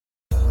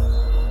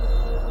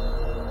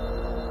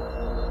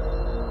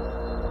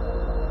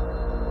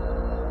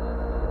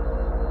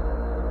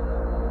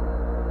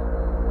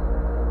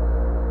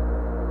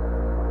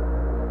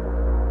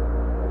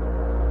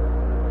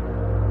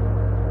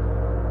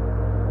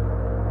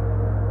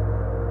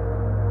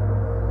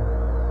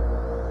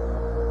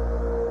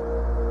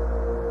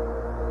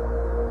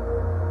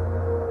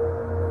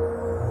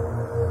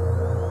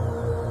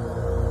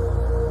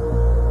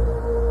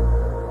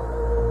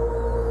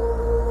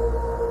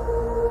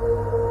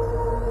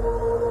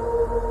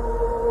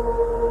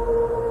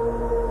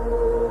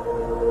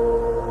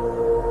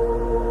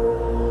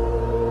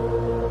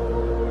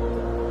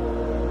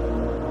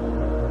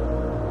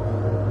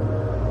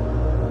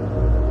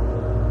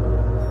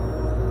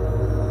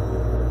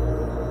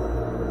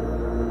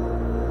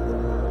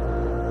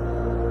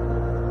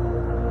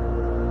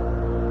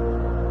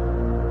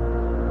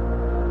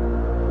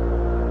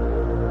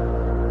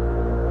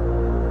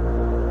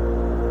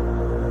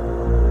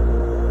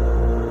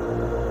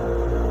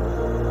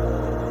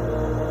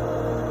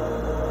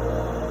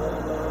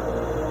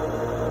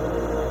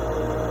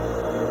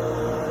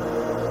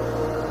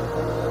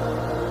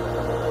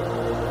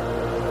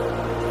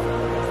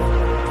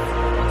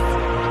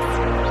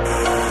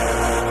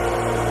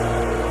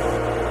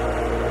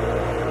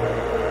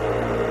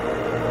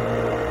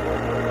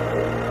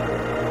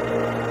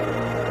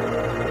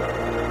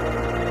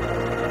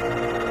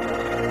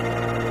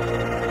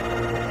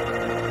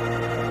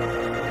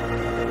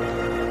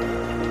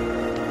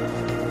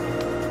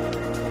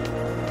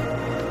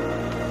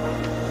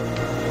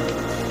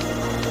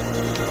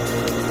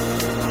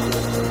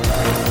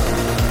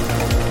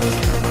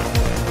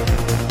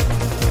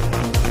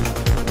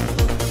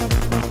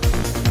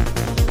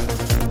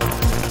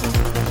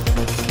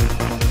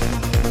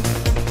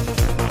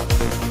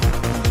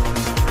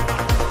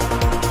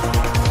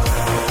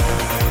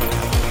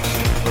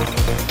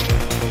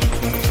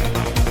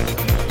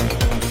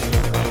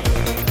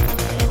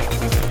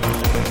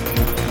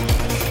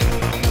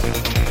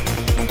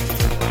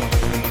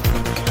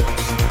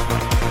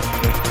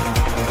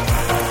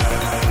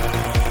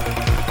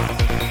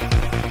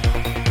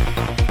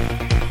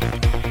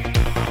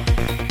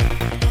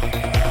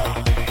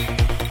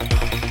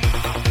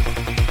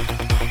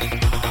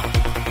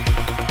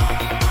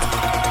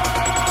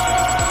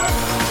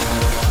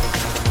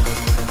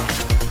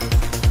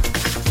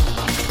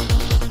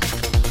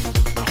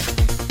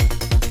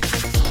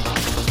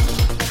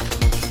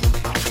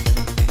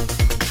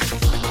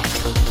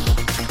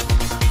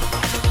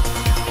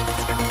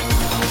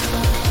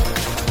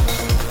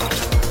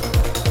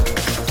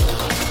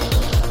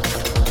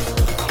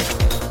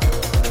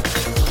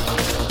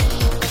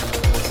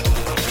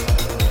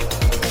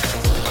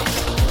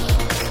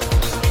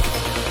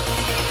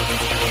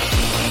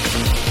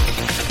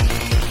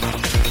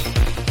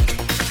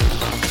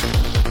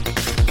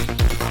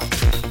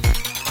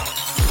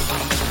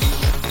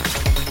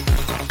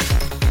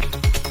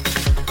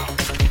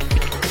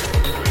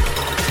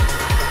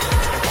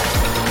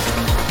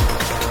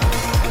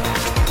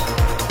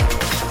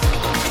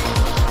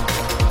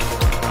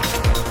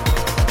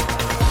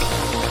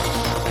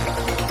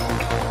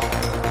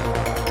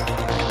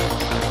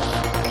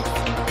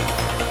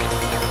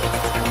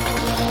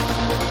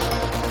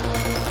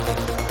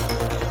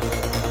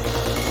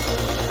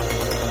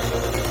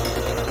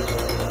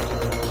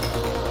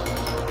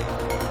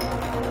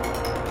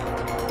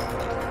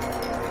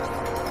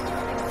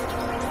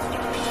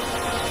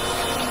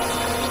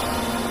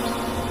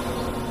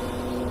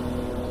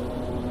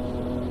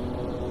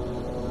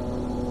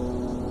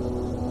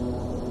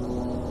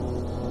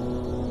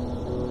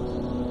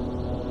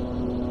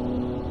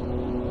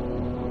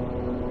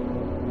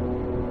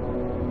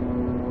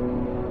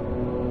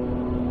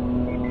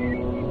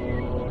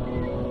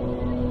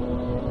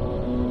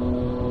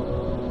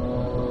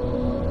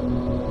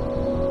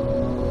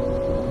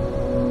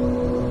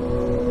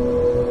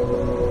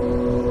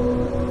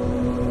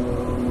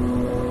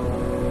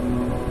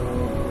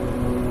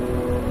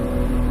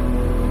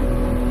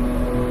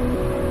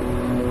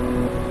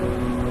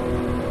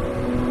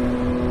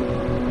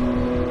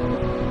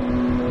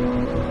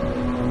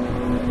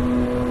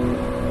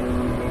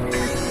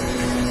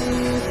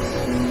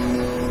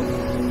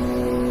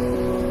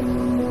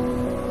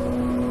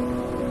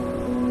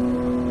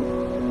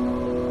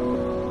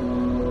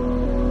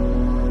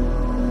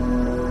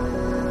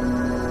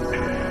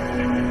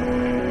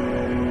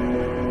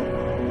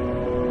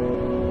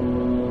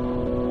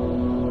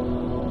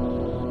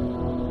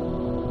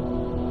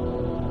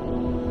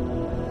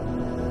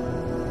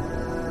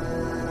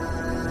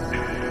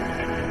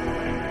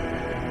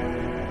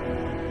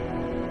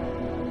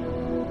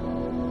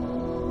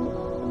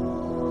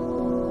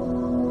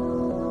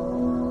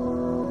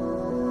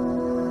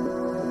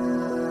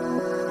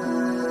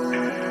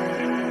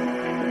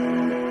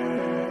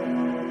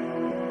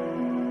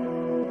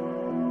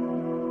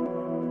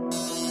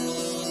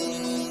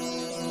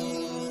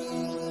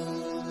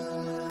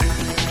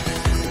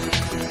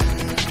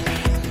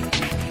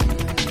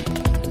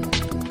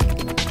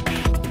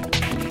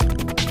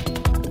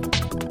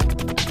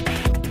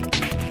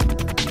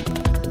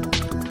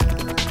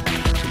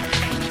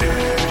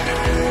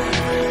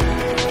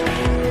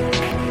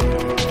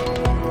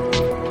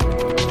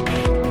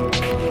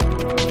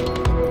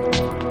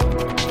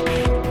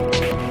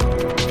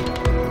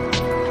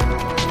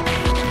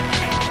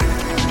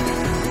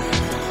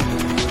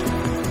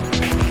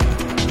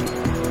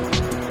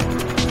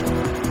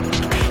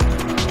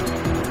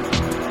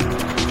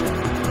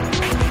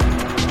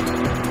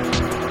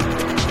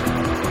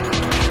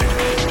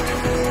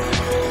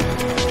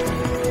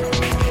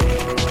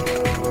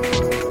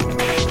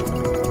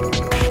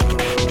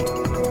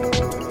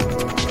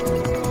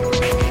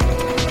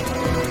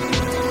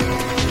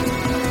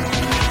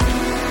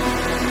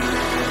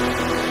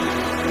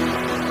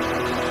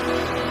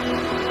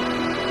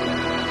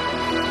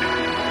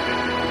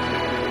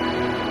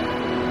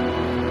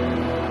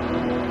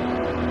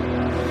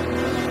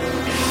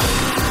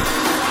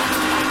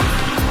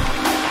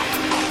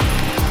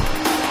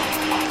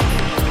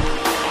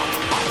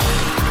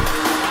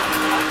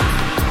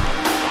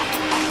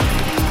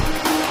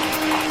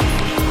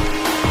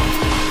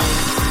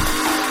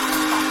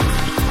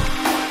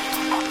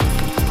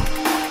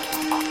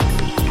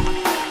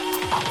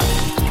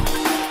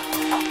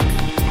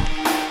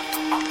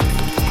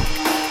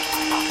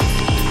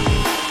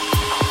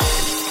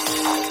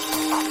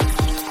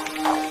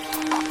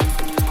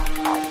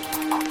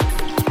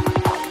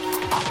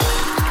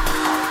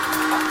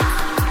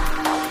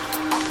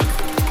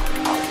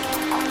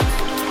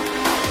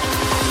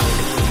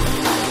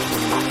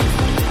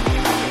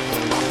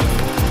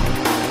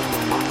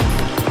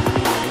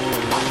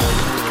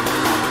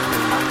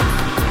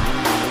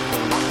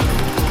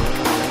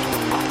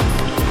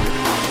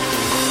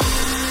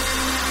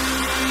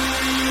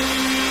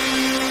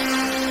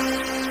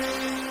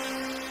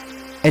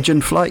 Edge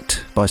and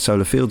Flight by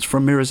Solar Fields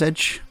from Mirror's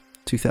Edge,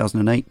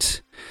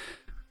 2008.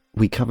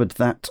 We covered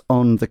that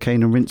on the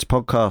Cane and Rinse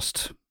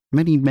podcast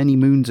many, many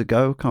moons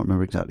ago. Can't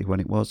remember exactly when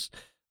it was.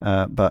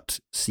 But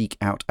seek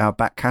out our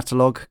back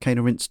catalogue,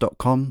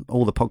 caneandrinse.com.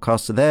 All the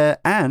podcasts are there.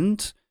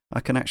 And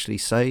I can actually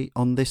say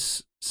on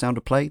this Sound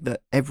of Play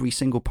that every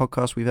single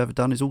podcast we've ever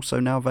done is also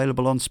now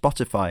available on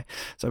Spotify.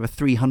 It's over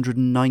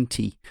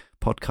 390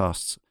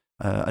 podcasts.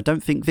 I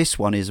don't think this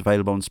one is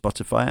available on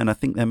Spotify, and I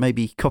think there may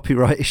be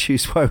copyright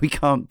issues where we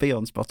can't be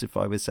on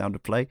Spotify with Sound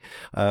of Play,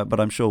 but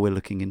I'm sure we're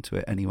looking into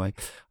it anyway.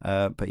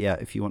 But yeah,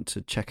 if you want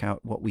to check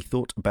out what we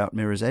thought about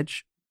Mirror's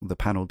Edge, the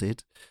panel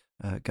did,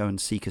 go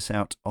and seek us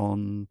out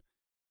on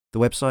the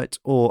website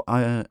or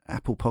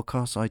Apple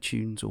Podcasts,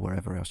 iTunes, or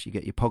wherever else you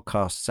get your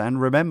podcasts. And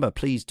remember,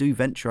 please do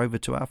venture over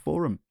to our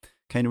forum,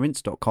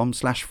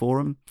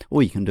 caneandrinse.com/forum,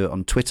 or you can do it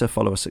on Twitter.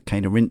 Follow us at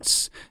Cane and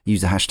Rinse.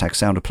 Use the hashtag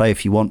Sound of Play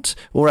if you want,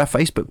 or our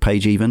Facebook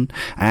page even.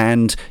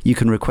 And you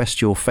can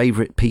request your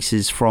favourite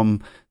pieces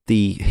from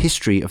the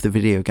history of the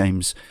video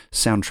games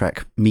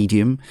soundtrack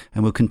medium,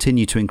 and we'll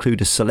continue to include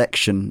a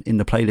selection in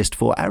the playlist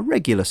for our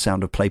regular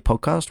Sound of Play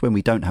podcast when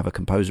we don't have a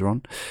composer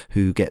on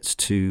who gets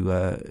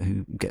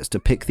to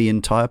pick the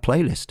entire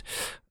playlist,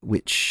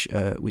 which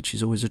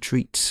is always a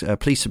treat.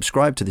 Please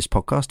subscribe to this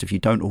podcast if you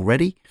don't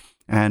already,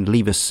 and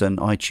leave us an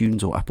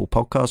iTunes or Apple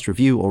Podcast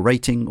review or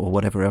rating or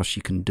whatever else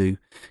you can do.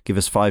 Give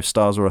us 5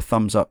 stars or a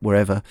thumbs up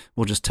wherever,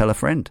 or just tell a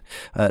friend.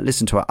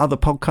 Listen to our other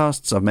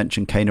podcasts. I've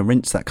mentioned Cane and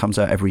Rinse, that comes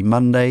out every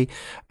Monday,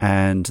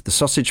 and The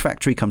Sausage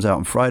Factory comes out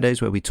on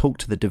Fridays, where we talk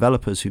to the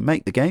developers who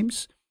make the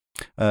games.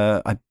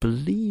 I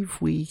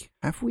believe we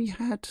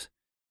had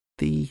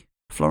the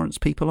Florence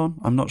people on.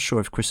 I'm not sure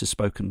if Chris has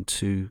spoken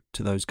to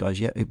those guys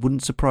yet. It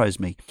wouldn't surprise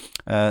me.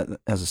 As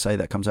I say,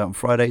 that comes out on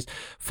Fridays.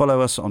 Follow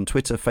us on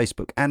Twitter,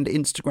 Facebook and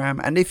Instagram.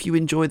 And if you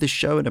enjoy this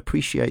show and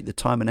appreciate the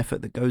time and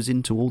effort that goes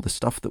into all the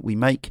stuff that we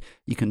make,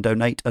 you can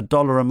donate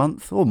 $1 a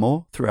month or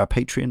more through our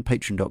Patreon,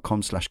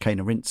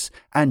 patreon.com/caneandrinse,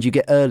 and you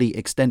get early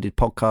extended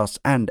podcasts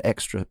and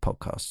extra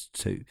podcasts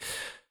too.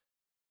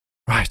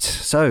 Right,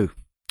 so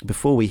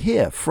before we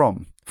hear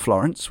from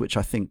Florence, which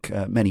I think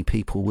many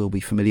people will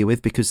be familiar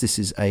with because this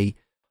is a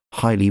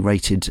highly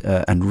rated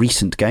and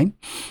recent game.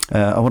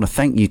 I want to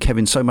thank you,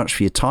 Kevin, so much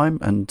for your time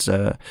and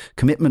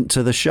commitment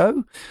to the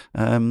show.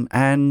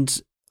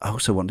 And I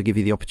also want to give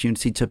you the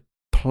opportunity to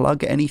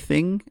plug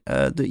anything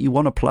that you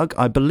want to plug.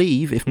 I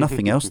believe, if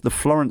nothing else, the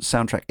Florence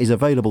soundtrack is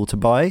available to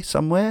buy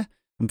somewhere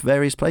in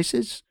various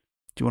places.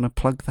 Do you want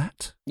to plug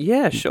that?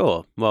 Yeah,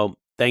 sure. Well,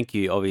 thank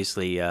you.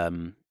 Obviously,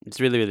 it's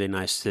really, really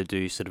nice to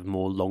do sort of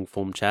more long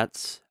form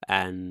chats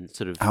and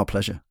sort of Our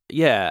pleasure.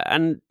 Yeah,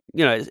 and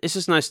it's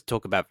just nice to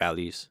talk about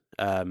values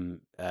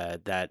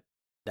that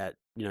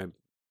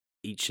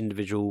each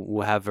individual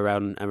will have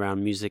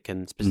around music,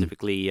 and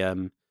specifically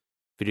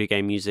video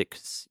game music.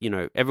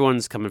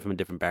 Everyone's coming from a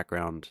different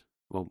background,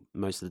 well,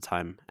 most of the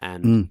time,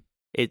 and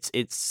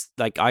it's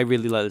like I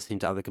really like listening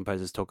to other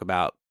composers talk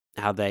about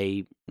how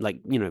they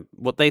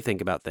what they think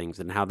about things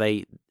and how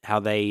they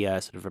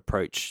sort of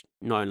approach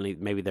not only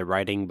maybe their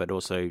writing but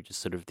also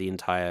just sort of the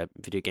entire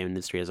video game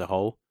industry as a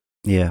whole.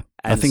 Yeah,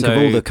 and I think of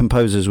all the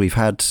composers we've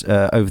had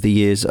over the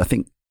years, I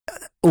think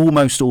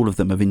almost all of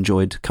them have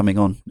enjoyed coming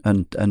on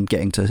and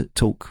getting to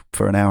talk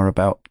for an hour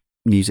about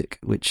music,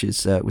 which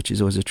is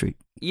always a treat.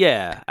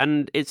 Yeah,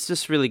 and it's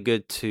just really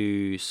good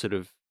to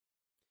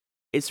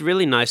it's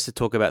really nice to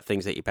talk about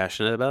things that you're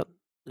passionate about.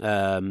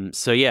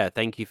 So yeah,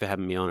 thank you for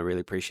having me on. I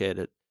really appreciate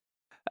it.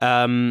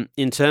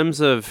 In terms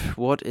of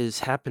what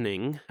is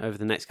happening over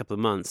the next couple of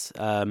months,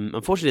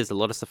 unfortunately, there's a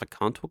lot of stuff I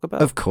can't talk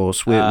about. Of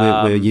course,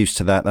 we're used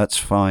to that. That's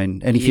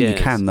fine. Anything you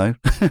can, though.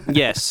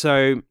 Yes.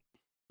 So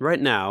right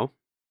now,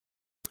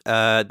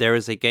 there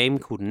is a game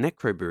called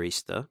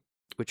Necrobarista,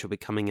 which will be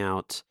coming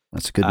out.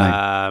 That's a good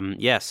name.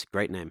 Yes,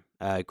 great name.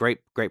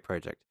 Great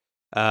project.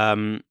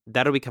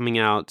 That'll be coming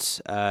out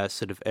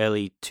sort of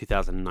early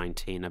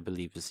 2019, I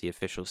believe, is the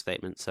official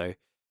statement. So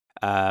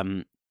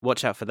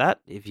watch out for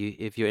that if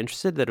you're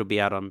interested. That'll be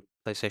out on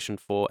PlayStation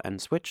 4 and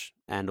Switch,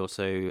 and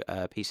also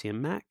PC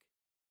and Mac.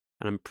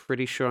 And I'm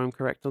pretty sure I'm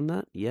correct on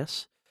that.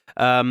 Yes.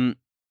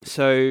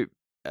 So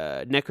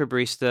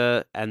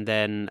Necrobarista, and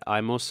then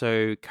I'm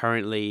also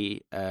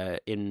currently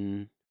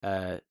I'm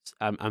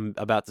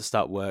about to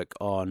start work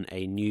on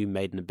a new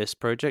Made in Abyss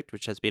project,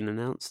 which has been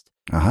announced.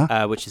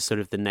 Which is sort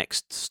of the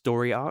next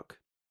story arc.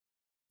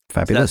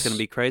 Fabulous. So that's going to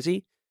be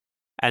crazy.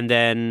 And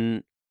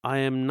then I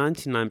am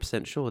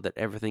 99% sure that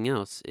everything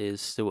else is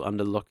still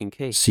under lock and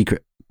key.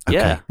 Secret. Okay.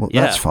 Yeah. Well,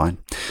 that's fine.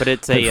 But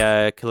it's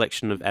a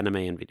collection of anime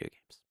and video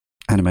games.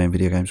 Anime and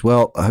video games.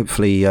 Well,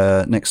 hopefully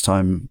next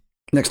time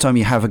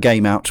you have a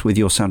game out with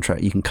your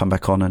soundtrack, you can come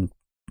back on and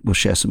we'll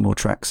share some more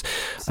tracks.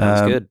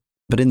 Sounds good.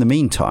 But in the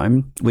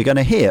meantime, we're going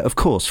to hear, of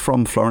course,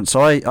 from Florence. So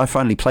I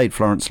finally played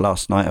Florence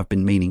last night. I've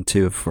been meaning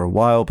to for a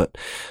while, but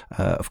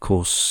of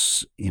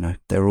course,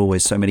 there are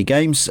always so many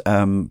games.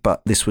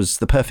 But this was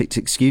the perfect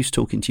excuse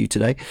talking to you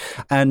today.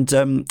 And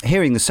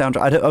hearing the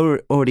soundtrack, I'd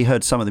already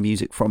heard some of the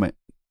music from it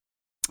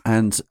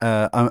and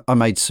I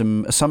made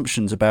some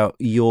assumptions about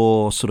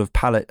your sort of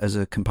palette as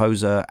a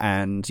composer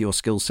and your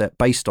skill set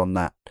based on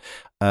that.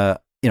 I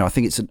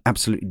think it's an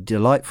absolutely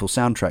delightful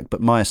soundtrack,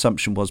 but my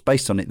assumption was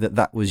based on it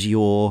that was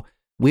your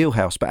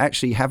wheelhouse. But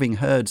actually, having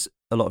heard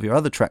a lot of your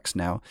other tracks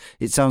now,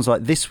 it sounds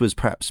like this was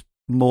perhaps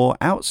more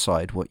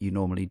outside what you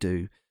normally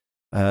do.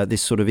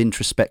 This sort of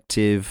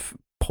introspective,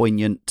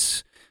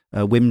 poignant,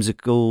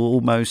 whimsical,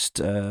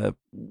 almost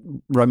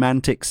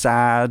romantic,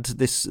 sad.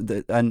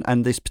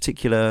 And this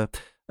particular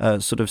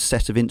sort of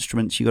set of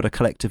instruments. You got a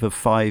collective of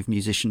 5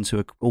 musicians who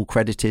are all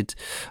credited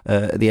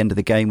at the end of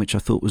the game, which I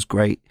thought was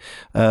great.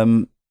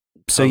 Tell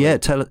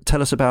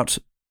us about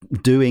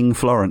doing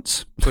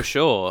Florence. For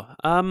sure.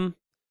 On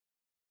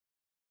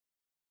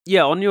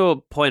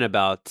your point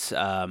about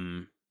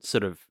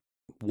sort of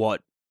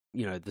what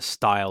the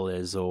style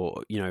is,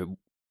 or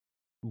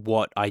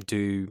what I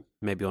do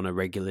maybe on a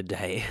regular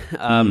day.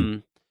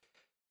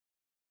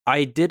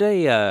 I did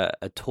a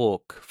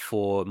talk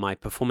for my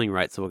performing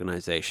rights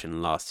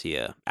organization last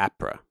year,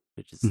 APRA,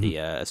 which is the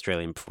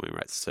Australian Performing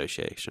Rights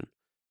Association.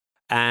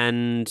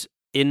 And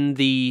in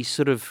the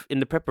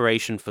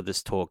preparation for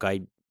this talk,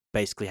 I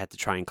basically had to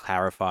try and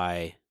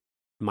clarify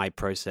my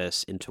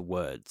process into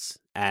words.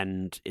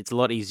 And it's a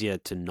lot easier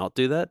to not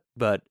do that.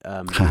 But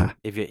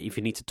if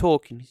you need to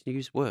talk, you need to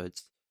use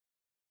words.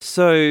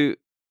 So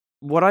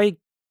what I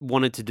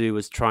wanted to do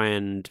was try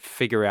and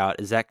figure out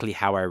exactly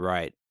how I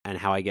write and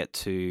how I get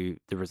to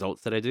the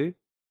results that I do.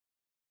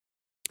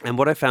 And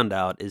what I found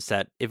out is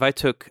that if I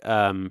took,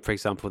 for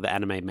example, the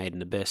anime Made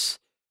in Abyss,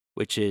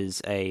 which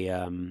is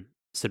a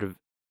sort of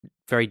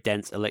very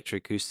dense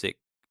electroacoustic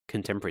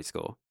contemporary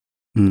score,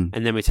 and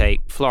then we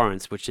take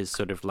Florence, which is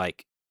sort of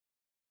like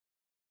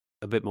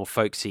a bit more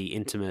folksy,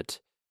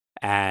 intimate,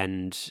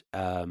 and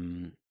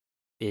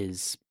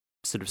is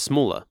sort of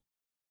smaller,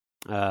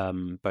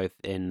 both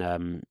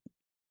in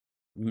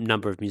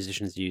number of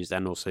musicians used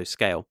and also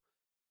scale.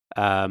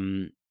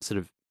 Sort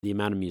of the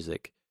amount of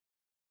music,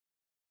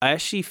 I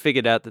actually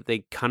figured out that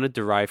they kind of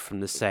derive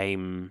from the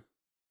same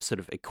sort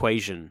of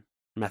equation,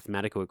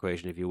 mathematical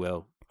equation, if you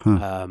will.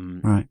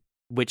 Right.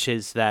 Which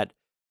is that,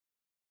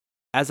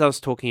 as I was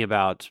talking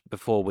about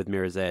before with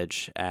Mirror's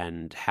Edge,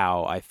 and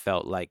how I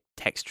felt like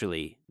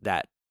texturally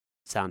that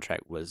soundtrack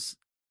was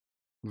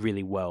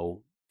really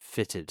well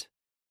fitted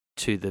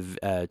to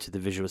the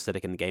visual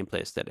aesthetic and the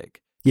gameplay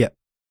aesthetic. Yeah.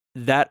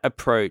 That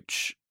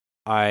approach,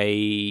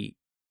 I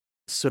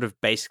sort of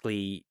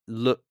basically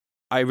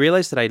I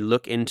realized that I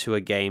look into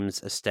a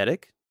game's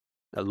aesthetic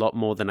a lot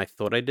more than I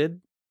thought I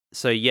did.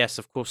 So yes,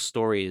 of course,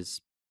 story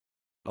is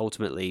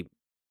ultimately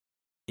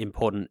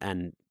important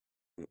and,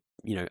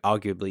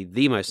 arguably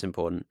the most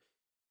important.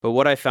 But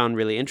what I found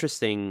really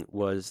interesting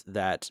was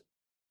that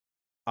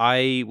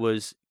I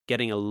was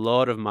getting a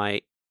lot of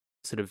my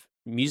sort of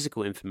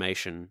musical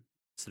information,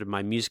 sort of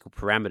my musical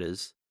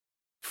parameters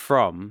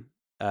from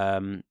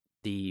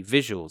the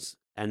visuals.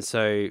 And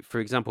so, for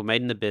example,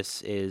 Made in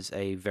Abyss is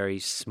a very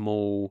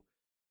small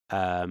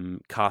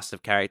cast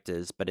of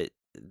characters, but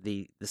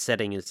the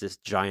setting is this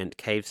giant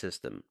cave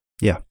system.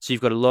 Yeah. So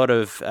you've got a lot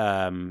of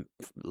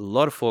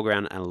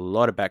foreground and a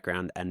lot of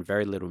background and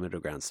very little middle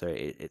ground. So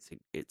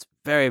it's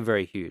very,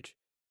 very huge,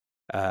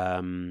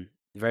 very,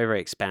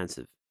 very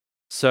expansive.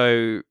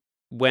 So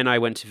when I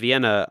went to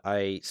Vienna,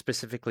 I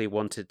specifically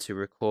wanted to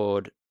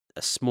record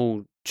a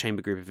small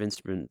chamber group of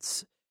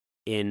instruments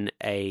in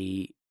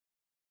a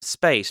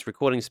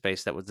recording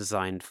space that was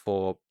designed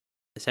for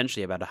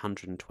essentially about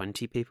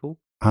 120 people.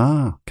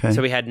 Ah, okay.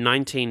 So we had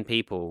 19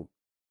 people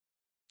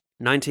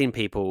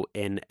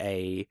in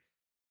a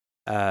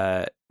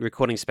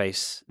recording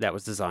space that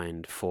was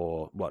designed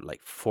for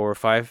like 4 or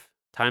 5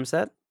 times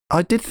that.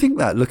 I did think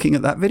that, looking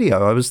at that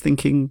video. I was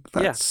thinking,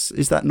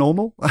 is that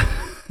normal?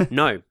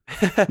 No.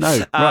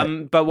 No,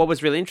 right. But what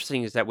was really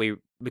interesting is that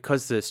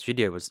because the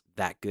studio was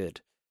that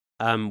good,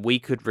 we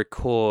could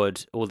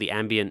record all the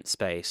ambient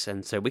space,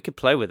 and so we could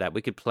play with that.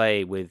 We could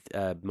play with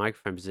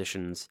microphone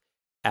positions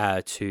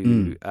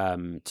to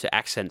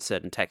accent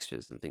certain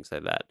textures and things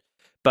like that.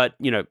 But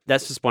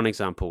that's just one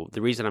example.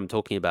 The reason I'm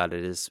talking about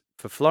it is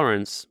for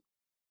Florence,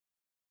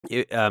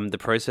 the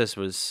process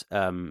was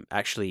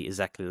actually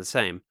exactly the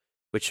same,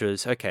 which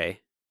was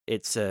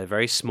it's a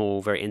very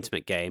small, very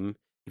intimate game.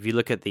 If you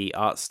look at the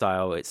art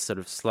style, it's sort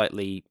of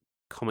slightly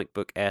comic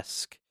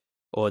book-esque,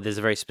 or there's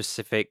a very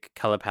specific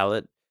color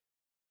palette.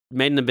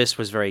 Made in Abyss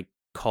was very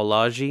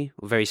collagey,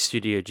 very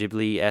Studio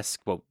Ghibli-esque.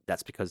 Well,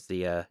 that's because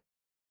the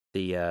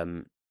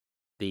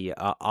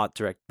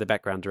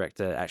background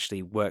director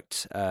actually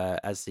worked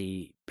as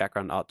the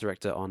background art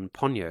director on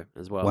Ponyo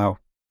as well. Wow.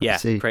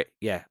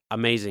 Yeah,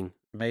 amazing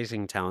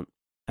talent.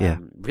 Yeah.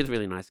 Really,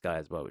 really nice guy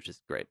as well, which is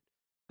great.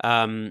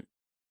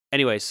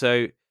 Anyway,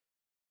 so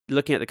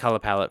looking at the color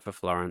palette for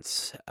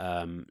Florence,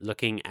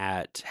 looking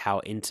at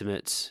how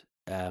intimate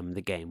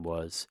the game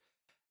was,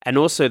 and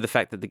also the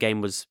fact that the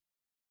game was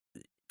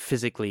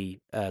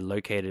physically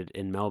located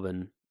in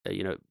Melbourne,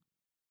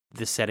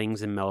 the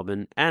settings in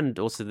Melbourne, and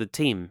also the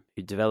team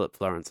who developed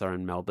Florence are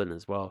in Melbourne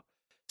as well.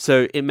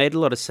 So it made a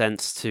lot of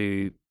sense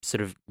to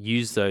sort of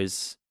use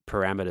those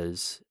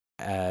parameters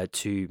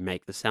to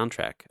make the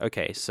soundtrack.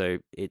 Okay, so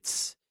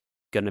it's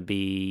going to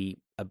be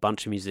a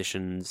bunch of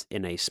musicians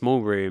in a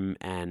small room,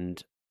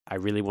 and I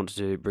really wanted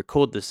to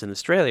record this in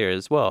Australia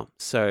as well.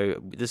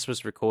 So this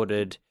was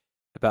recorded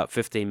about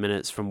 15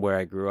 minutes from where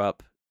I grew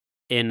up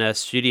in a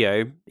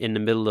studio in the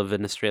middle of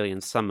an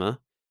Australian summer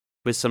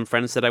with some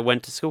friends that I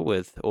went to school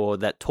with, or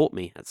that taught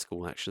me at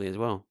school actually as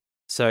well.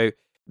 So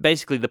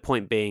basically the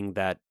point being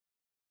that,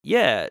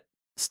 yeah,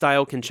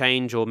 style can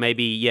change, or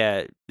maybe,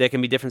 yeah, there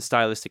can be different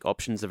stylistic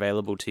options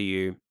available to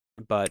you.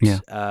 But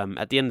Yeah.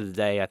 at the end of the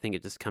day, I think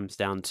it just comes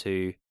down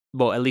to,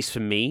 well, at least for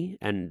me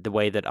and the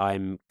way that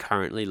I'm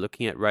currently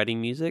looking at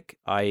writing music,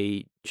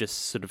 I just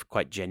sort of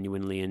quite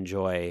genuinely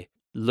enjoy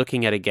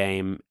looking at a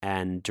game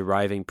and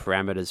deriving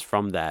parameters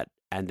from that,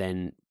 and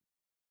then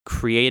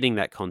creating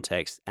that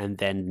context and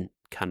then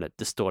kind of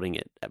distorting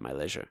it at my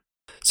leisure.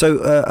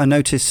 So I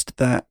noticed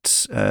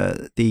that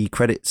the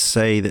credits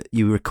say that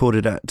you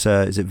recorded at,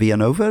 is it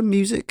Villanova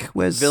Music?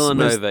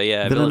 Villanova,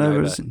 yeah.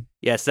 Villanova's Villanova.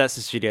 Yes, that's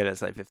the studio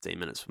that's like 15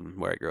 minutes from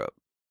where I grew up.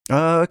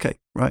 Oh, okay,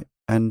 right.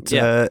 And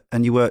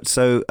and you worked,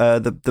 so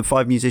the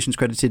 5 musicians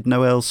credited,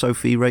 Noel,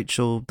 Sophie,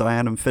 Rachel,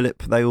 Diane and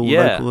Philip, they all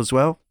local as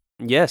well?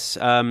 Yes,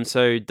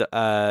 so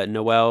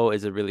Noel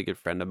is a really good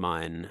friend of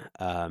mine,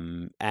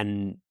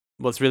 and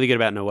what's really good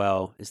about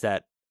Noel is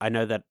that I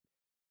know that,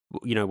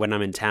 you know, when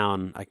I'm in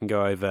town, I can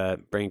go over,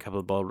 bring a couple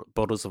of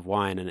bottles of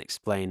wine and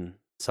explain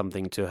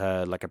something to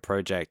her, like a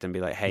project, and be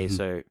like, hey,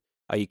 so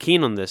are you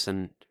keen on this?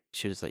 And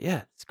she was like,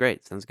 yeah, it's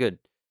great. Sounds good.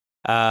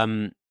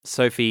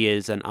 Sophie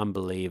is an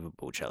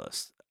unbelievable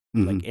cellist,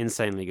 like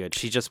insanely good.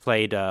 She just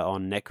played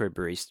on Necro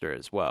Barista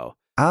as well.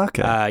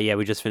 Okay. Yeah,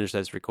 we just finished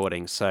those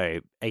recordings.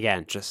 So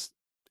again, just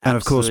and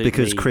of course,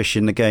 because Krish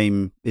in the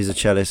game is a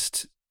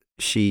cellist,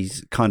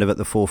 she's kind of at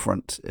the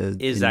forefront.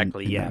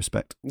 Exactly. In yeah. that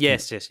respect.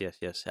 Yes.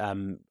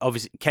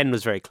 Obviously, Ken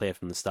was very clear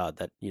from the start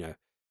that, you know,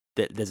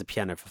 that there's a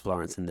piano for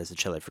Florence and there's a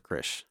cello for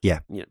Krish. Yeah.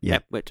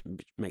 Which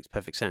makes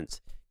perfect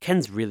sense.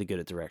 Ken's really good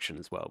at direction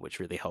as well, which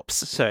really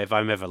helps. So if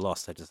I'm ever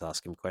lost, I just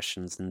ask him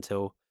questions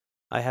until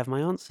I have my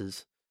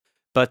answers.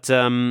 But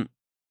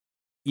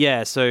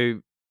yeah,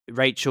 so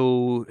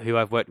Rachel, who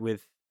I've worked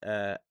with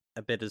a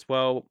bit as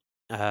well,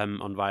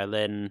 on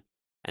violin,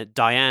 and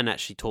Diane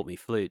actually taught me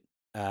flute.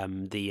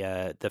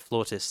 The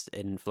flautist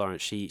in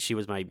Florence, she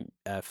was my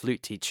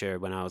flute teacher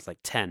when I was like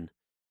 10.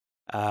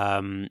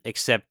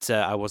 Except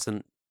I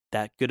wasn't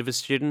that good of a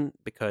student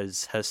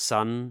because her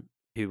son,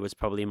 who was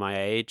probably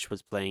my age,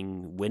 was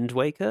playing Wind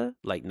Waker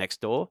like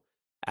next door,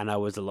 and I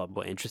was a lot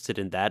more interested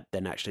in that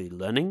than actually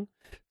learning.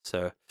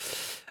 So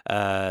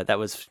that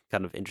was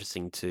kind of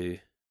interesting to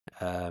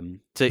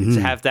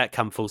have that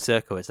come full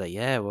circle. It's like,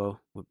 yeah,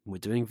 well, we're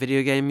doing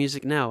video game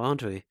music now,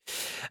 aren't we?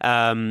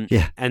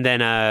 Yeah. And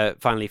then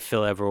finally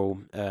Phil Everall,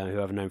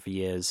 who I've known for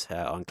years,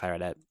 on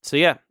clarinet. So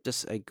yeah,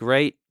 just a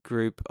great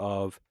group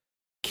of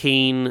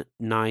keen,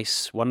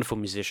 nice, wonderful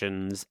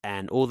musicians,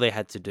 and all they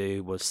had to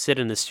do was sit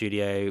in the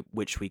studio,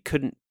 which we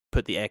couldn't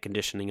put the air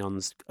conditioning on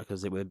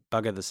because it would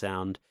bugger the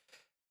sound,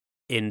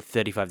 in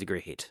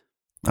 35-degree heat.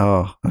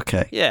 Oh,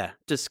 okay. Yeah,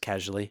 just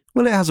casually.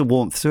 Well, it has a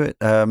warmth to it.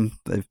 But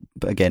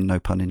again,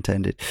 no pun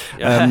intended.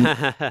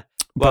 Well,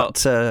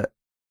 but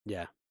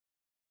yeah,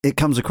 it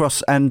comes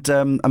across, and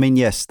I mean,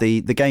 yes,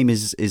 the game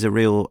is a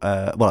real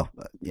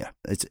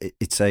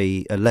it's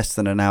a less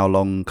than an hour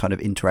long kind of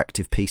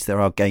interactive piece. There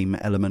are game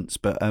elements,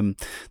 but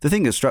the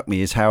thing that struck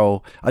me is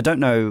how, I don't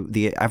know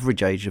the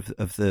average age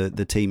of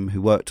the team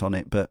who worked on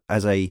it, but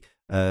as a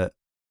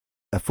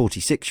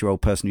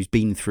 46-year-old person who's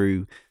been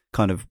through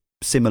kind of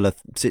similar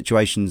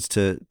situations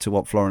to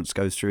what Florence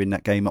goes through in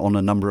that game on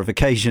a number of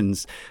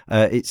occasions,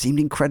 it seemed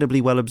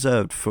incredibly well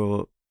observed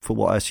for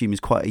what I assume is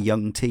quite a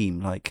young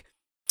team. Like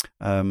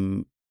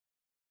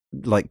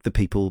the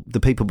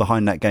people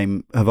behind that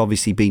game have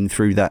obviously been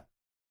through that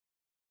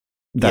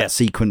yes.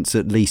 sequence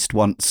at least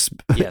once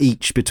yes.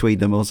 each between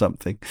them or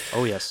something.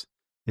 Oh yes,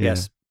 yeah.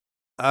 yes.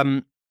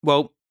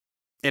 Well,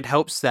 it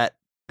helps that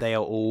they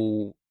are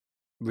all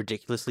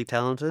ridiculously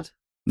talented.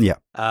 Yeah.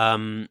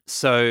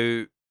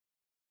 So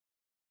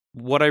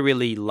what I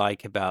really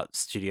like about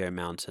Studio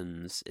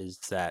Mountains is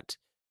that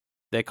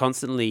they're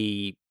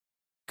constantly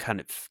kind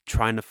of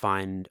trying to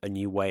find a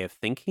new way of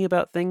thinking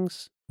about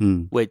things,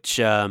 which,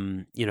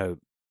 you know,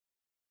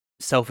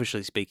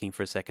 selfishly speaking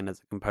for a second, as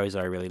a composer,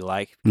 I really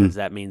like, because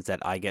that means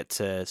that I get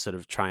to sort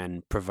of try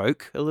and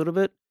provoke a little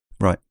bit.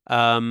 Right.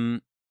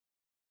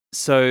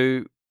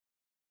 So,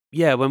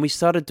 yeah, when we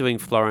started doing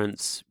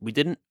Florence, we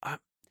didn't...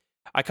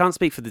 I can't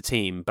speak for the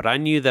team, but I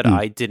knew that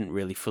I didn't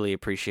really fully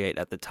appreciate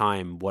at the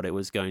time what it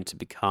was going to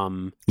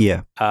become.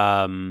 Yeah.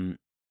 Not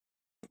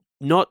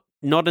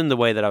in the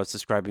way that I was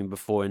describing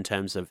before in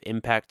terms of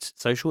impact,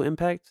 social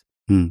impact,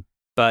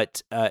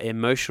 but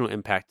emotional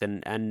impact,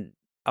 and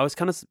I was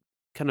kind of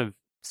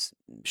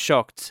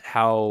shocked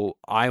how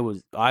I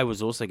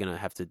was also going to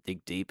have to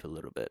dig deep a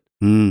little bit,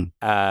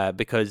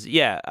 because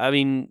yeah, I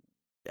mean,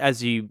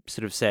 as you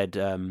sort of said,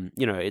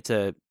 you know, it's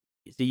a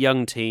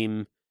young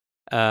team.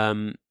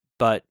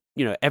 But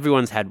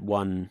everyone's had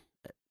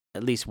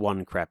at least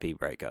one crappy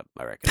breakup,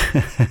 I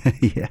reckon.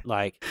 Yeah.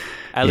 Like,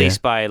 at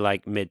least by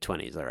like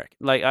mid-20s, I reckon.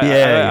 Like,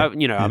 Yeah.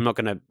 I'm not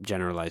going to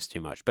generalize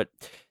too much, but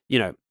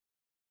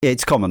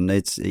It's common.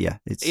 It's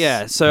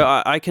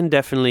So I can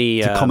definitely.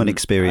 It's a common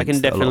experience. I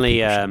can that a lot of definitely.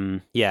 people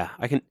share. Yeah,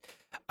 I can.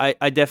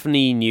 I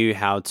definitely knew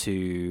how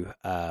to.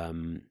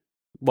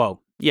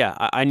 Well, yeah,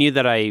 I knew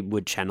that I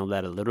would channel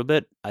that a little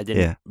bit. I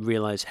didn't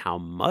realize how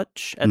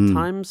much at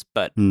times,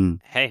 but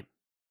hey,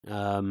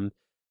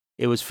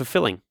 it was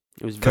fulfilling.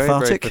 It was very,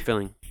 Cathartic? very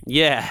fulfilling.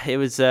 Yeah, it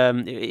was.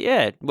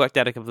 It worked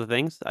out a couple of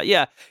things.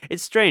 Yeah,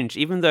 it's strange.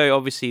 Even though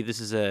obviously this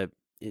is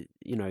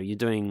you're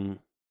doing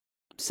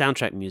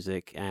soundtrack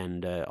music,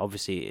 and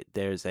obviously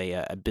there's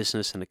a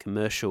business and a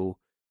commercial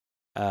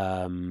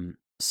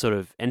sort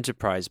of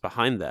enterprise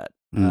behind that.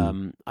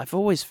 I've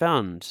always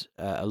found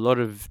a lot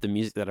of the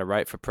music that I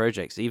write for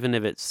projects, even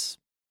if it's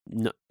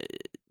not,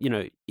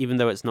 even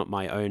though it's not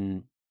my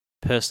own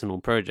personal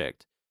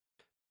project,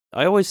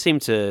 I always seem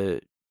to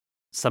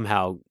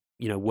somehow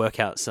work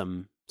out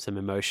some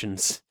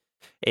emotions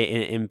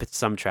in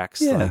some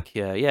tracks. Yeah.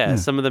 Like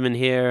some of them in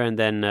here, and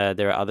then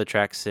there are other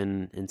tracks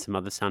in some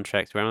other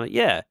soundtracks where I'm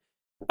like,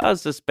 I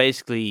was just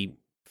basically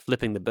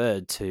flipping the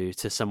bird to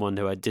someone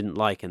who I didn't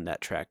like in that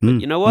track, but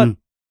you know what,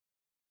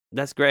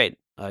 that's great.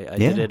 I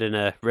did it in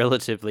a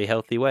relatively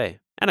healthy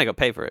way, and I got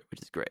paid for it,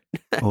 which is great.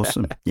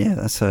 Awesome. Yeah,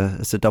 that's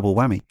a double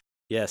whammy.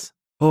 Yes.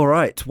 All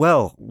right.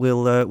 Well,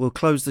 we'll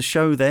close the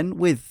show then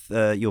with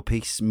your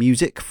piece,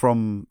 music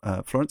from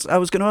Florence. I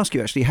was going to ask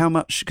you actually how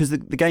much, because the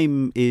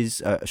game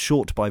is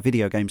short by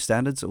video game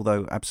standards.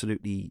 Although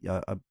absolutely,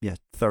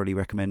 thoroughly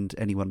recommend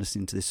anyone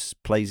listening to this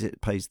pays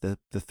the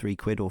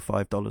 £3 or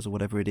 $5 or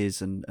whatever it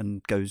is,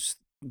 and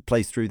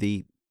plays through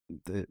the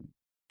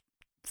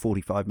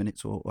 45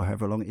 minutes or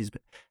however long it is.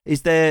 But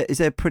is there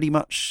pretty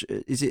much,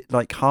 is it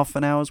like half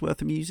an hour's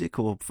worth of music,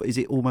 or is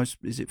it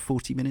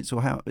 40 minutes,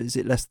 or how is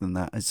it less than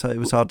that? So it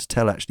was hard to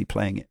tell actually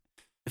playing it.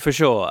 For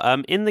sure.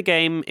 In the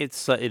game, it's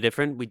slightly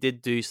different. We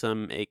did do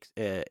some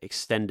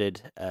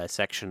extended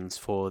sections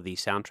for the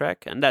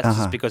soundtrack, and that's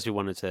just because we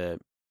wanted to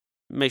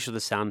make sure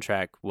the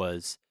soundtrack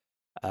was,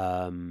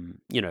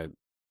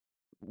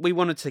 we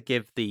wanted to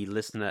give the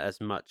listener as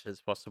much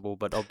as possible,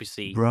 but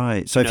obviously,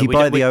 right. So if you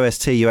buy the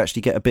OST, you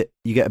actually get a bit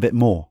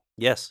more.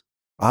 Yes.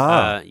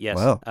 Yes.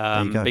 Well,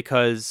 there you go.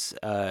 Because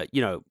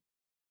you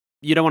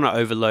don't want to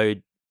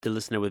overload the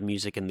listener with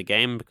music in the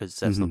game, because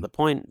that's not the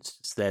point. It's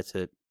just there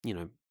to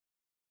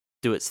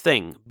do its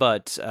thing.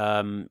 But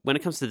when it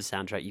comes to the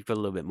soundtrack, you've got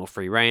a little bit more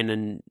free reign,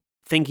 and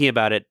thinking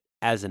about it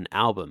as an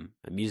album,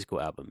 a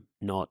musical album,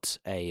 not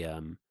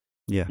not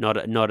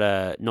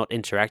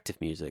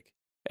interactive music.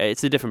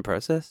 It's a different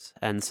process,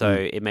 and so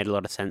it made a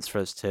lot of sense for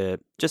us to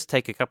just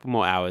take a couple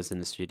more hours in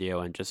the studio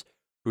and just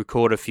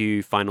record a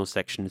few final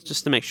sections,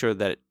 just to make sure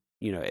that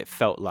it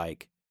felt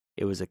like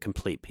it was a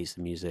complete piece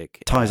of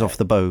music. Ties off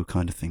the bow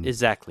kind of thing.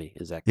 Exactly.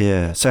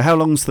 Yeah. So how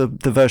long's the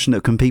version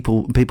that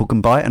people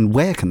can buy it, and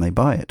where can they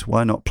buy it?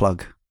 Why not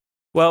plug?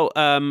 Well,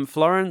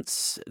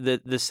 Florence, the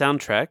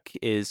soundtrack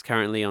is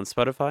currently on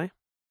Spotify.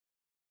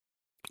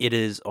 It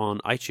is on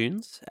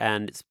iTunes,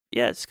 and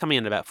it's coming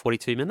in about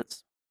 42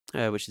 minutes.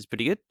 Which is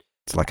pretty good.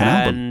 It's like an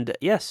album.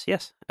 Yes.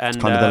 And it's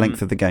kind of the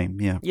length of the game,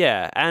 yeah.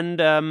 Yeah, and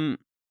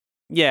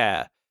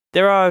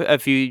there are a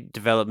few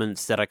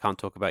developments that I can't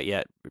talk about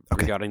yet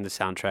regarding the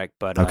soundtrack,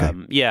 but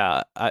I'm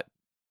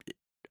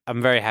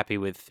very happy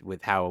with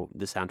how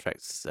the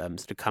soundtrack's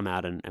sort of come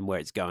out and where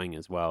it's going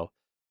as well.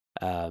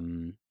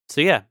 If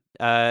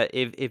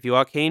you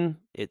are keen,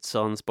 it's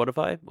on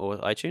Spotify or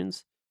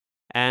iTunes,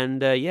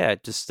 and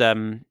just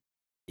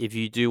if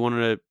you do want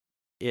to,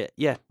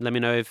 let me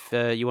know if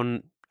you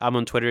want. I'm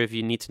on Twitter if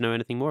you need to know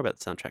anything more about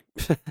the soundtrack.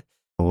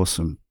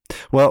 Awesome.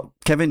 Well,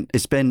 Kevin,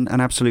 it's been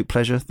an absolute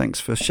pleasure. Thanks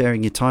for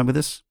sharing your time with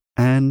us.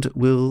 And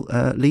we'll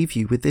leave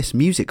you with this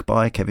music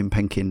by Kevin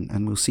Penkin,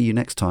 and we'll see you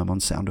next time on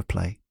Sound of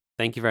Play.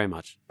 Thank you very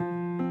much.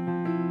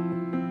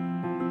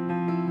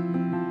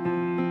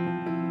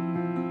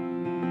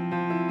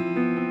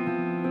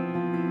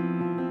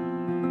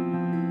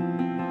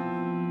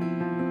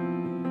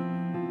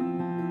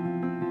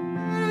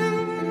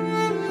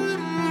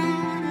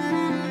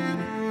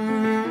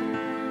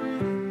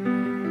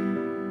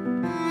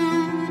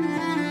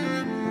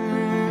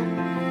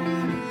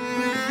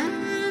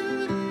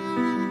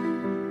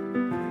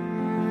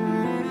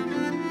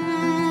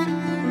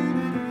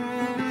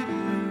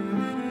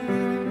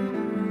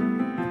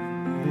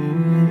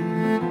 Mm-hmm.